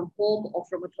 whether from home or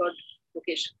from a third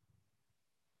location.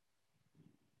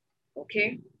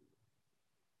 Okay.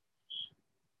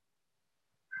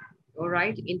 All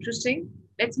right, interesting.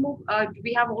 Let's move. Do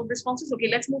we have all responses? Okay,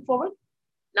 let's move forward.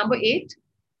 Number 8.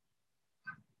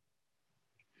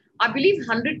 I believe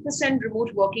 100%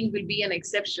 remote working will be an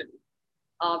exception,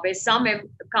 where some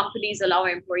companies allow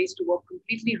employees to work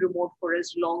completely remote for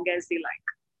as long as they like.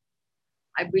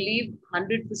 I believe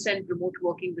 100% remote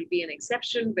working will be an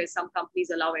exception, where some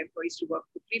companies allow employees to work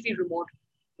completely remote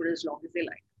for as long as they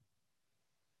like.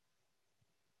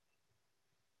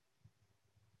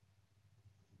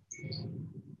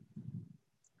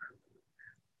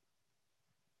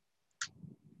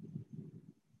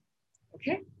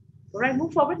 Okay, all right,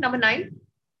 move forward. Number 9.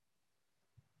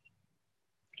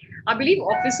 I believe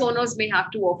office owners may have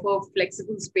to offer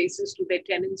flexible spaces to their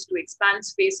tenants to expand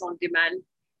space on demand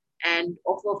and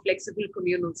offer flexible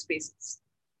communal spaces.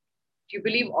 Do you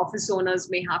believe office owners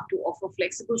may have to offer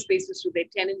flexible spaces to their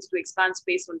tenants to expand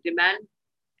space on demand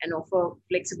and offer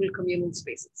flexible communal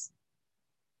spaces?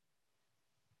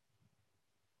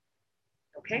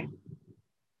 Okay.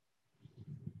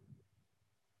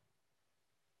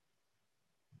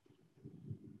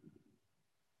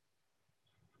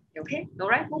 Okay, all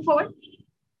right, move forward.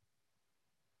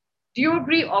 Do you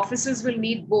agree offices will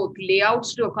need both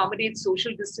layouts to accommodate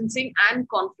social distancing and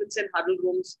conference and huddle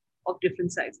rooms of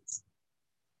different sizes?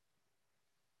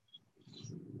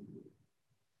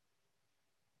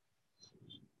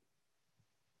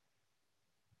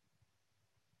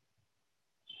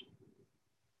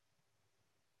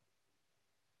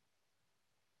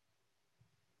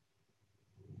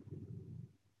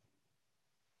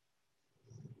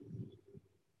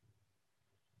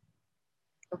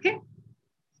 Okay,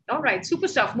 all right, super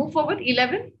stuff. Move forward.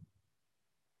 11.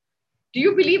 Do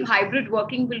you believe hybrid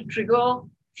working will trigger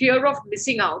fear of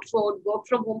missing out for work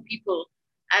from home people,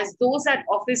 as those at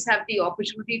office have the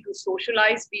opportunity to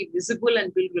socialize, be visible,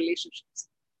 and build relationships?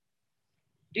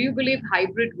 Do you believe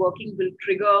hybrid working will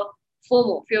trigger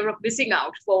FOMO, fear of missing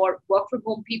out, for work from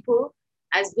home people,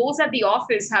 as those at the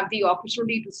office have the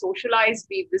opportunity to socialize,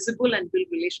 be visible, and build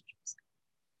relationships?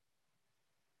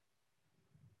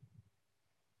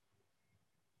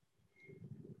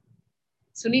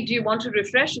 Sunit, do you want to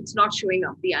refresh? It's not showing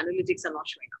up. The analytics are not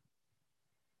showing up.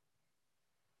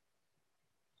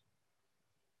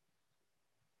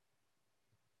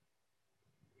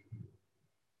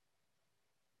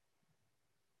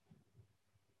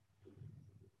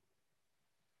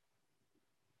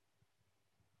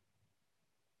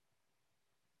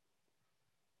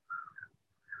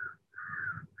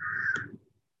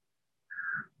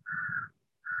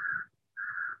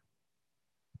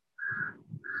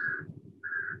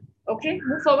 Okay,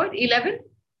 move forward. 11,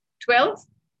 12.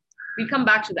 We'll come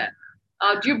back to that.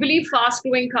 Do you believe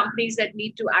fast-growing companies that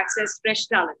need to access fresh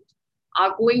talent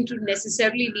are going to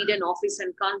necessarily need an office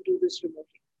and can't do this remotely?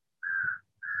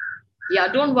 Yeah,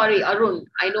 don't worry, Arun.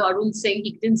 I know Arun's saying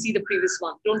he didn't see the previous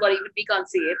one. Don't worry, even we can't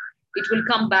see it. It will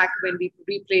come back when we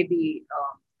replay the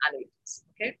analytics.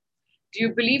 Okay. Do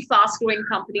you believe fast-growing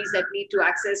companies that need to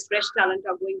access fresh talent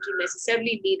are going to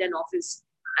necessarily need an office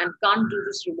and can't do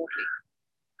this remotely?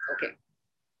 Okay.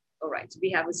 All right. So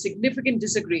we have a significant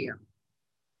disagree here.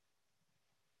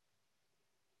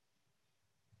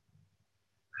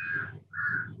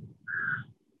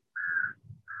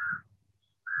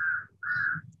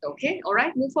 Okay. All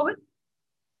right. Move forward.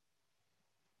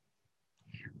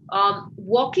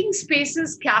 Walking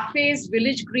spaces, cafes,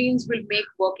 village greens will make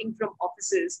working from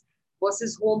offices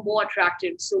versus home more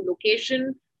attractive. So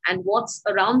location and what's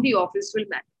around the office will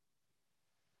matter.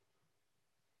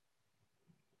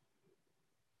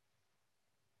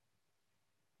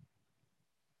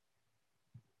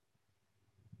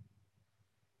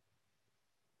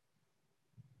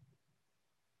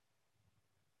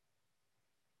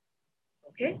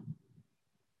 Okay.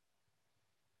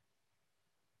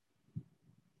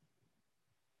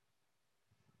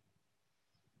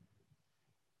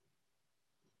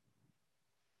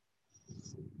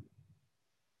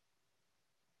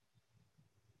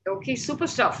 Okay, super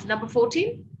stuff. Number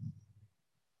 14.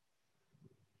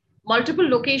 Multiple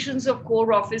locations of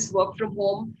core office work from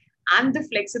home and the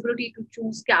flexibility to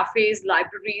choose cafes,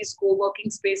 libraries, co-working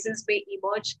spaces may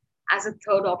emerge as a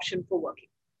third option for working.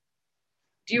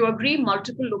 Do you agree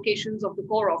multiple locations of the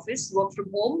core office, work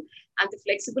from home, and the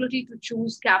flexibility to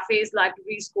choose cafes,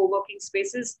 libraries, co-working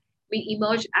spaces may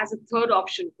emerge as a third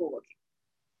option for working?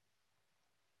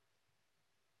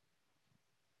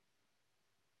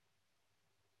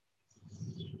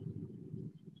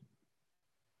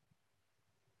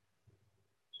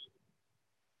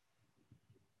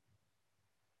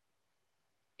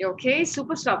 Okay,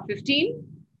 super stuff. 15.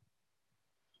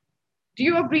 Do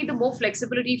you agree the more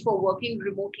flexibility for working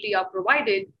remotely are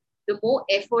provided, the more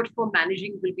effort for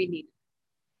managing will be needed?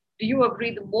 Do you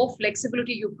agree the more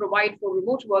flexibility you provide for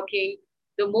remote working,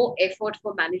 the more effort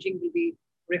for managing will be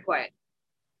required?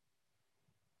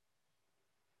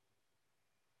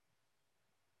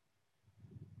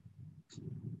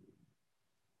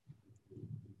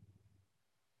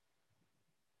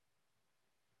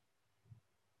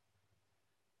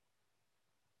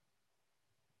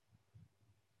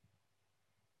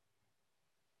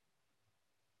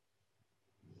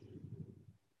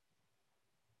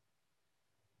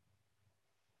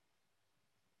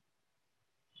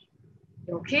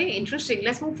 Okay, interesting.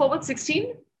 Let's move forward.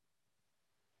 16.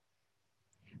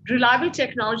 Reliable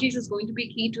technologies is going to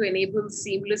be key to enable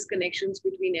seamless connections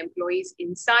between employees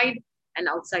inside and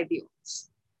outside the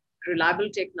office. Reliable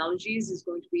technologies is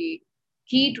going to be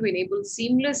key to enable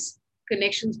seamless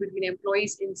connections between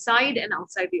employees inside and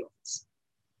outside the office.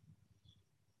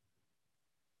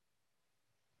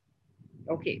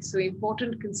 Okay, so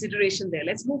important consideration there.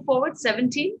 Let's move forward.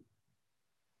 17.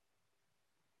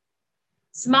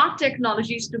 Smart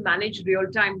technologies to manage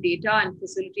real-time data and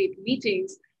facilitate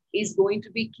meetings is going to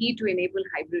be key to enable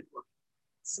hybrid work.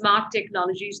 Smart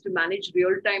technologies to manage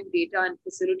real-time data and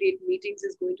facilitate meetings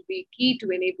is going to be key to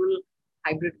enable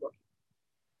hybrid work.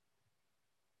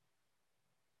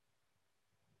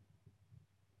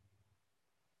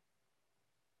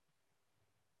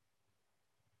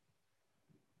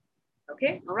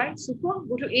 Okay, all right, super.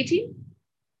 Go to 18.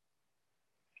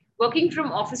 Working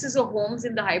from offices or homes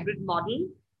in the hybrid model,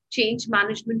 change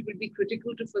management will be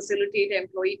critical to facilitate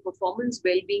employee performance,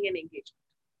 well-being, and engagement.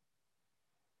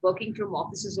 Working from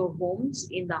offices or homes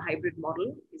in the hybrid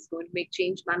model is going to make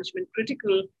change management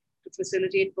critical to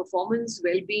facilitate performance,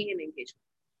 well-being, and engagement.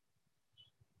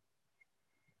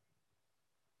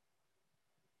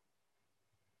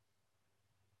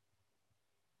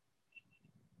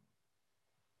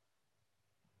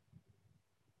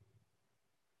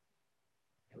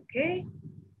 Okay,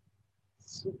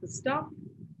 super stuff.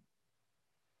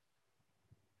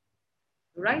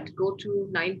 Right, go to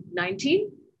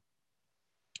 19.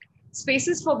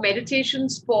 Spaces for meditation,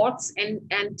 sports, and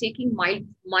taking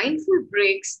mindful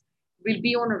breaks will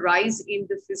be on a rise in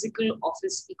the physical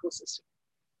office ecosystem.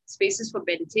 Spaces for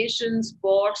meditation,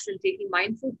 sports, and taking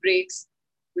mindful breaks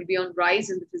will be on rise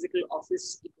in the physical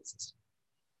office ecosystem.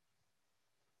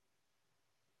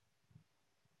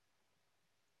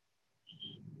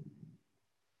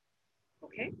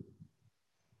 Okay.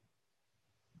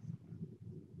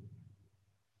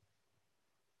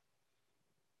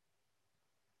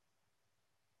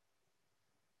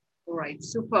 All right,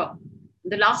 super.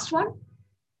 The last one.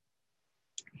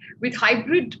 With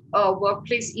hybrid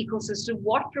workplace ecosystem,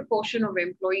 what proportion of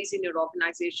employees in your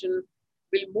organization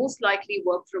will most likely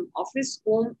work from office,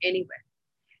 home, anywhere?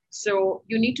 So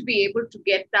you need to be able to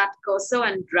get that cursor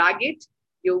and drag it.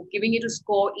 You're giving it a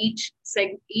score, each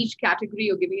category,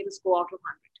 you're giving it a score out of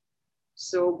 100.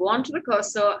 So go on to the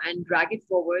cursor and drag it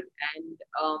forward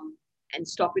and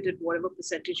stop it at whatever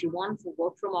percentage you want for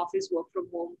work from office, work from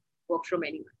home, work from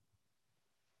anywhere.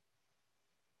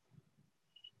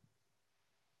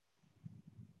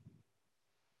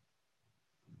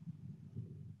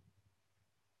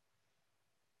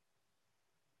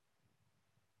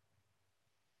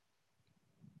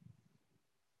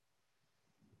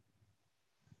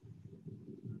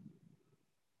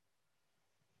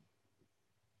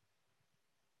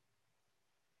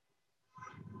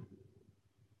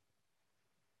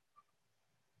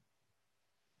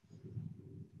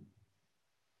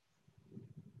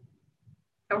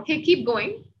 Okay, keep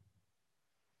going.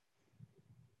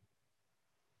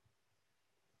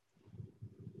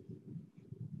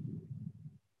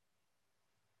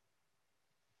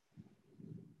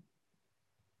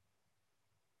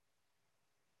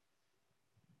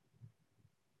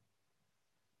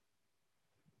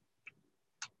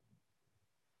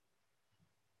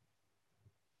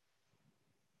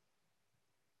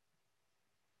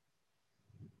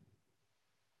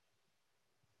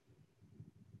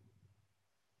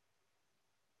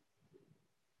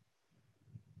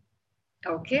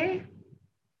 Okay.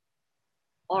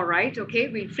 All right. Okay.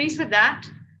 We'll freeze with that.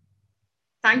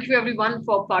 Thank you, everyone,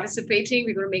 for participating.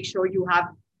 We're going to make sure you have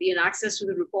the access to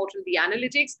the report and the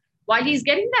analytics. While he's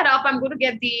getting that up, I'm going to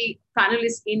get the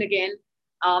panelists in again.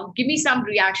 Give me some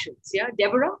reactions. Yeah,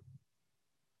 Deborah?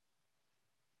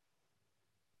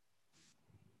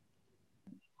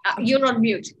 You're on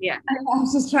mute. Yeah. I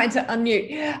was just trying to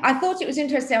unmute. I thought it was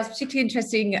interesting. I was particularly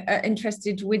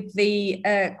interested with the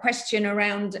question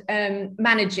around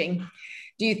managing.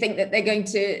 Do you think that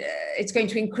it's going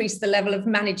to increase the level of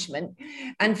management?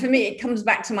 And for me, it comes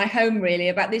back to my home really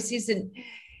about this isn't,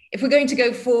 if we're going to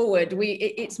go forward,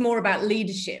 it's more about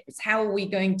leadership. It's how are we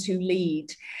going to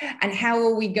lead and how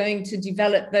are we going to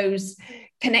develop those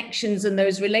connections and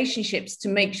those relationships to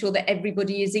make sure that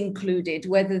everybody is included,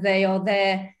 whether they are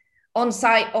there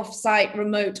on-site, off-site,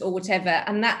 remote or whatever.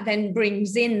 And that then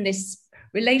brings in this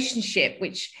relationship,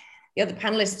 which the other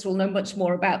panelists will know much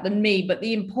more about than me, but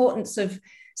the importance of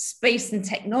space and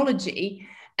technology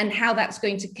and how that's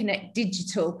going to connect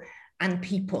digital and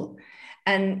people.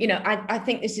 And, I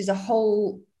think this is a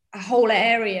whole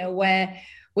area where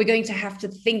we're going to have to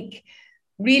think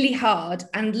really hard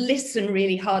and listen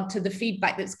really hard to the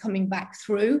feedback that's coming back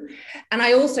through. And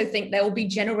I also think there will be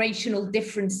generational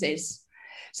differences.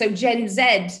 So Gen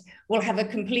Z will have a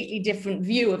completely different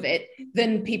view of it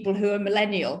than people who are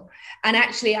millennial. And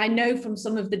actually, I know from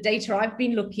some of the data I've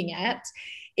been looking at,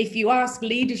 if you ask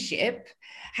leadership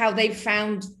how they've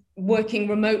found working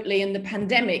remotely in the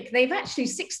pandemic, they've actually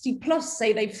 60 plus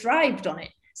say they've thrived on it,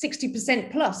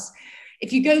 60% plus.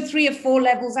 If you go 3 or 4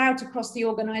 levels out across the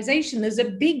organization, there's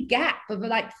a big gap of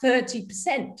like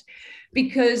 30%,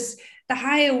 because the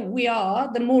higher we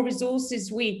are, the more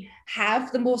resources we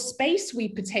have, the more space we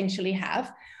potentially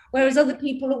have, whereas other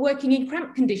people are working in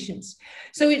cramped conditions.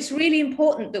 So it's really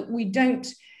important that we don't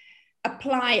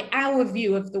apply our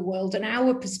view of the world and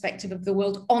our perspective of the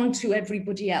world onto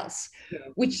everybody else,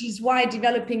 which is why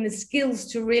developing the skills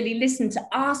to really listen, to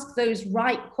ask those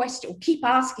right questions, or keep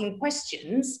asking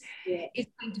questions, is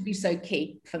going to be so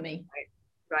key for me.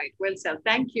 Right. Well said.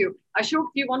 Thank you. Ashok,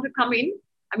 do you want to come in?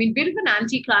 I mean, bit of an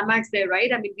anti-climax there,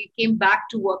 right? I mean, we came back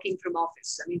to working from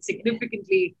office. I mean,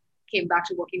 significantly came back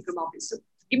to working from office. So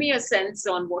give me a sense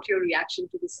on what your reaction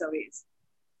to the survey is.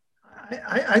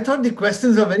 I thought the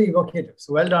questions were very evocative.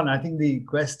 So well done. I think the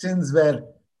questions were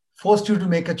forced you to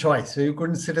make a choice. So you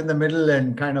couldn't sit in the middle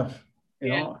and kind of,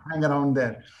 hang around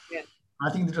there. Yeah.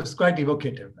 I think it was quite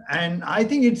evocative. And I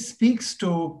think it speaks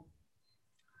to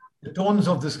the tones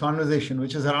of this conversation,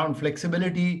 which is around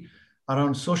flexibility,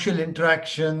 around social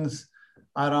interactions,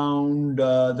 around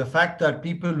the fact that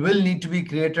people will need to be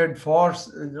created for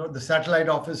the satellite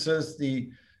offices, the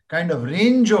kind of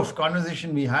range of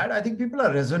conversation we had. I think people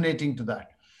are resonating to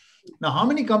that. Now, how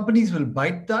many companies will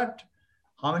bite that?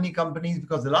 How many companies,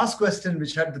 because the last question,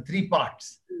 which had the 3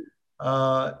 parts,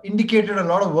 indicated a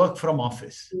lot of work from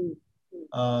office,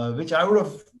 which I would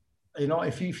have,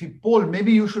 if you poll,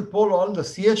 maybe you should poll all the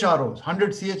CHROs,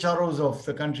 100 CHROs of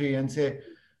the country and say,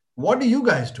 what do you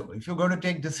guys do? If you're going to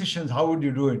take decisions, how would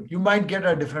you do it? You might get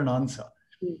a different answer.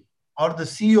 Or the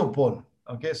CEO poll,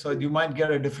 okay? So you might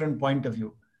get a different point of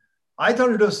view. I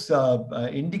thought it was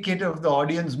indicative of the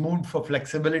audience mood for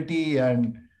flexibility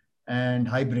and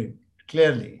hybrid.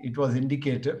 Clearly, it was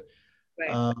indicative.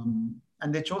 Right.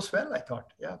 And they chose well, I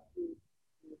thought. Yeah.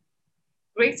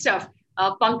 Great stuff.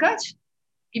 Pankaj,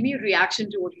 give me a reaction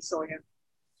to what you saw here.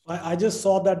 I just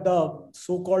saw that the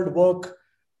so-called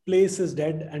workplace is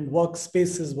dead and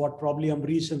workspace is what probably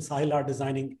Ambrish and Sahil are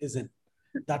designing isn't.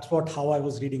 That's how I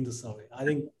was reading the survey. I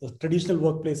think the traditional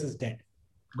workplace is dead.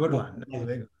 Good one. Yeah.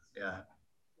 Very good. Yeah.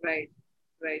 Right.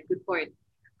 Good point.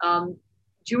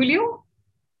 Julio,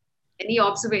 any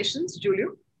observations,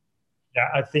 Julio? Yeah,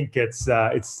 I think it's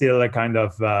still a kind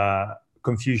of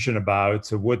confusion about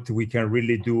what we can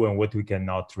really do and what we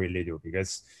cannot really do,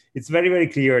 because it's very, very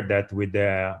clear that with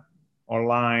the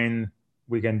online,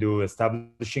 we can do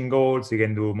establishing goals, we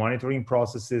can do monitoring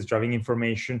processes, driving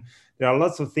information. There are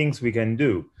lots of things we can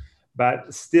do.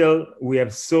 But still, we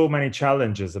have so many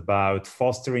challenges about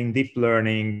fostering deep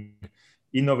learning,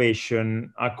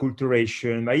 innovation,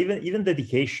 acculturation, even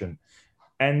dedication.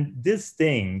 And these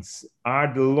things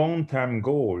are the long-term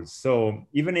goals. So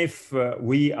even if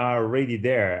we are already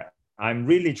there, I'm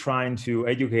really trying to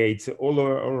educate all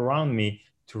around me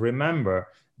to remember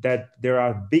that there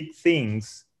are big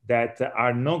things that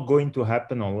are not going to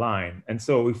happen online. And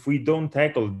so if we don't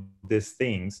tackle these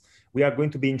things, we are going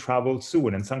to be in trouble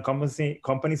soon. And some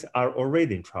companies are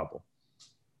already in trouble.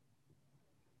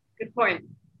 Good point.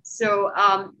 So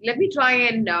let me try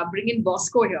and bring in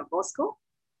Bosco here. Bosco?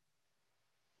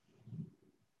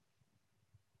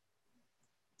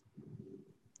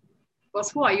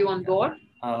 Bosco, are you on board?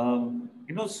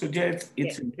 Sujay,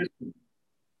 it's interesting.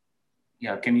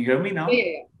 Yeah, can you hear me now?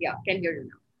 Yeah, can hear you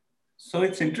now. So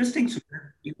it's interesting,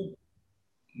 Sujay.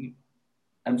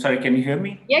 I'm sorry, can you hear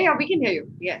me? Yeah, we can hear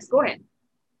you. Yes, go ahead.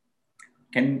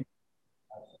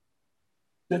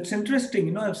 It's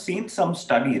interesting, I've seen some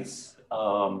studies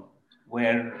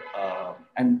where,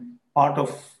 and part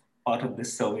of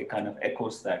this survey kind of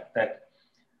echoes that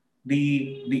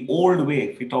the old way,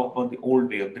 if we talk about the old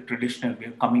way of the traditional way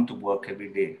of coming to work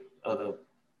every day,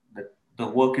 the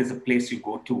work is a place you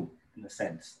go to, in a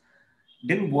sense,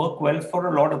 didn't work well for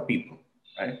a lot of people,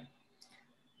 right?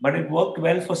 But it worked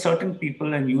well for certain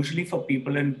people, and usually for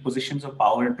people in positions of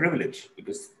power and privilege,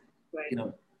 because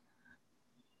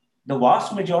the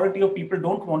vast majority of people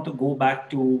don't want to go back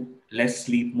to less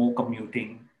sleep, more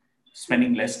commuting,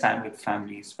 spending less time with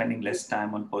family, spending less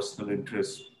time on personal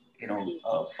interests,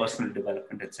 personal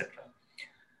development, etc.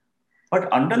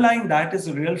 But underlying that is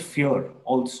a real fear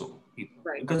also,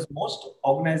 because most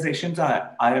organizations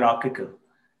are hierarchical,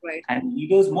 and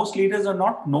most leaders are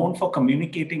not known for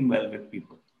communicating well with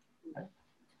people. Right?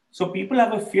 So people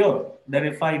have a fear that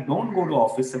if I don't go to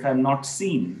office, if I'm not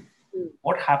seen,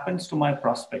 what happens to my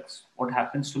prospects? What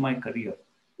happens to my career?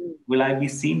 Will I be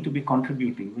seen to be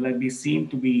contributing? Will I be seen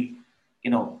to be,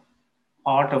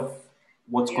 part of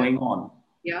what's going on?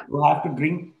 Yeah. You have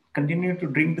to continue to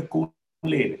drink the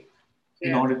Kool-Aid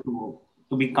in order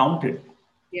to be counted.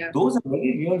 Yeah. Those are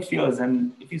very real fears.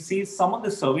 And if you see some of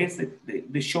the surveys,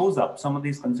 they shows up, some of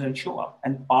these concerns show up.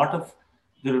 And part of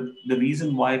the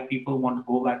reason why people want to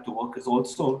go back to work is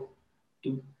also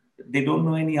they don't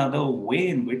know any other way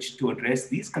in which to address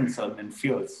these concerns and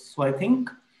fears. So I think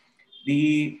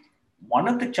one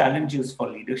of the challenges for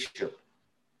leadership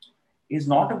is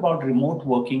not about remote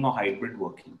working or hybrid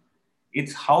working.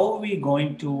 It's how are we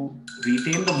going to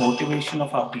retain the motivation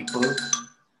of our people?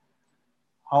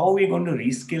 How are we going to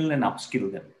reskill and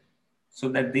upskill them so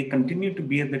that they continue to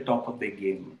be at the top of their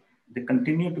game? They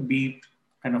continue to be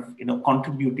kind of,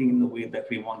 contributing in the way that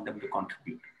we want them to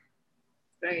contribute.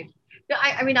 Right.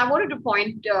 I mean, I wanted to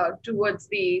point towards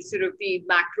the sort of the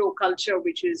macro culture,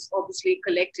 which is obviously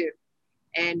collective,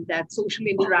 and that social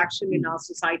interaction in our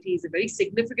society is a very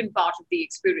significant part of the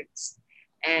experience.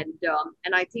 And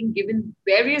I think given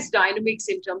various dynamics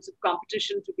in terms of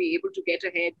competition to be able to get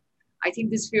ahead, I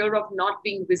think this fear of not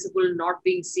being visible, not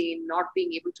being seen, not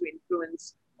being able to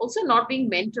influence, also not being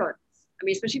mentored. I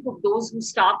mean, especially for those who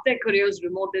start their careers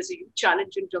remote, there's a huge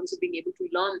challenge in terms of being able to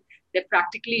learn. They're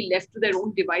practically left to their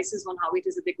own devices on how it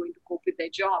is that they're going to cope with their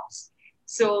jobs.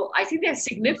 So I think there are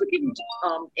significant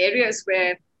areas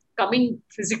where coming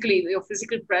physically, your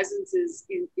physical presence is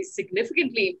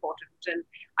significantly important. And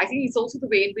I think it's also the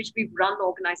way in which we've run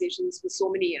organizations for so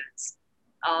many years,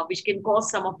 which can cause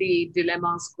some of the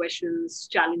dilemmas, questions,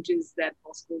 challenges that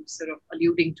Bosco was sort of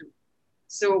alluding to.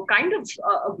 So kind of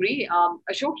agree.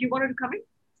 Ashok, you wanted to come in?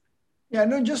 Yeah,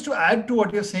 no, just to add to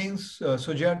what you're saying,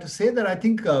 Sujaya, to say that I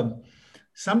think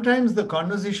sometimes the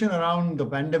conversation around the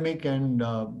pandemic and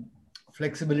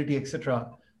flexibility, etc.,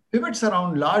 pivots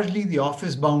around largely the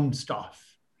office-bound staff.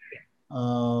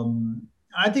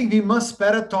 I think we must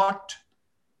spare a thought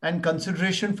and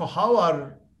consideration for how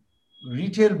our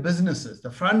retail businesses, the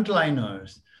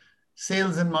frontliners,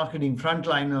 sales and marketing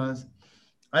frontliners,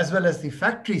 as well as the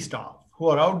factory staff who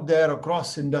are out there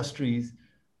across industries,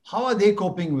 how are they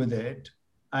coping with it?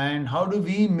 And how do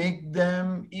we make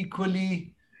them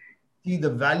equally see the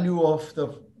value of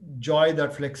the joy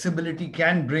that flexibility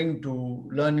can bring to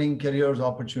learning, careers,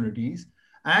 opportunities,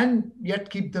 and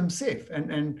yet keep them safe?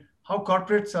 And how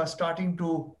corporates are starting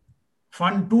to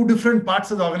fund two different parts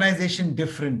of the organization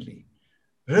differently.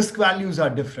 Risk values are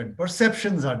different,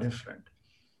 perceptions are different.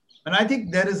 And I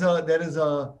think there is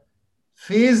a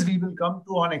phase we will come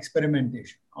to on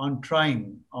experimentation, on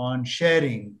trying, on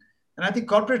sharing. And I think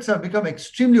corporates have become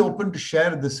extremely open to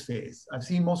share this phase. I've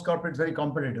seen most corporates very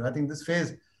competitive. I think this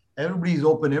phase, everybody is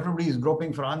open, everybody is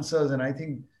groping for answers. And I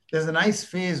think there's a nice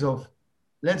phase of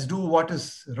let's do what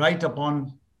is right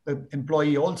upon the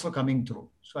employee also coming through.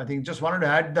 So I think just wanted to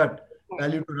add that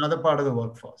value to another part of the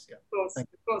workforce. Yeah. Of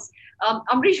course.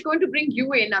 Amrish, going to bring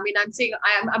you in. I mean,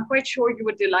 I'm quite sure you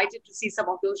were delighted to see some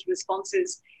of those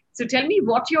responses. So tell me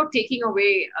what you're taking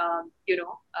away.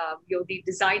 You're the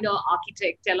designer,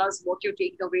 architect. Tell us what you're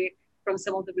taking away from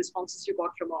some of the responses you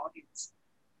got from our audience.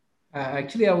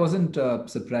 Actually, I wasn't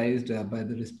surprised by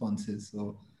the responses.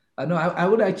 So no, I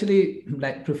would actually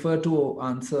prefer to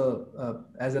answer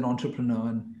as an entrepreneur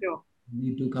and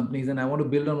lead two companies. And I want to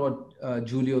build on what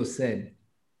Julio said.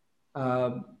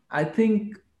 I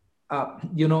think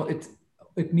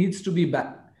it needs to be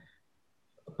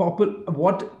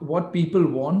what people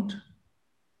want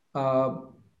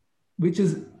which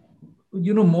is,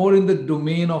 more in the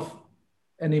domain of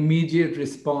an immediate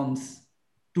response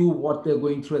to what they're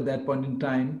going through at that point in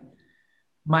time,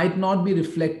 might not be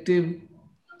reflective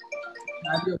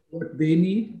of what they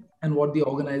need and what the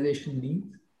organization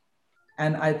needs.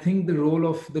 And I think the role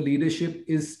of the leadership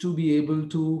is to be able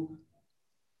to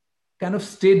kind of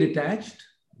stay detached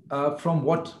from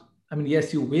what, I mean,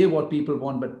 yes, you weigh what people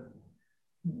want, but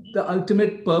the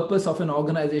ultimate purpose of an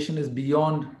organization is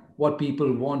beyond what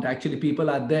people want. Actually, people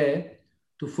are there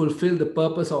to fulfill the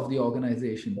purpose of the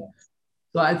organization.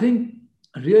 So I think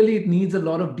really it needs a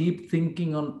lot of deep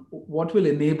thinking on what will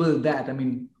enable that. I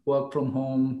mean, work from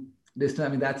home, distance, I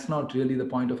mean, that's not really the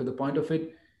point of it. The point of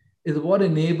it is what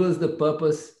enables the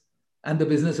purpose and the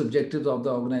business objectives of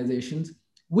the organizations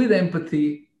with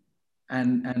empathy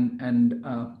and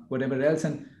whatever else.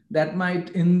 And that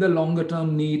might, in the longer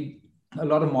term, need a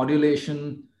lot of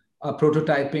modulation,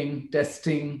 prototyping,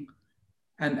 testing,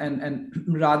 and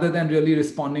rather than really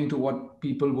responding to what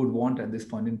people would want at this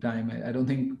point in time. I don't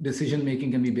think decision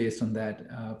making can be based on that,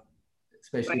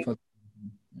 especially Right. for.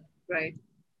 Right.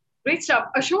 Great stuff.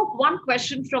 Ashok, one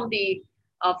question from the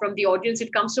audience.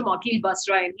 It comes from Akil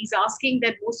Basra, and he's asking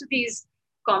that most of these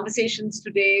conversations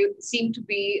today seem to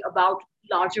be about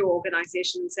larger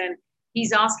organizations, and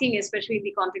he's asking, especially in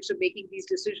the context of making these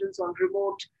decisions on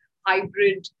remote,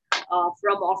 hybrid,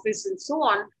 from office, and so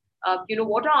on.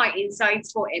 What are our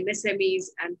insights for MSMEs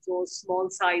and for small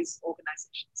size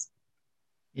organizations?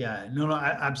 Yeah, no,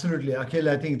 absolutely. Akhil,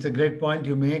 I think it's a great point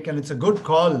you make, and it's a good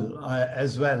call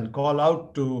as well. Call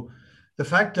out to the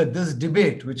fact that this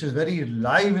debate, which is very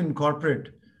live in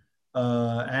corporate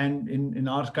and in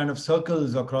our kind of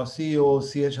circles across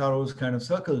CEOs, CHROs kind of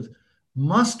circles,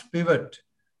 must pivot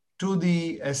to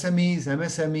the SMEs,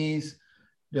 MSMEs,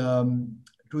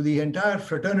 to the entire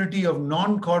fraternity of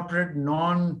non-corporate,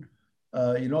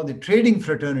 the trading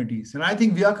fraternities. And I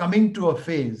think we are coming to a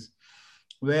phase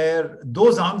where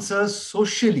those answers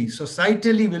socially,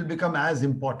 societally will become as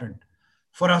important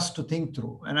for us to think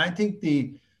through. And I think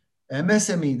the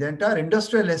MSME, the entire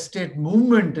industrial estate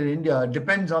movement in India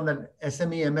depends on the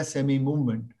SME, MSME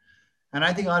movement. And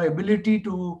I think our ability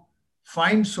to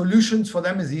find solutions for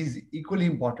them is equally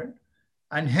important.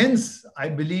 And hence, I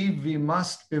believe we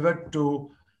must pivot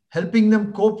to helping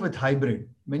them cope with hybrid.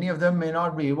 Many of them may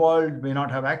not be evolved, may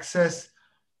not have access,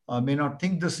 may not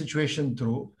think the situation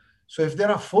through. So if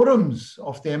there are forums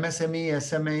of the MSME,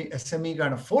 SME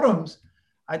kind of forums,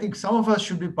 I think some of us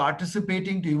should be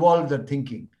participating to evolve their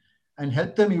thinking and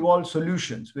help them evolve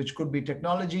solutions, which could be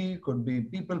technology, could be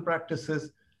people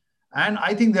practices. And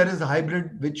I think there is a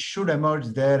hybrid which should emerge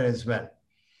there as well.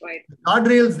 Right. The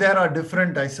guardrails there are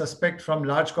different, I suspect, from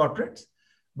large corporates,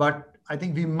 but I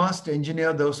think we must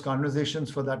engineer those conversations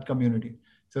for that community.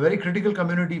 It's a very critical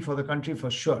community for the country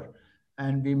for sure.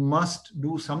 And we must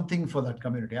do something for that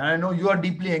community. And I know you are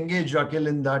deeply engaged, Akhil,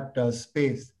 in that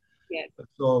space. Yes.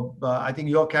 So I think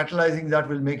you're catalyzing that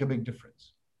will make a big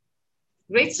difference.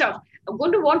 Great stuff. I'm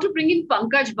going to want to bring in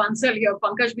Pankaj Bansal here.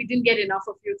 Pankaj, we didn't get enough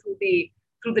of you through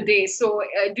the day. So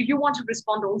do you want to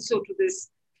respond also to this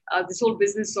whole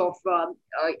business of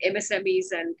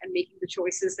MSMEs and making the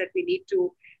choices that we need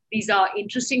to? These are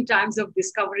interesting times of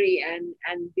discovery,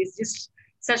 and there's just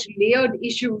such layered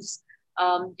issues.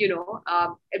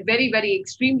 Very, very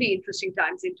extremely interesting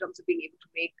times in terms of being able to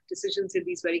make decisions in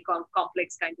these very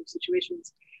complex kind of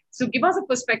situations. So give us a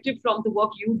perspective from the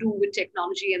work you do with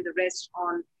technology and the rest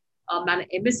on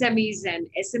MSMEs and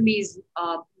SMEs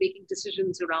making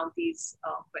decisions around these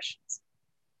questions.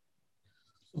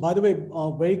 By the way,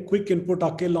 very quick input,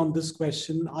 Akhil, on this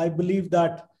question. I believe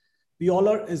that we all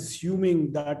are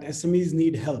assuming that SMEs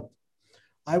need help.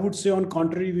 I would say, on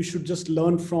contrary, we should just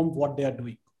learn from what they are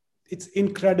doing. It's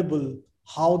incredible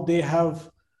how they have,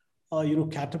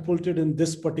 catapulted in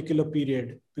this particular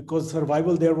period, because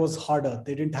survival there was harder.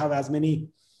 They didn't have as many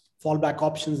fallback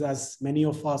options as many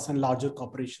of us and larger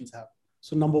corporations have.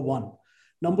 So number one.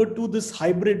 Number two, this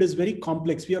hybrid is very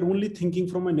complex. We are only thinking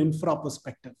from an infra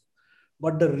perspective.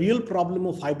 But the real problem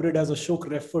of hybrid, as Ashok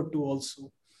referred to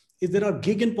also, is there are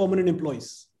gig and permanent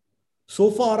employees. So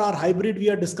far, our hybrid we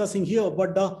are discussing here,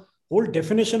 but the whole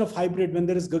definition of hybrid when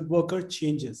there is gig worker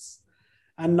changes.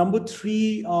 And number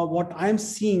three, what I'm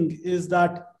seeing is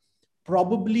that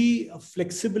probably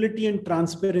flexibility and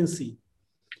transparency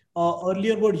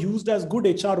earlier were used as good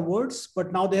HR words,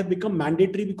 but now they have become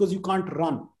mandatory because you can't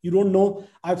run. You don't know.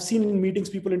 I've seen in meetings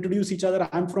people introduce each other.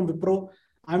 I'm from Wipro,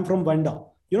 I'm from Vanda,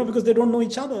 because they don't know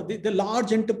each other. The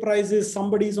large enterprises,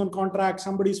 somebody's on contract,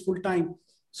 somebody's full-time.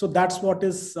 So that's what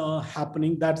is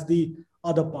happening. That's the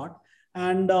other part.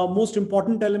 And most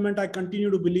important element I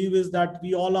continue to believe is that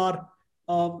we all are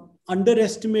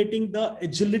underestimating the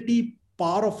agility,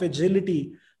 power of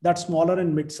agility that smaller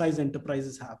and mid-sized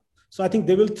enterprises have. So I think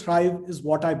they will thrive is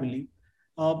what I believe.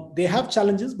 They have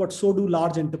challenges, but so do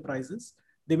large enterprises.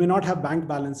 They may not have bank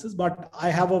balances, but I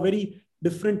have a very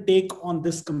different take on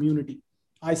this community.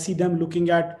 I see them looking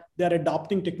at, they're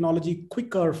adopting technology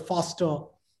quicker, faster.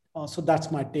 So that's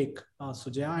my take,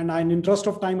 Sujaya. And in interest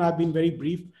of time, I've been very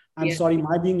brief. I'm sorry,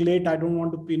 my being late. I don't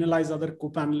want to penalize other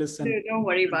co-panelists. Don't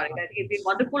worry about it. It's been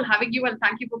wonderful having you, and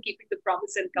thank you for keeping the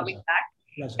promise and coming back.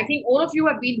 Pleasure. I think all of you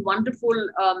have been wonderful,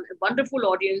 wonderful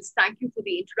audience. Thank you for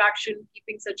the interaction,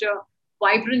 keeping such a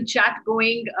vibrant chat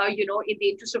going. In the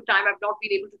interest of time, I've not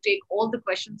been able to take all the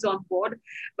questions on board,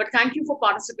 but thank you for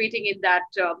participating in that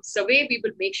survey. We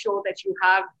will make sure that you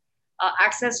have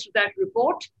access to that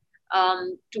report.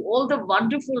 To all the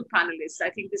wonderful panelists, I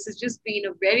think this has just been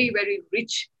a very, very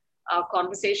rich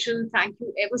conversation. Thank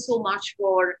you ever so much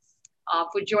for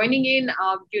joining in.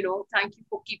 Thank you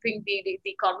for keeping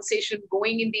the conversation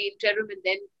going in the interim, and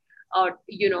then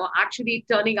actually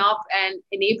turning up and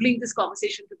enabling this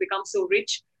conversation to become so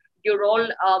rich. You're all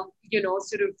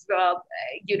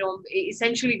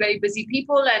essentially very busy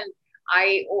people, and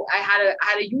I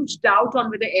had a huge doubt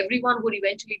on whether everyone would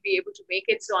eventually be able to make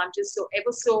it. So I'm just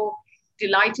so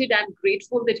delighted and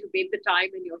grateful that you made the time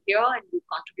and you're here and you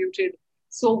contributed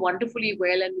so wonderfully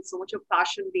well and with so much of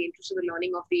passion, the interest of the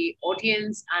learning of the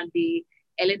audience and the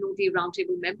LNOD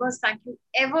Roundtable members. Thank you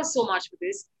ever so much for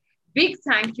this. Big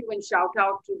thank you and shout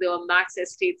out to the Max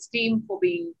Estates team for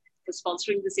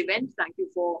sponsoring this event. Thank you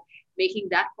for making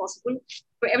that possible.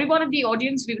 For everyone in the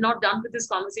audience, we've not done with this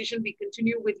conversation. We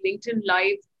continue with LinkedIn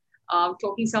Live,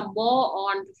 talking some more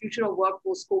on the future of work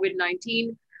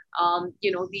post-COVID-19.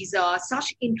 These are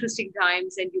such interesting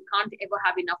times and you can't ever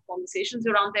have enough conversations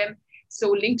around them.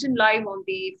 So LinkedIn Live on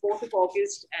the 4th of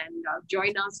August, and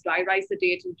join us, diarize the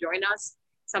date and join us.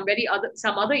 Some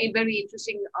other very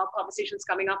interesting conversations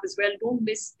coming up as well. Don't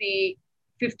miss the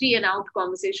 50 and out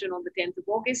conversation on the 10th of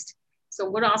August. So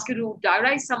I'm going to ask you to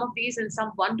diarize some of these, and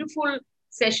some wonderful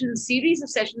series of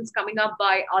sessions coming up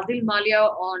by Adil Malia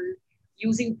on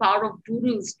using power of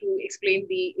doodles to explain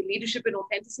the leadership and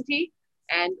authenticity,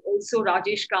 and also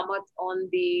Rajesh Kamath on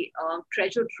the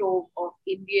treasure trove of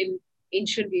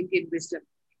ancient Indian wisdom.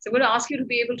 So I'm going to ask you to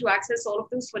be able to access all of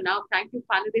those. For now, thank you,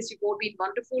 panelists. You've all been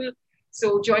wonderful.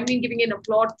 So join me in giving an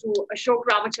applaud to Ashok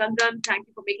Ramachandran. Thank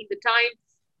you for making the time.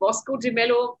 Bosco De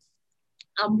Mello,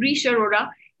 Amrish Arora.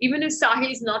 Even if Sahil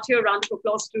is not here, round of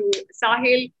applause to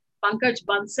Sahil, Pankaj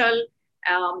Bansal,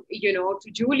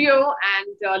 to Julio,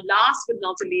 and last but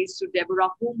not the least to Deborah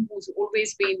Poom, who's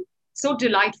always been so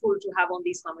delightful to have on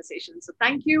these conversations. So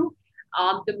thank you.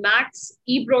 The Max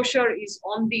e-brochure is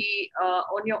on the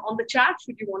chat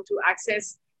should you want to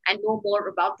access and know more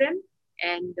about them.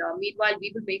 And meanwhile,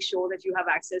 we will make sure that you have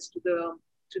access to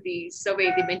the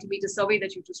survey, the Mentimeter survey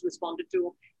that you just responded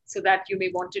to, so that you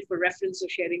may want it for reference or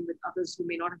sharing with others who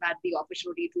may not have had the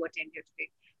opportunity to attend here today.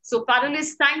 So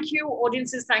panelists, thank you.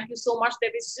 Audiences, thank you so much.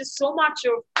 There is just so much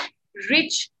of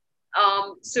rich,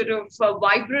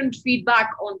 vibrant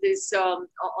feedback on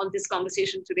this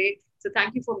conversation today. So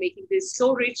thank you for making this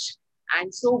so rich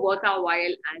and so worth our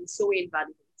while and so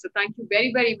invaluable. So thank you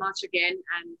very, very much again.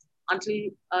 And until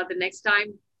the next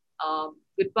time,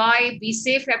 goodbye. Be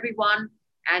safe, everyone,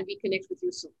 and we connect with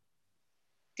you soon.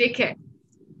 Take care.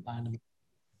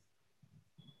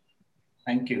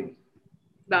 Thank you.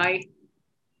 Bye.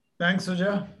 Thanks,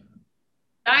 Suja.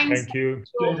 Thanks. Thank you.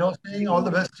 Great hosting. All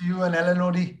the best to you and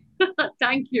LNOD.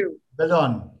 Thank you. Well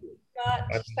done.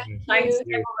 Thanks,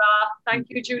 Deborah. Thank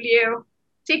you, Julio.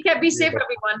 Take care. Be safe,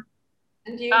 everyone.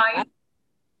 And you. Bye.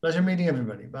 Pleasure meeting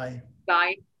everybody. Bye.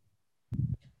 Bye.